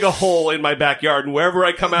 I'm gonna dig a hole in my backyard, and wherever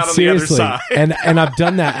I come out on the other side. and I've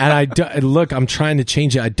done that, and look, I'm trying to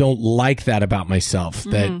change it. I don't like that about myself.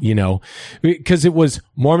 That you know, because it was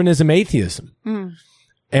Mormonism, atheism.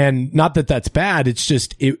 And not that that's bad. It's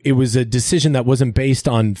just, it was a decision that wasn't based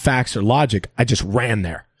on facts or logic. I just ran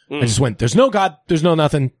there. I just went, there's no God, there's no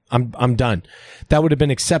nothing. I'm done. That would have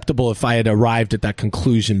been acceptable if I had arrived at that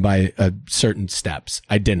conclusion by certain steps.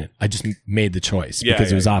 I didn't. I just made the choice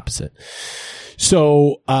because it was opposite.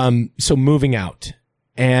 So moving out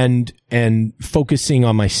and focusing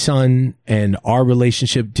on my son and our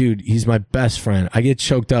relationship, dude, he's my best friend. I get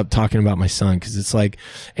choked up talking about my son because it's like,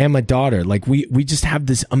 and my daughter, like we just have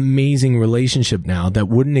this amazing relationship now that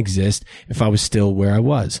wouldn't exist if I was still where I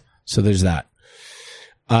was. So there's that.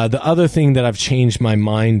 The other thing that I've changed my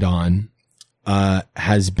mind on,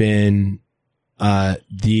 has been,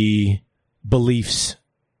 the beliefs,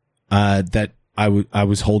 that I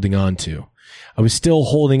was holding on to. I was still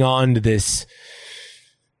holding on to this.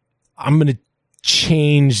 I'm going to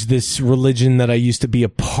change this religion that I used to be a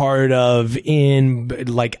part of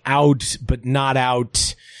out, but not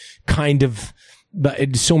out kind of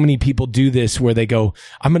but so many people do this where they go,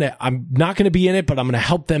 I'm not going to be in it, but I'm going to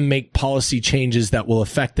help them make policy changes that will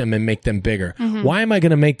affect them and make them bigger. Mm-hmm. Why am I going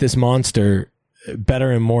to make this monster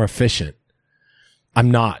better and more efficient?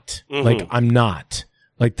 I'm not. Mm-hmm. Like, I'm not.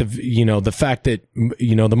 Like the fact that,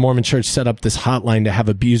 the Mormon Church set up this hotline to have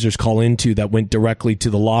abusers call into that went directly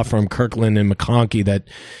to the law firm Kirkland and McConkie that,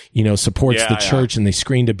 supports the church, and they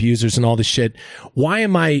screened abusers and all this shit. Why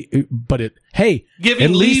am I,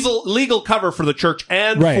 giving legal cover for the church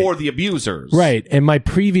and for the abusers. Right. And my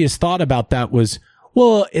previous thought about that was,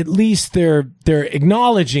 well, at least they're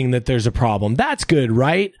acknowledging that there's a problem. That's good,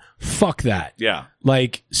 right? Fuck that. Yeah.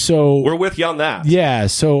 Like, so we're with you on that. Yeah.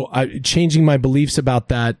 So changing my beliefs about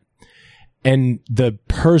that, and the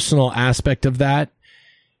personal aspect of that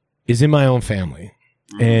is in my own family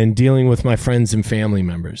and dealing with my friends and family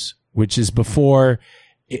members, which is before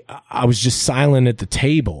I was just silent at the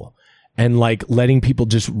table and like letting people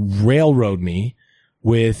just railroad me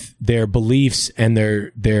with their beliefs and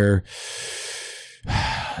their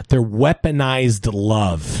weaponized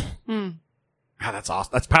love. God, that's awesome.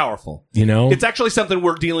 That's powerful. It's actually something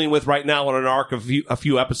we're dealing with right now on an arc of a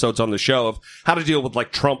few episodes on the show of how to deal with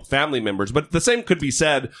like Trump family members. But the same could be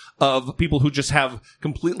said of people who just have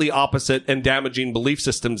completely opposite and damaging belief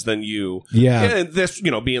systems than you. Yeah. And this,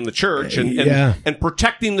 being the church and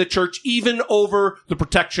protecting the church even over the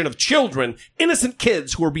protection of children, innocent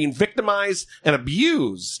kids who are being victimized and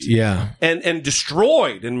abused. Yeah. And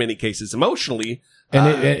destroyed in many cases emotionally.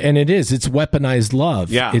 And it's weaponized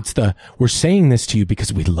love. Yeah. It's we're saying this to you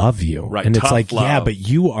because we love you. Right. And it's like, love. yeah, but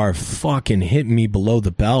you are fucking hitting me below the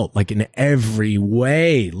belt, like in every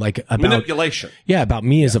way, like about manipulation. Yeah. About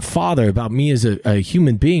me as a father, about me as a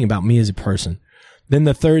human being, about me as a person. Then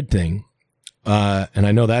the third thing, and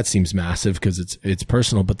I know that seems massive because it's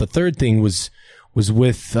personal, but the third thing was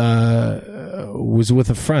with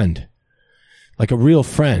a friend, like a real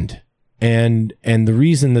friend. And the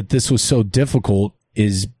reason that this was so difficult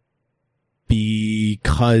is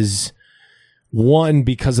because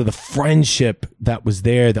of the friendship that was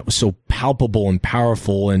there, that was so palpable and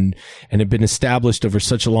powerful and had been established over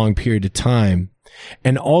such a long period of time.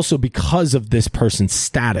 And also because of this person's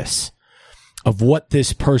status, of what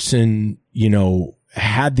this person,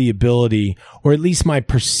 had the ability, or at least my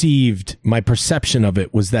perception of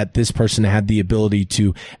it was that this person had the ability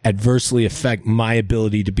to adversely affect my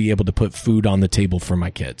ability to be able to put food on the table for my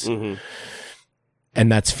kids. Mm-hmm. And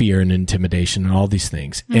that's fear and intimidation and all these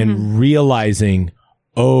things. Mm-hmm. And realizing,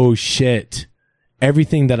 oh shit,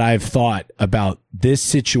 everything that I've thought about this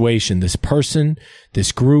situation, this person,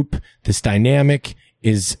 this group, this dynamic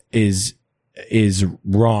is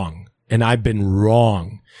wrong. And I've been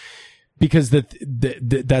wrong. Because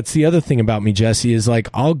that's the other thing about me, Jesse, is like,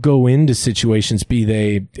 I'll go into situations,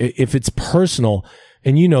 if it's personal,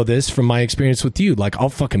 and you know this from my experience with you, like I'll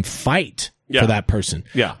fucking fight for that person.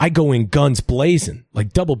 Yeah. I go in guns blazing,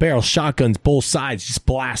 like double barrel shotguns, both sides, just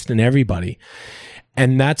blasting everybody.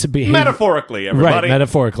 And that's a behavior. Metaphorically, everybody. Right,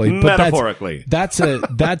 metaphorically. But metaphorically. That's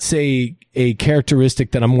a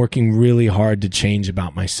characteristic that I'm working really hard to change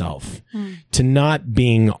about myself. To not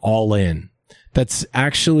being all in. That's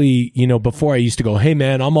actually, before I used to go, hey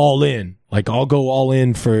man, I'm all in. Like I'll go all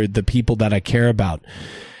in for the people that I care about.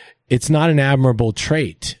 It's not an admirable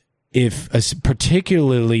trait.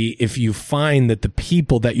 Particularly if you find that the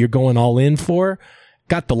people that you're going all in for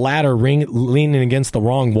got the ladder leaning against the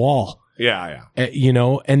wrong wall. Yeah.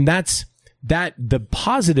 And that's the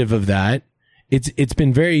positive of that. It's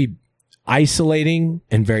been very isolating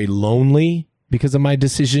and very lonely because of my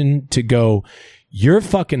decision to go, you're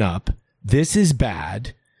fucking up. This is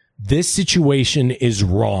bad. This situation is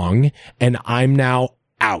wrong. And I'm now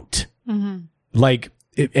out. Mm-hmm. Like,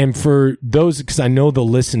 and for those, because I know they'll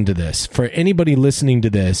listen to this, for anybody listening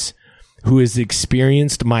to this who has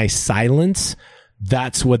experienced my silence,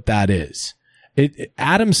 that's what that is.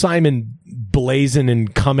 Adam Simon blazing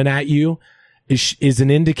and coming at you is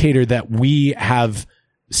an indicator that we have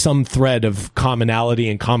some thread of commonality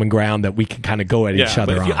and common ground that we can kind of go at each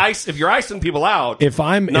other on. If you're icing people out, if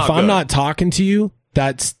I'm not talking to you,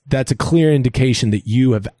 that's a clear indication that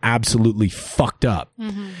you have absolutely fucked up.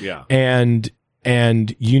 Mm-hmm. Yeah.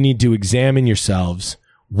 And you need to examine yourselves,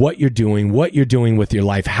 what you're doing with your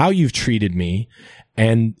life, how you've treated me,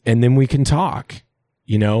 and then we can talk,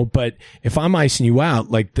 but if I'm icing you out,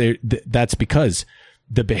 like that's because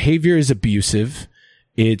the behavior is abusive.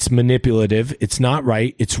 It's manipulative. It's not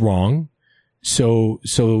right. It's wrong. So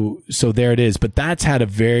there it is. But that's had a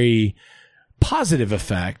very positive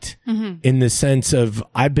effect in the sense of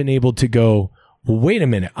I've been able to go, well, wait a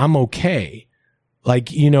minute. I'm okay.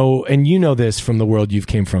 Like, and this from the world you've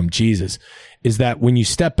came from, Jesus, is that when you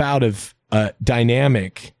step out of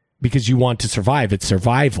dynamic because you want to survive. It's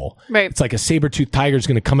survival. Right. It's like a saber-toothed tiger is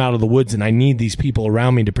going to come out of the woods and I need these people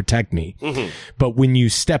around me to protect me. Mm-hmm. But when you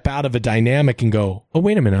step out of a dynamic and go, oh,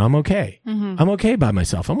 wait a minute, I'm okay. Mm-hmm. I'm okay by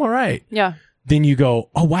myself. I'm all right. Yeah. Then you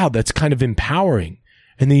go, oh, wow, that's kind of empowering.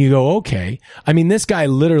 And then you go, okay. I mean, this guy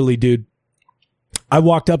literally, dude, I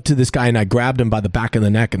walked up to this guy and I grabbed him by the back of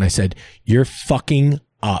the neck and I said, you're fucking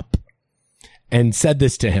up. And said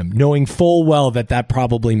this to him, knowing full well that that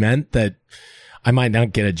probably meant that I might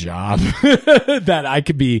not get a job, that I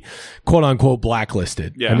could be quote unquote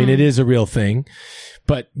blacklisted. Yeah. I mean, it is a real thing,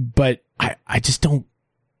 but I just don't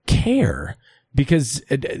care because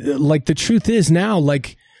like the truth is now,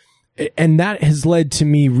 like, and that has led to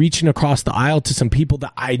me reaching across the aisle to some people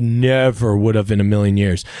that I never would have in a million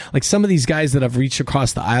years. Like some of these guys that I've reached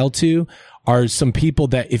across the aisle to are some people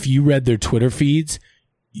that if you read their Twitter feeds,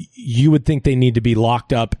 you would think they need to be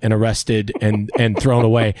locked up and arrested and thrown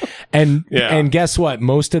away. And guess what?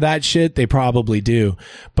 Most of that shit, they probably do.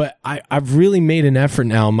 But I've really made an effort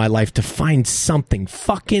now in my life to find something,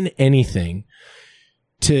 fucking anything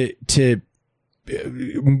to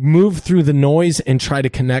move through the noise and try to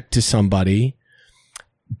connect to somebody.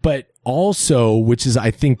 But also, which is, I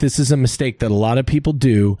think this is a mistake that a lot of people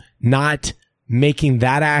do, not making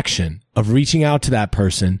that action of reaching out to that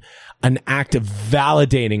person an act of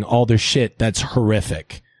validating all their shit that's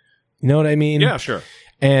horrific. You know what I mean? Yeah, sure.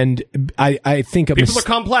 And I think people are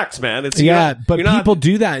complex, man. But people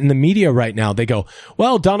do that in the media right now. They go,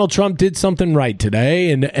 well, Donald Trump did something right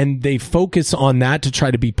today. And they focus on that to try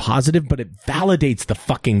to be positive, but it validates the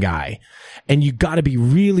fucking guy. And you got to be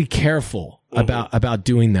really careful about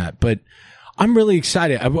doing that. But I'm really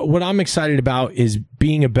excited. What I'm excited about is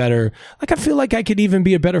being a better, like, I feel like I could even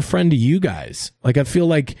be a better friend to you guys. Like, I feel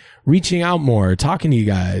like reaching out more, talking to you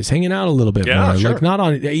guys, hanging out a little bit more. Sure. Like,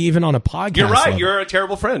 not even on a podcast. You're right. level. You're a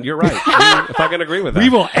terrible friend. You're right. If I can agree with that. We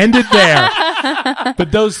will end it there.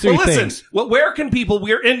 But those three things. Well, where can people,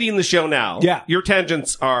 we're ending the show now. Yeah. Your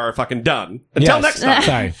tangents are fucking done. Until next time.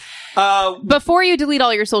 Sorry. Before you delete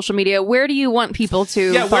all your social media, where do you want people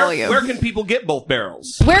to follow you? Where can people get both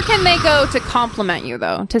barrels? Where can they go to compliment you,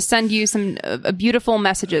 though? To send you some beautiful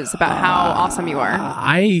messages about how awesome you are?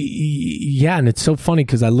 And it's so funny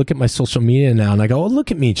because I look at my social media now and I go, oh,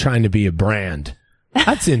 look at me trying to be a brand.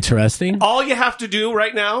 That's interesting. All you have to do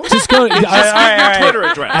right now, just go. Give your Twitter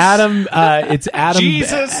address. Adam, it's Adam.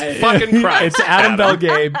 Jesus fucking Christ! It's Adam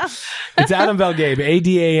Belgabe. It's Adam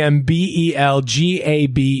Belgabe.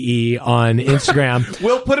 ADAMBELGABE on Instagram.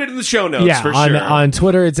 We'll put it in the show notes for sure. On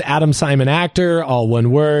Twitter, it's Adam Simon Actor, all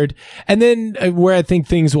one word. And then where I think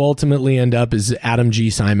things will ultimately end up is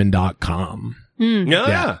AdamGSimon.com.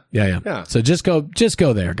 Yeah. So just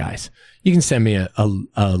go there, guys. You can send me a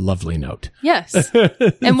lovely note. Yes.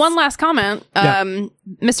 And one last comment.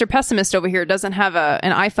 Mr. Pessimist over here doesn't have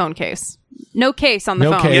an iPhone case. No case on the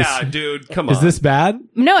phone. Case. Yeah, dude, come on. Is this bad?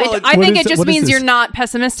 No, I think it just means you're not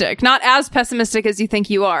pessimistic. Not as pessimistic as you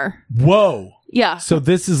think you are. Whoa. Yeah. So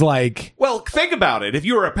this is like... Well, think about it. If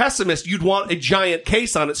you were a pessimist, you'd want a giant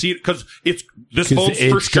case on it because this phone's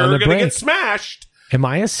for sure going to get smashed. Am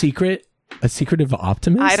I a secretive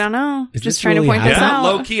optimist? I don't know. Just trying to point this out.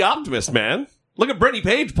 Low-key optimist, man. Look at Brittany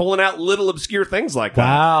Page pulling out little obscure things like that.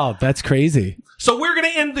 Wow, that's crazy. So we're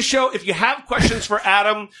going to end the show. If you have questions for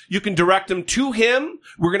Adam, you can direct them to him.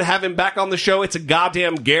 We're going to have him back on the show. It's a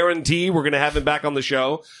goddamn guarantee. We're going to have him back on the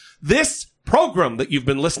show. This program that you've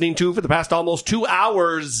been listening to for the past almost 2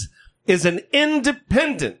 hours is an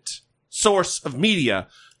independent source of media.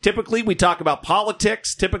 Typically, we talk about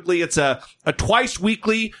politics. Typically, it's a twice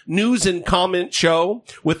weekly news and comment show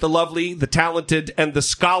with the lovely, the talented, and the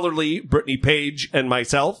scholarly Brittany Page and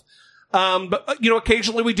myself. But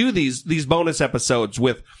occasionally we do these bonus episodes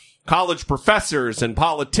with college professors and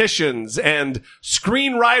politicians and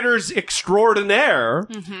screenwriters extraordinaire,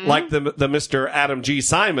 like the Mr. Adam G.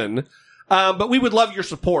 Simon. But we would love your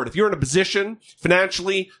support. If you're in a position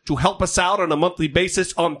financially to help us out on a monthly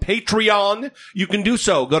basis on Patreon, you can do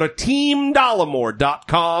so. Go to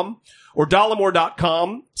teamdollamore.com or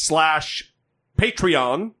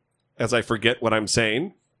dollamore.com/Patreon, as I forget what I'm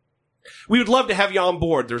saying. We would love to have you on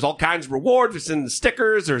board. There's all kinds of rewards. There's in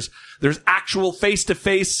stickers. There's actual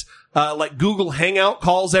face-to-face, like Google Hangout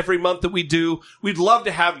calls every month that we do. We'd love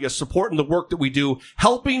to have you supporting the work that we do,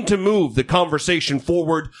 helping to move the conversation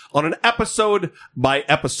forward on an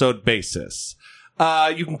episode-by-episode basis.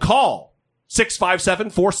 You can call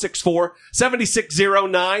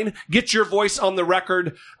 657-464-7609. Get your voice on the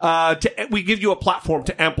record. We give you a platform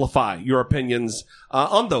to amplify your opinions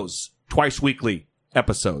on those twice weekly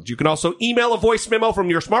episodes. You can also email a voice memo from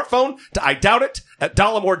your smartphone to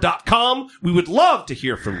idoubt@dollamore.com. We would love to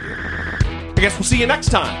hear from you. guess we'll see you next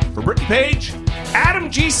time. For Brittany Page,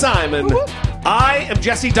 Adam G. Simon, I am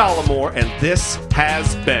Jesse Dollemore, and this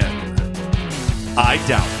has been I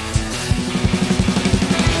Doubt.